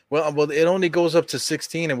either. Well, it only goes up to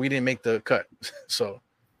 16, and we didn't make the cut. So,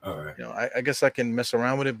 all right. I guess I can mess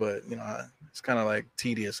around with it, but it's kind of like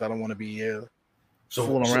tedious. I don't want to be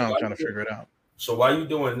fooling around trying to figure it out. So while you're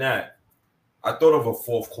doing that, I thought of a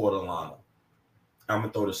fourth quarter lineup. I'm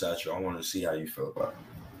gonna throw this at you. I want to see how you feel about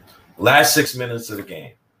it. Last 6 minutes of the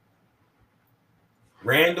game.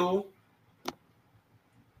 Randle.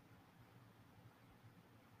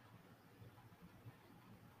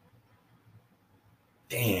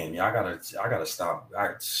 Damn, I gotta stop.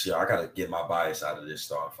 I gotta get my bias out of this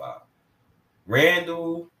start five.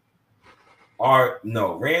 Randle,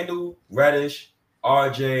 Randall, Reddish,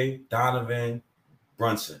 RJ, Donovan,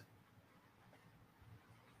 Brunson.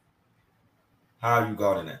 How are you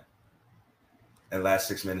guarding that in the last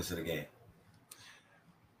 6 minutes of the game?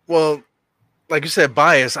 Well, like you said,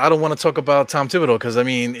 bias. I don't want to talk about Tom Thibodeau because I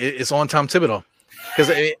mean it's on Tom Thibodeau.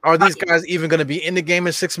 Because are these guys even going to be in the game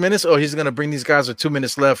in 6 minutes, or he's going to bring these guys with 2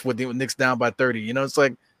 minutes left with the Knicks down by 30? You know, it's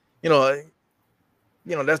like,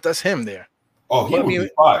 that's him there. Oh, he would be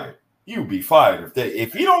fired. He would be fired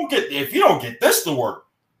if you don't get this to work.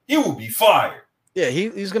 He will be fired. Yeah,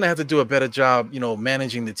 he's going to have to do a better job,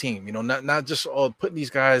 managing the team. Not just putting these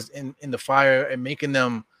guys in the fire and making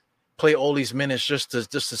them play all these minutes just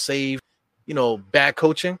to save, bad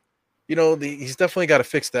coaching. He's definitely got to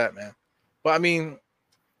fix that, man. But I mean,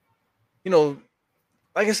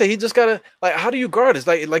 like I said, he just gotta how do you guard us?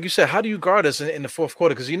 Like you said, how do you guard us in the fourth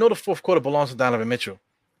quarter? Because the fourth quarter belongs to Donovan Mitchell.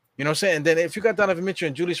 You know what I'm saying? And then if you got Donovan Mitchell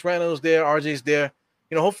and Julius Randle's there, RJ's there,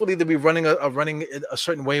 hopefully they'll be running a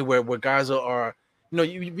certain way where guys are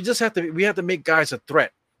we have to make guys a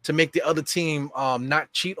threat to make the other team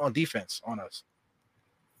not cheat on defense on us.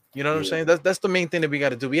 You know what I'm saying? That's the main thing that we got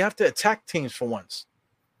to do. We have to attack teams for once.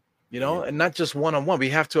 And not just one-on-one. We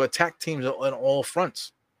have to attack teams on all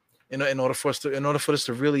fronts in order for us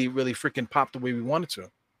to really, really freaking pop the way we wanted to.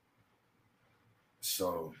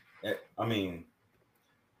 So, I mean,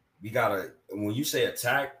 we gotta, when you say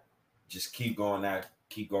attack, just keep going at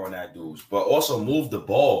dudes, but also move the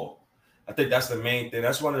ball. I think that's the main thing.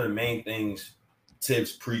 That's one of the main things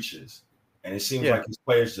Tibbs preaches, and it seems like his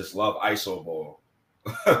players just love ISO ball.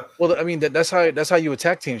 Well, I mean that's how you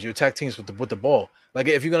attack teams. You attack teams with the ball. Like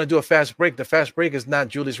if you're gonna do a fast break, the fast break is not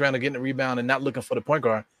Julius Randle getting a rebound and not looking for the point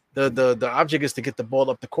guard. The object is to get the ball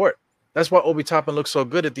up the court. That's why Obi Toppin looked so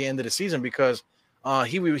good at the end of the season because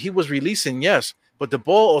he was releasing, yes, but the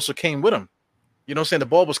ball also came with him. You know what I'm saying? The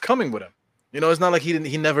ball was coming with him. It's not like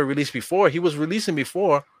he never released before. He was releasing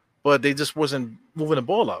before, but they just wasn't moving the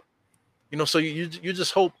ball up. So you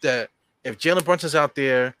just hope that if Jalen Brunson's out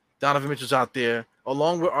there, Donovan Mitchell's out there,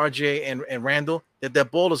 along with RJ and Randall,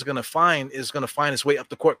 that ball is gonna find its way up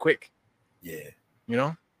the court quick. Yeah.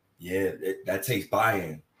 Yeah, that takes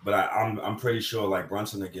buy-in. But I'm pretty sure like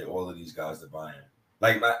Brunson to get all of these guys to buy in.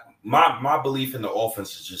 Like my belief in the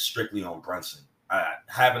offense is just strictly on Brunson.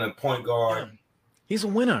 Having a point guard. He's a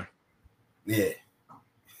winner. Yeah.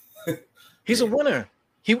 He's a winner.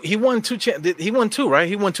 He won two, right?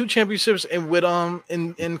 He won 2 championships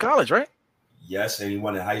in college, right? Yes, and he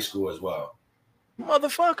won in high school as well.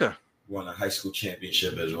 Motherfucker. Won a high school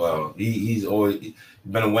championship as well. He's always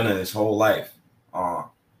been a winner his whole life.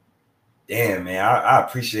 Damn, man, I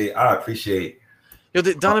appreciate. Yo,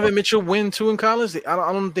 did Donovan Mitchell win 2 in college? I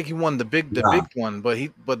don't think he won the big one, but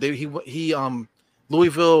he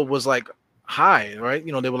Louisville was like high, right?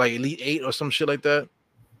 They were like Elite 8 or some shit like that.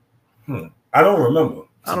 I don't remember.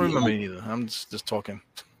 I don't remember either. I'm just talking.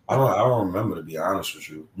 I don't remember, to be honest with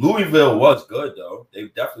you. Louisville was good though. They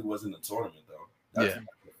definitely was in the tournament though. That's a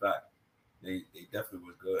fact. They definitely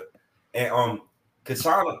was good. And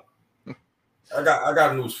Katana, I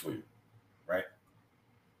got news for you, right?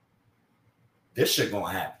 This shit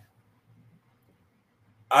gonna happen.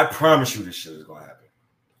 I promise you, this shit is gonna happen.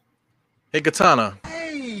 Hey, Katana.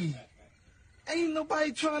 Hey, ain't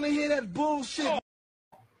nobody trying to hear that bullshit.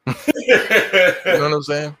 You know what I'm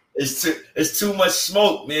saying? It's too much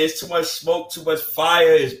smoke, man. It's too much smoke, too much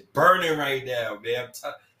fire. It's burning right now, man.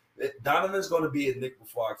 Donovan's going to be a Knick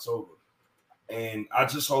before October. And I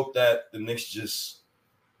just hope that the Knicks just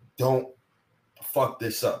don't fuck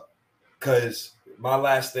this up. Because my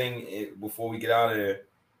last thing before we get out of here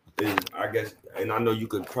is, I guess, and I know you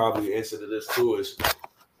could probably answer to this too, is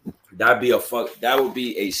that would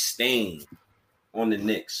be a stain on the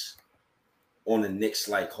Knicks. On the Knicks,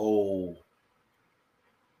 like whole,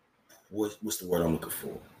 what's the word I'm looking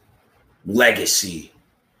for? Legacy.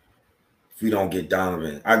 If we don't get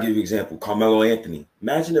Donovan, I'll give you an example. Carmelo Anthony.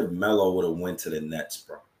 Imagine if Melo would have went to the Nets,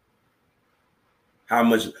 bro.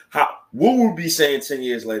 What would we be saying 10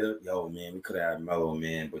 years later? Yo, man, we could have had Melo,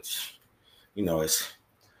 man, but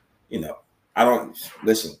I don't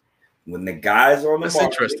listen. When the guys are on the market,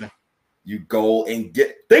 interesting. You go and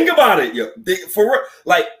think about it, yo.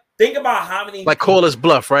 Think about how many call his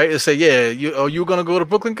bluff, right? And say, yeah, you gonna go to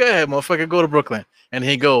Brooklyn? Go ahead, motherfucker, go to Brooklyn. And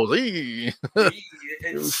he goes, you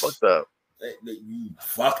fucked up. You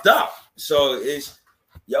fucked up. So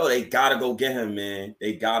they gotta go get him, man.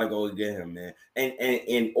 They gotta go get him, man.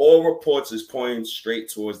 And all reports is pointing straight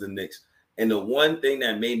towards the Knicks. And the one thing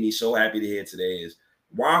that made me so happy to hear today is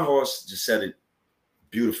Ron Horst just said it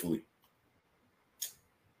beautifully.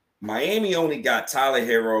 Miami only got Tyler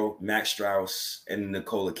Hero, Max Strauss, and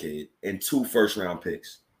Nikola Kid and 2 first-round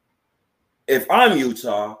picks. If I'm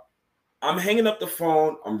Utah, I'm hanging up the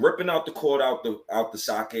phone, I'm ripping out the cord out the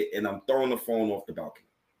socket, and I'm throwing the phone off the balcony.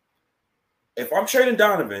 If I'm trading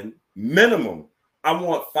Donovan, minimum, I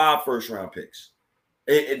want 5 first-round picks.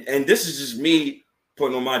 And this is just me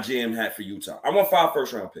putting on my GM hat for Utah. I want 5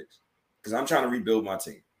 first-round picks because I'm trying to rebuild my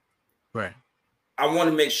team. Right. I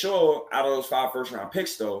want to make sure out of those 5 first-round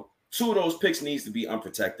picks, though, 2 of those picks needs to be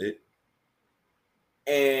unprotected.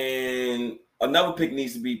 And another pick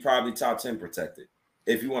needs to be probably top 10 protected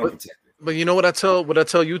if you want to protect it. But you know what I tell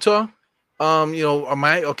Utah?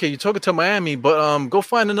 You're talking to Miami, but go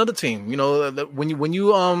find another team. You know, when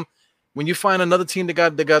you find another team that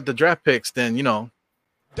got the draft picks, then you know.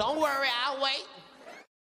 Don't worry, I'll wait.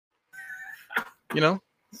 You know.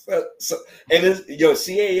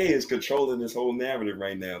 CAA is controlling this whole narrative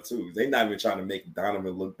right now too. They're not even trying to make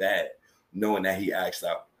Donovan look bad, knowing that he asked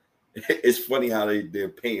out. It's funny how they're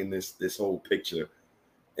painting this whole picture,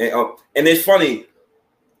 and it's funny.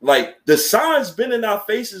 Like the sun's been in our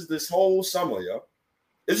faces this whole summer, yo.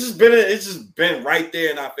 It's just been right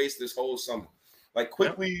there in our face this whole summer. Like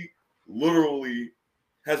quickly, literally,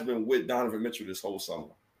 has been with Donovan Mitchell this whole summer.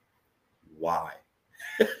 Why?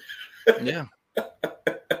 Yeah.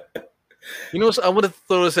 You know, I would have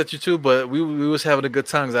thrown this at you too, but we was having a good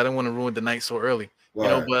time because I didn't want to ruin the night so early.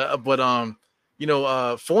 Right. You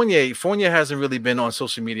know, Fournier hasn't really been on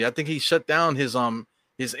social media. I think he shut down his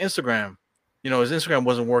Instagram. You know, his Instagram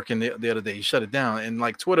wasn't working the other day. He shut it down. And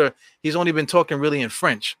like Twitter, he's only been talking really in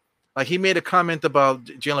French. Like he made a comment about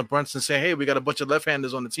Jalen Brunson saying, "Hey, we got a bunch of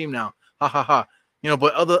left-handers on the team now." Ha ha ha. You know,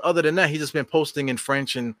 but other than that, he's just been posting in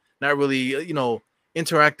French and not really, you know,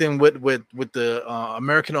 interacting with the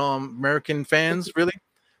American fans really.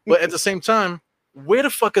 But at the same time, where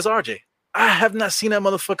the fuck is RJ? I have not seen that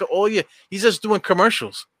motherfucker all year. He's just doing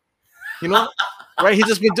commercials. You know, right? He's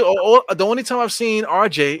just been doing. The only time I've seen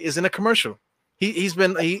RJ is in a commercial. He's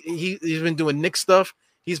been doing Knicks stuff.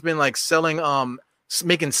 He's been like selling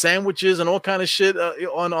making sandwiches and all kind of shit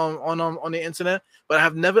on the internet. But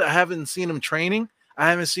I haven't seen him training. I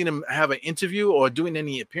haven't seen him have an interview or doing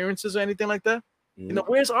any appearances or anything like that. Mm-hmm. You know,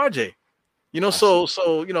 where's RJ? You know,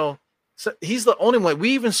 so you know, he's the only one. We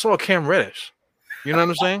even saw Cam Reddish. You know what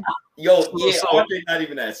I'm saying? RJ not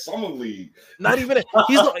even at summer league. Not even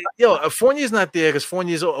Fournier's not there because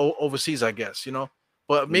Fournier's overseas, I guess. You know.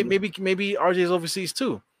 But maybe RJ is overseas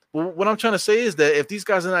too. But what I'm trying to say is that if these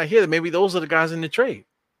guys are not here, then maybe those are the guys in the trade.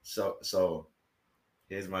 So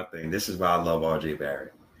here's my thing. This is why I love RJ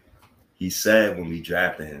Barrett. He said when we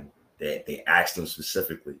drafted him that they asked him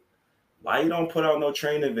specifically, why you don't put out no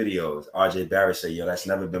training videos? RJ Barrett said, yo, that's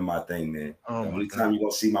never been my thing, man. The only time you're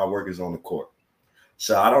gonna see my work is on the court.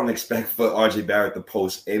 So I don't expect for RJ Barrett to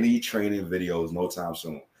post any training videos no time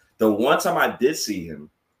soon. The one time I did see him,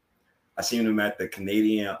 I seen him at the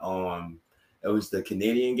Canadian, it was the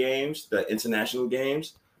Canadian games, the international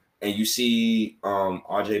games, and you see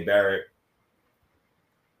RJ Barrett.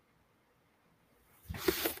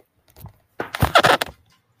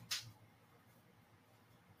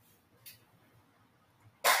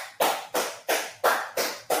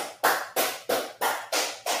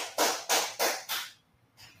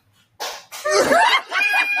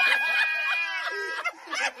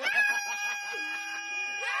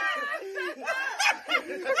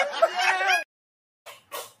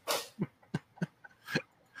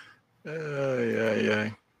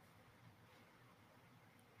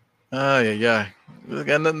 Yeah. I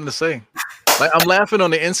got nothing to say. Like I'm laughing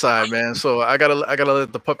on the inside, man. So I gotta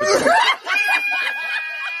let the puppet.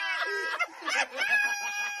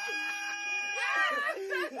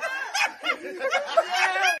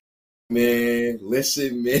 Man,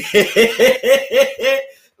 listen, man.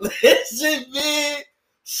 Listen, man.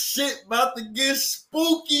 Shit about to get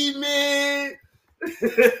spooky, man.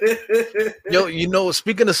 Yo, you know,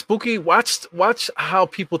 speaking of spooky, watch how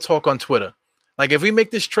people talk on Twitter. Like if we make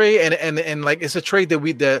this trade and like it's a trade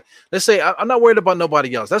that let's say I'm not worried about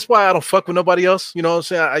nobody else. That's why I don't fuck with nobody else. You know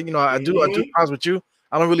what I'm saying? I do pause with you.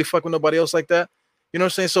 I don't really fuck with nobody else like that. You know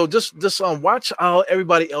what I'm saying? So just watch how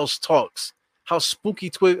everybody else talks. How spooky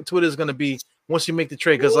Twitter is gonna be once you make the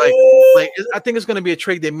trade. Because like I think it's gonna be a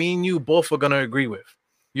trade that me and you both are gonna agree with.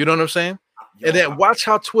 You know what I'm saying? And then watch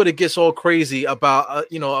how Twitter gets all crazy about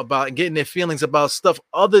about getting their feelings about stuff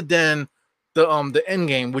other than the end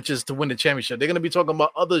game, which is to win the championship. They're gonna be talking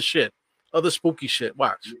about other shit, other spooky shit.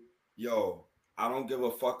 Watch. Yo, I don't give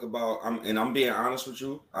a fuck about. I'm being honest with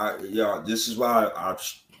you. This is why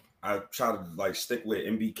I try to like stick with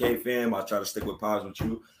MBK fam. I try to stick with Paz with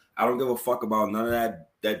you. I don't give a fuck about none of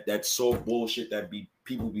that soft bullshit that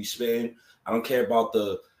people be spitting. I don't care about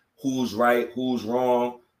the who's right, who's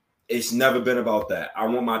wrong. It's never been about that. I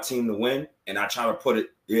want my team to win, and I try to put it,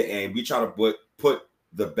 and we try to put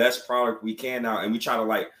the best product we can out, and we try to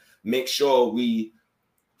like make sure we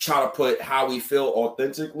try to put how we feel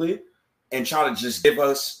authentically, and try to just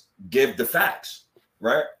give the facts,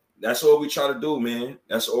 right? That's all we try to do, man.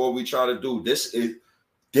 That's all we try to do. This is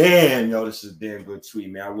damn good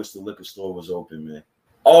tweet, man. I wish the liquor store was open, man.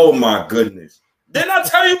 Oh my goodness. Didn't I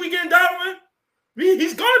tell you we getting Donovan?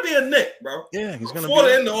 He's gonna be a Knick, bro. Yeah, he's gonna before be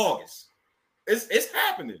the end of August. It's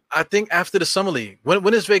happening. I think after the summer league.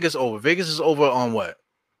 When is Vegas over? Vegas is over on what?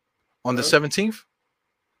 On the 17th?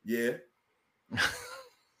 Yeah.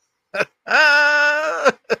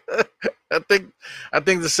 I think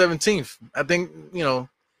the 17th. I think,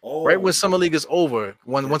 right when summer league is over,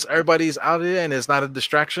 once everybody's out of there and it's not a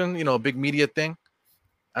distraction, a big media thing,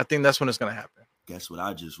 I think that's when it's gonna happen. Guess what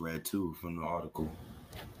I just read too from the article?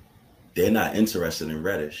 They're not interested in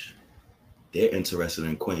Reddish. They're interested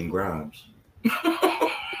in Quentin Grimes.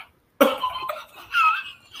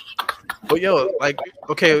 But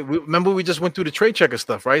okay, remember we just went through the trade checker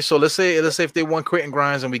stuff, right? So let's say if they want Quentin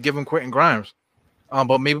Grimes and we give him Quentin Grimes,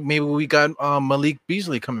 but maybe we got Malik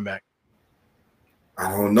Beasley coming back. I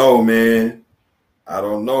don't know, man. I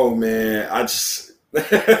just I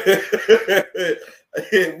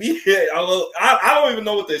don't even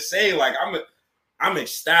know what to say. Like I'm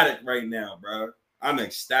ecstatic right now, bro. I'm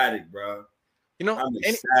ecstatic, bro. I'm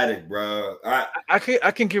ecstatic, bro. I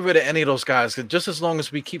can get rid of any of those guys just as long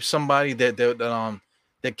as we keep somebody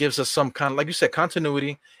that gives us some kind of, like you said,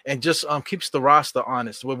 continuity and just keeps the roster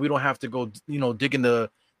honest, where we don't have to go, digging the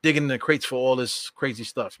crates for all this crazy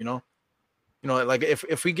stuff, like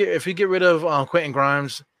if we get rid of Quentin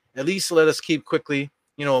Grimes, at least let us keep quickly.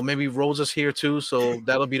 Maybe Rosa's here too, so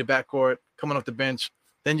that'll be the backcourt coming off the bench.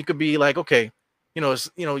 Then you could be like, okay,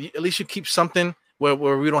 at least you keep something where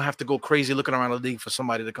we don't have to go crazy looking around the league for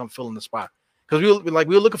somebody to come fill in the spot. Because we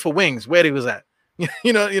were looking for wings, where he was at.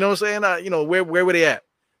 you know what I'm saying? Where were they at?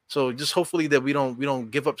 So just hopefully that we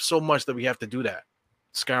don't give up so much that we have to do that,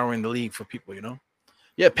 scouring the league for people.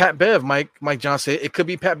 Yeah, Pat Bev, Mike John said it could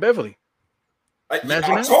be Pat Beverly.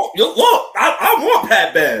 Imagine that. I want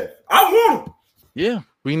Pat Bev. I want him. Yeah,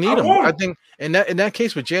 we need him. I think in that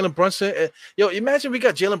case with Jalen Brunson, imagine we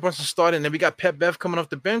got Jalen Brunson starting and then we got Pat Bev coming off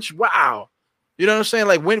the bench. Wow. You know what I'm saying?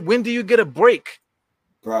 Like when do you get a break?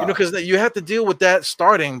 Bro. Because you have to deal with that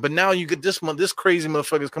starting, but now you get this crazy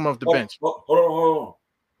motherfuckers coming off the bench. Hold on.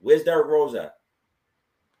 Where's Derrick Rose at?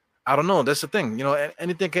 I don't know. That's the thing.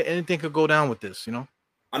 Anything could go down with this,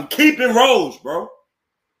 I'm keeping Rose, bro.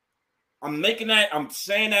 I'm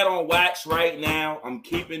saying that on wax right now. I'm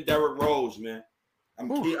keeping Derrick Rose, man.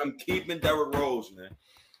 I'm keeping Derrick Rose, man.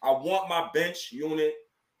 I want my bench unit.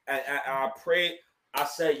 And I pray. I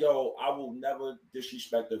said, yo, I will never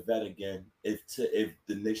disrespect a vet again if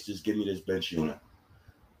the Knicks just give me this bench unit.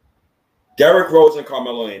 Derrick Rose and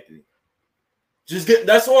Carmelo Anthony.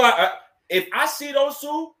 That's all if I see those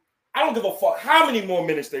two, I don't give a fuck how many more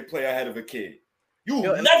minutes they play ahead of a kid. You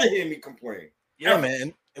will never hear me complain. Yeah,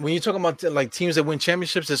 man. When you're talking about like teams that win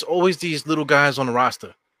championships, there's always these little guys on the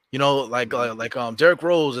roster. Like Derrick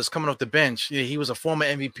Rose is coming off the bench. He was a former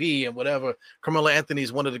MVP and whatever. Carmelo Anthony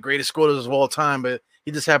is one of the greatest scorers of all time, but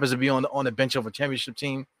he just happens to be on the bench of a championship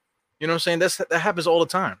team. You know what I'm saying? That happens all the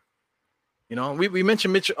time. We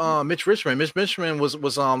mentioned Mitch Richmond. Mitch Richmond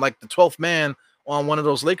was like the 12th man on one of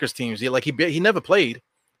those Lakers teams. He never played.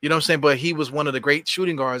 You know what I'm saying? But he was one of the great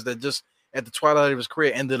shooting guards that just at the twilight of his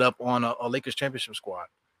career ended up on a Lakers championship squad.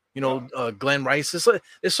 Glenn Rice.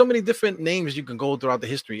 There's so many different names you can go throughout the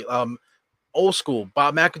history. Old school,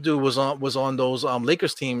 Bob McAdoo was on those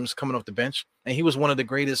Lakers teams coming off the bench, and he was one of the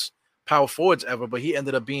greatest power forwards ever. But he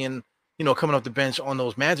ended up being, coming off the bench on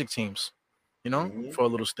those Magic teams, for a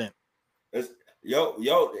little stint.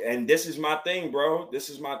 Yo, and this is my thing, bro.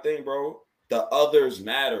 The others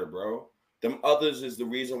matter, bro. Them others is the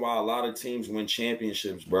reason why a lot of teams win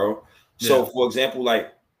championships, bro. So, for example,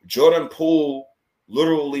 like Jordan Poole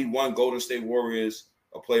literally won Golden State Warriors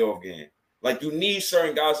a playoff game. Like, you need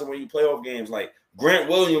certain guys to win you playoff games. Like, Grant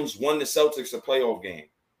Williams won the Celtics a playoff game.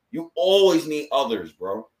 You always need others,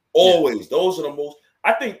 bro. Always. Yeah. Those are the most –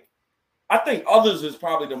 I think others is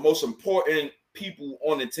probably the most important people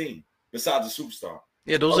on the team besides the superstar.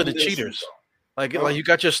 Yeah, those are the cheaters. Like you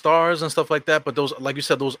got your stars and stuff like that, but those, like you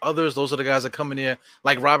said, those others, those are the guys that come in here.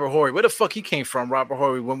 Like Robert Horry. Where the fuck he came from, Robert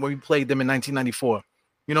Horry, when we played them in 1994.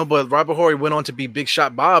 But Robert Horry went on to be Big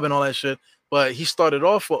Shot Bob and all that shit. But he started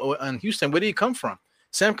off in Houston. Where did he come from?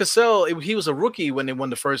 Sam Cassell, he was a rookie when they won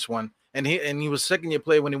the first one. and he was second year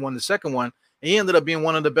player when he won the second one. And he ended up being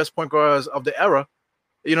one of the best point guards of the era.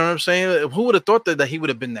 You know what I'm saying? Who would have thought that he would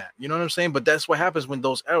have been that? You know what I'm saying? But that's what happens when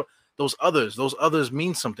those others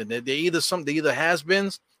mean something. They either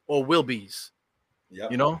has-beens or will be's.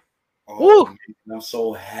 Yep. You know? Oh, man, I'm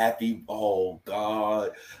so happy. Oh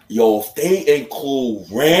God. Yo, if they include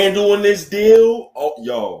Randall in this deal,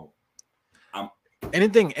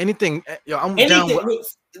 anything. Yo, I'm down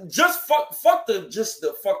with just fuck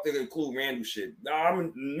the include Randall shit.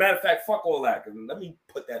 Matter of fact, fuck all that. Let me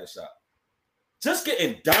put that aside. Just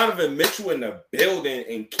getting Donovan Mitchell in the building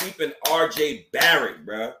and keeping RJ Barrett,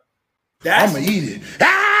 bro. I'ma eat it.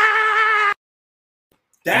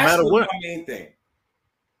 That's my main thing.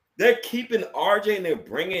 They're keeping RJ and they're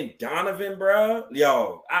bringing Donovan, bro.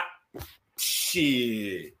 Yo,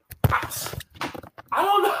 shit. I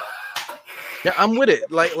don't know. Yeah, I'm with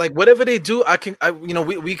it. Like whatever they do,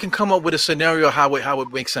 we can come up with a scenario how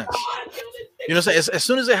it makes sense. You know what I'm saying? As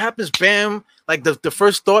soon as it happens, bam, like the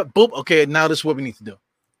first thought, boop, okay, now this is what we need to do.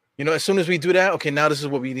 You know, as soon as we do that, okay, now this is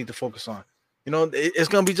what we need to focus on. You know, it's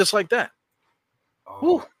gonna be just like that.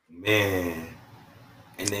 Oh man.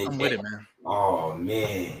 I'm with it, man. Oh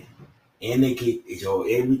man. And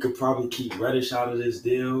we could probably keep Reddish out of this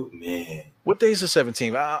deal, man. What day is the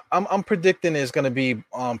 17th? I'm predicting it's gonna be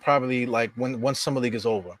probably like once summer league is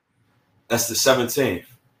over. That's the 17th.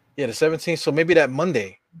 Yeah, the 17th. So maybe that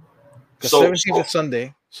Monday. The 17th is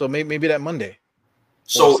Sunday. So maybe that Monday.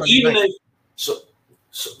 So even if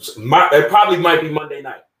it probably might be Monday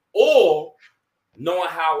night. Or knowing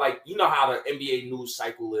how how the NBA news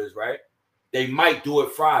cycle is, right? They might do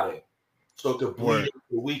it Friday. So it could bleed into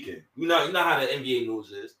the weekend. You know how the NBA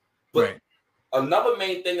news is. But right. Another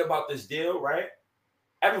main thing about this deal, right?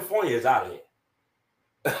 Evan Fournier is out of here.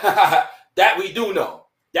 That we do know.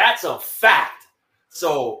 That's a fact.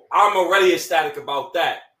 So I'm already ecstatic about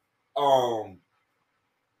that.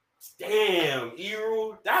 Damn,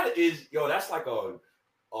 Eru, that's like a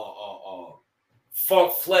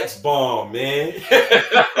funk flex bomb, man.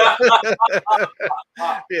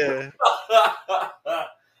 Yeah.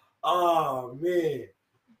 Oh man.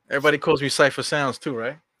 Everybody calls me Cypher Sounds too,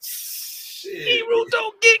 right? Shit. Eru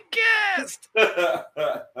don't get gassed.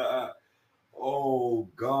 Oh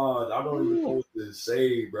God, I don't even know what to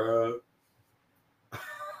say, bro.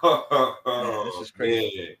 This is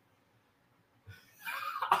crazy.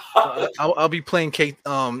 I'll be playing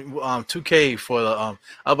 2K for the I'm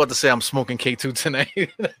about to say I'm smoking K2 tonight.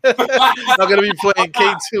 I'm gonna be playing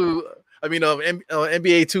K2. I mean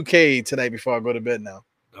NBA 2K tonight before I go to bed now.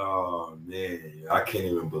 Oh man, I can't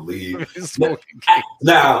even believe. K2.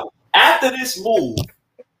 Now after this move,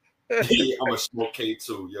 I'm gonna smoke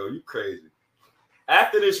K2. Yo, you crazy.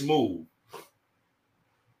 After this move,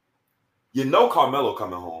 Carmelo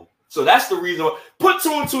coming home. So that's the reason. Put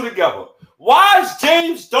two and two together. Why is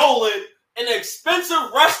James Dolan in an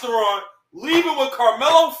expensive restaurant leaving with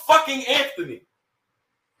Carmelo fucking Anthony?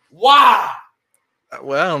 Why?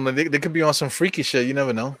 Well, I don't know. They could be on some freaky shit. You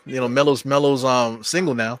never know. You know, Melo's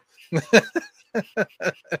single now.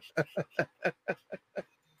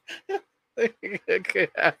 It could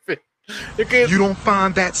happen. You don't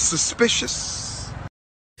find that suspicious?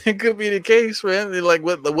 It could be the case, man. They're like,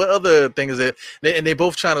 what other thing is it? And they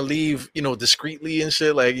both trying to leave, discreetly and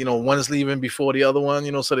shit. Like, one is leaving before the other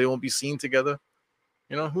one, so they won't be seen together.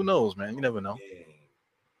 Who knows, man? You never know.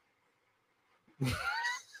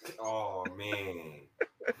 Oh man.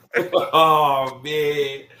 Oh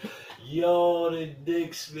man. Yo, the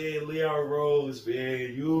Knicks, man. Leon Rose,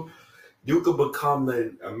 man. You could become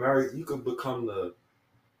the American. You could become the.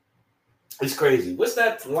 It's crazy. What's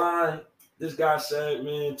that line? This guy said,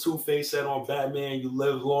 man, Two-Face said on Batman, you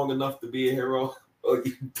live long enough to be a hero, or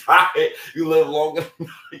you die. You live long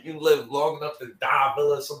enough to die,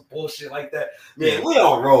 or some bullshit like that. Man,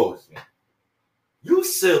 Leon Rose, man. You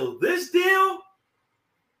sealed this deal?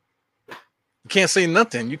 You can't say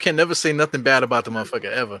nothing. You can never say nothing bad about the motherfucker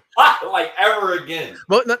ever. Like ever again.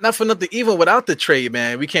 Well, not for nothing. Even without the trade,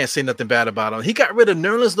 man, we can't say nothing bad about him. He got rid of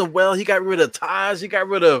Nerlens Noel. He got rid of Taj. He got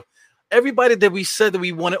rid of everybody that we said that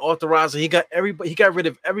we wanted authorized. He got rid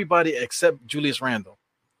of everybody except Julius Randle.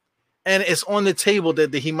 And it's on the table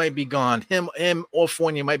that he might be gone. Him or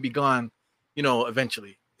Fournier might be gone,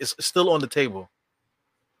 eventually. It's still on the table.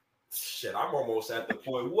 Shit, I'm almost at the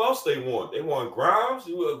point. Who else they want? They want Grimes?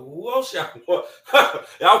 Who else y'all want?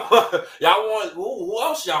 y'all want who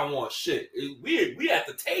else y'all want? Shit. We at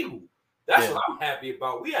the table. That's what I'm happy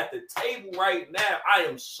about. We at the table right now. I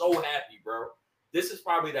am so happy, bro. This is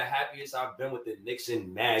probably the happiest I've been with the Knicks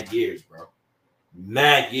in mad years, bro.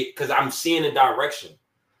 Mad years. Because I'm seeing a direction.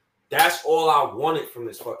 That's all I wanted from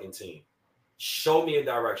this fucking team. Show me a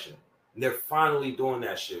direction. And they're finally doing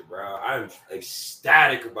that shit, bro. I'm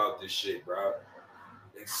ecstatic about this shit, bro.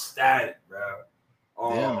 Ecstatic, bro.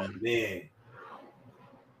 Oh, Yeah, man.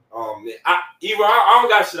 Oh, man. I don't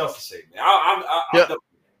got shit else to say, man.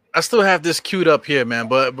 I still have this queued up here, man.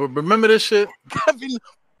 But remember this shit? Kevin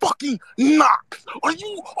fucking Knox. Are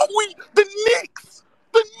we the Knicks?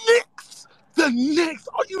 The Knicks. The Knicks.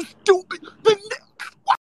 Are you stupid? The Knicks.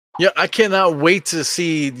 Yeah, I cannot wait to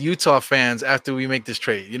see Utah fans after we make this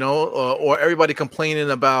trade, you know, or everybody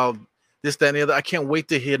complaining about this, that, and the other. I can't wait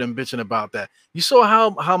to hear them bitching about that. You saw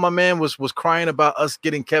how my man was crying about us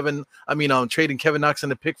getting trading Kevin Knox in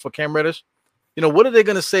the pick for Cam Reddish. You know, what are they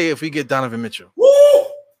gonna say if we get Donovan Mitchell? Woo!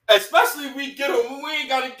 Especially if we get him, we ain't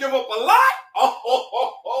gotta give up a lot.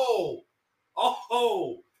 Oh.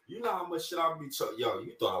 You know how much shit I be talking. Yo,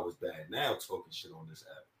 you thought I was bad now talking shit on this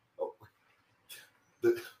app. Oh.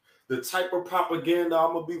 The type of propaganda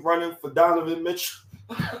I'm gonna be running for Donovan Mitchell.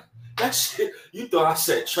 That shit, you thought I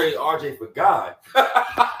said trade RJ for God.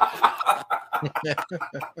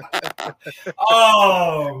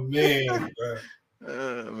 Oh man, bro.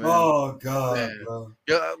 Man. Oh God, man. bro.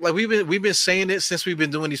 Yeah, like we've been saying it since we've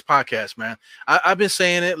been doing these podcasts, man. I've been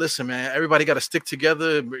saying it. Listen, man, everybody got to stick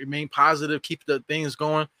together, remain positive, keep the things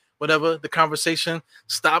going. Whatever the conversation,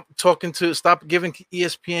 stop giving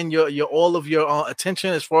ESPN your all of your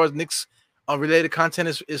attention as far as Knicks related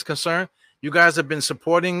content is concerned. You guys have been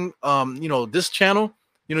supporting this channel.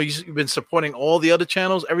 You know, you've been supporting all the other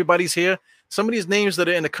channels. Everybody's here. Some of these names that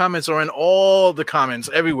are in the comments are in all the comments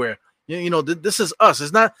everywhere. You know, this is us.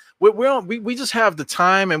 It's not we just have the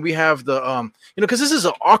time and we have the because this is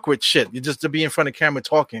an awkward shit. You just to be in front of camera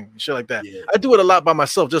talking and shit like that. Yeah. I do it a lot by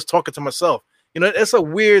myself, just talking to myself. You know, it's a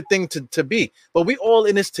weird thing to be, but we all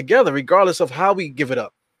in this together, regardless of how we give it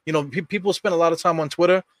up. You know, people spend a lot of time on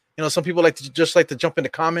Twitter. You know, some people like to jump in the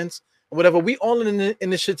comments or whatever. We all in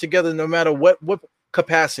this shit together, no matter what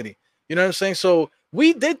capacity. You know what I'm saying? So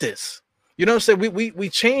we did this. You know what I'm saying? We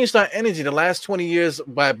changed our energy the last 20 years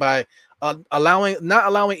by not allowing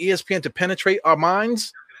ESPN to penetrate our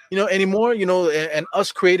minds, you know, anymore. You know, and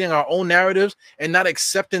us creating our own narratives and not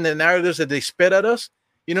accepting the narratives that they spit at us.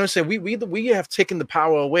 You know what I'm saying? We have taken the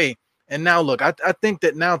power away. And now look, I think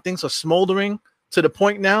that now things are smoldering to the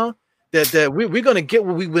point now that we're gonna get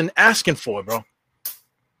what we've been asking for, bro.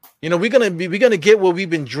 You know, we're gonna get what we've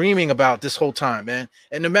been dreaming about this whole time, man.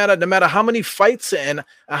 And no matter how many fights and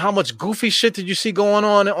how much goofy shit did you see going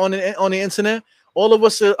on the internet, all of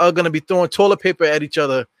us are gonna be throwing toilet paper at each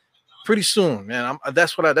other pretty soon, man.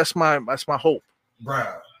 That's my hope,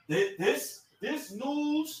 Bruh. This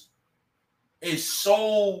news is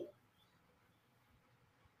so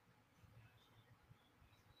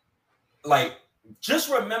like,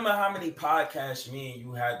 just remember how many podcasts me and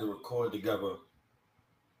you had to record together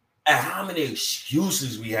and how many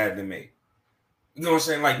excuses we had to make. You know what I'm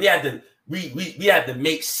saying? Like we had to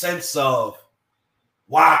make sense of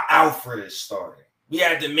why Alfred is starting. We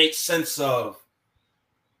had to make sense of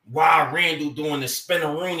why Randall doing the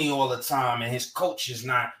spinneroonie all the time and his coach is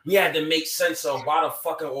not. We had to make sense of why the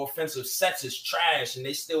fucking offensive sets is trash and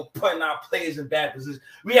they still putting our players in bad positions.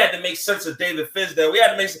 We had to make sense of David Fizdale. We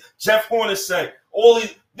had to make sense, Jeff Hornacek. We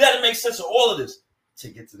had to make sense of all of this to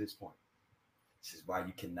get to this point. This is why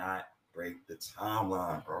you cannot break the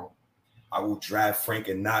timeline, bro. I will draft Frank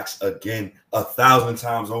and Knox again 1,000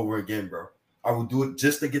 times over again, bro. I will do it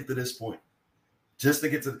just to get to this point. Just to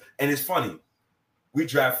get to, and it's funny. We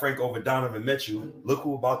draft Frank over Donovan Mitchell. Look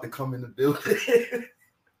who about to come in the building.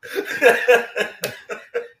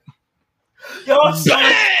 Yo, I'm so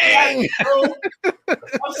ecstatic, bro.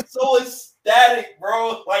 I'm so ecstatic,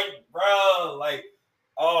 bro. Like,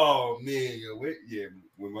 oh man,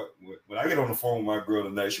 when I get on the phone with my girl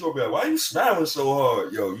tonight, she gonna be like, "Why are you smiling so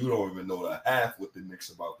hard?" Yo, you don't even know the half what the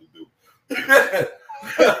Knicks about to do.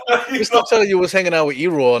 We still telling you was hanging out with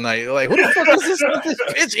Eru all night. Like, who the fuck is this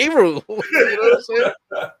bitch Eru? You know what I'm saying?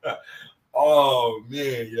 Oh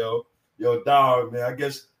man, yo, dog, man. I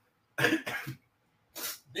guess,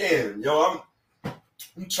 damn, yo,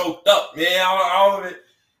 I'm choked up, man.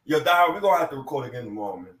 Yo, dog, we're gonna have to record again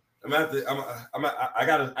tomorrow, man. I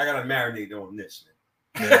gotta marinate on this, man.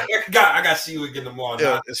 Yeah. I gotta see you again tomorrow.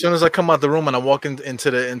 Yeah, as soon as I come out the room and I walk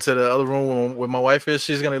into the other room where my wife is,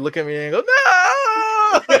 she's gonna look at me and go,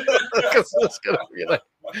 "No," because it's gonna be like,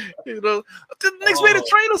 you know, the Knicks made a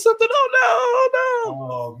trade or something. Oh no.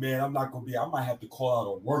 Oh man, I'm not gonna be. I might have to call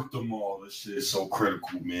out of work tomorrow. This shit is so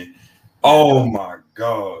critical, man. Oh my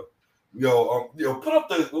god. Yo, put up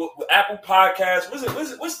the Apple Podcast.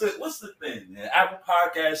 What's the thing, man? Apple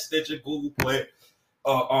Podcast, Stitcher, Google Play,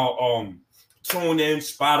 Tune In,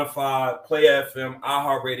 Spotify, Play FM,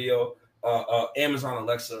 iHeartRadio, Amazon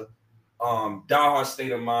Alexa. Diehard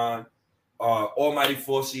State of Mind, Almighty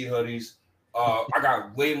 4C hoodies. I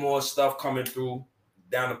got way more stuff coming through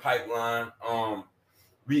down the pipeline.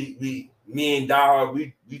 Me and Diehard,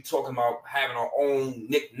 we talking about having our own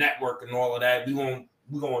Nick network and all of that.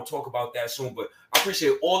 We're gonna talk about that soon. But I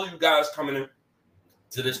appreciate all of you guys coming in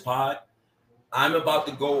to this pod. I'm about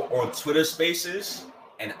to go on Twitter Spaces,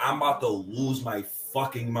 and I'm about to lose my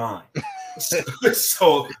fucking mind.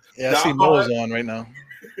 So yeah, I see Mo's on right now.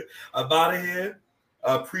 I'm out of here.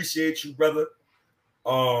 I appreciate you, brother.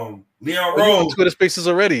 Leon Rose. You on Twitter Spaces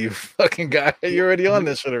already, you fucking guy. You're already on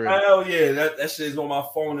this shit already. Hell yeah, that shit is on my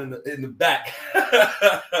phone in the back.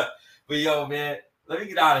 But yo, man, let me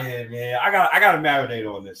get out of here, man. I got to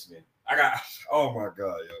marinate on this, man. Oh my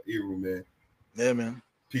god, yo, Eru, man. Yeah, man.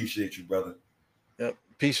 Appreciate you, brother. Yep.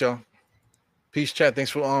 Peace, y'all. Peace, chat.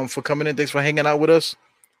 Thanks for coming in. Thanks for hanging out with us.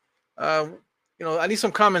 I need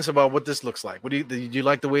some comments about what this looks like. Do you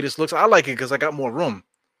like the way this looks? I like it because I got more room.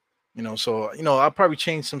 So I'll probably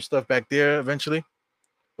change some stuff back there eventually.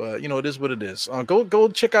 But it is what it is. Go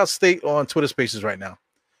check out State on Twitter Spaces right now.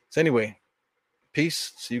 So anyway,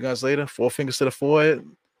 peace. See you guys later. 4 fingers to the forehead.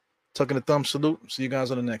 Tucking the thumb salute. See you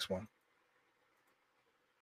guys on the next one.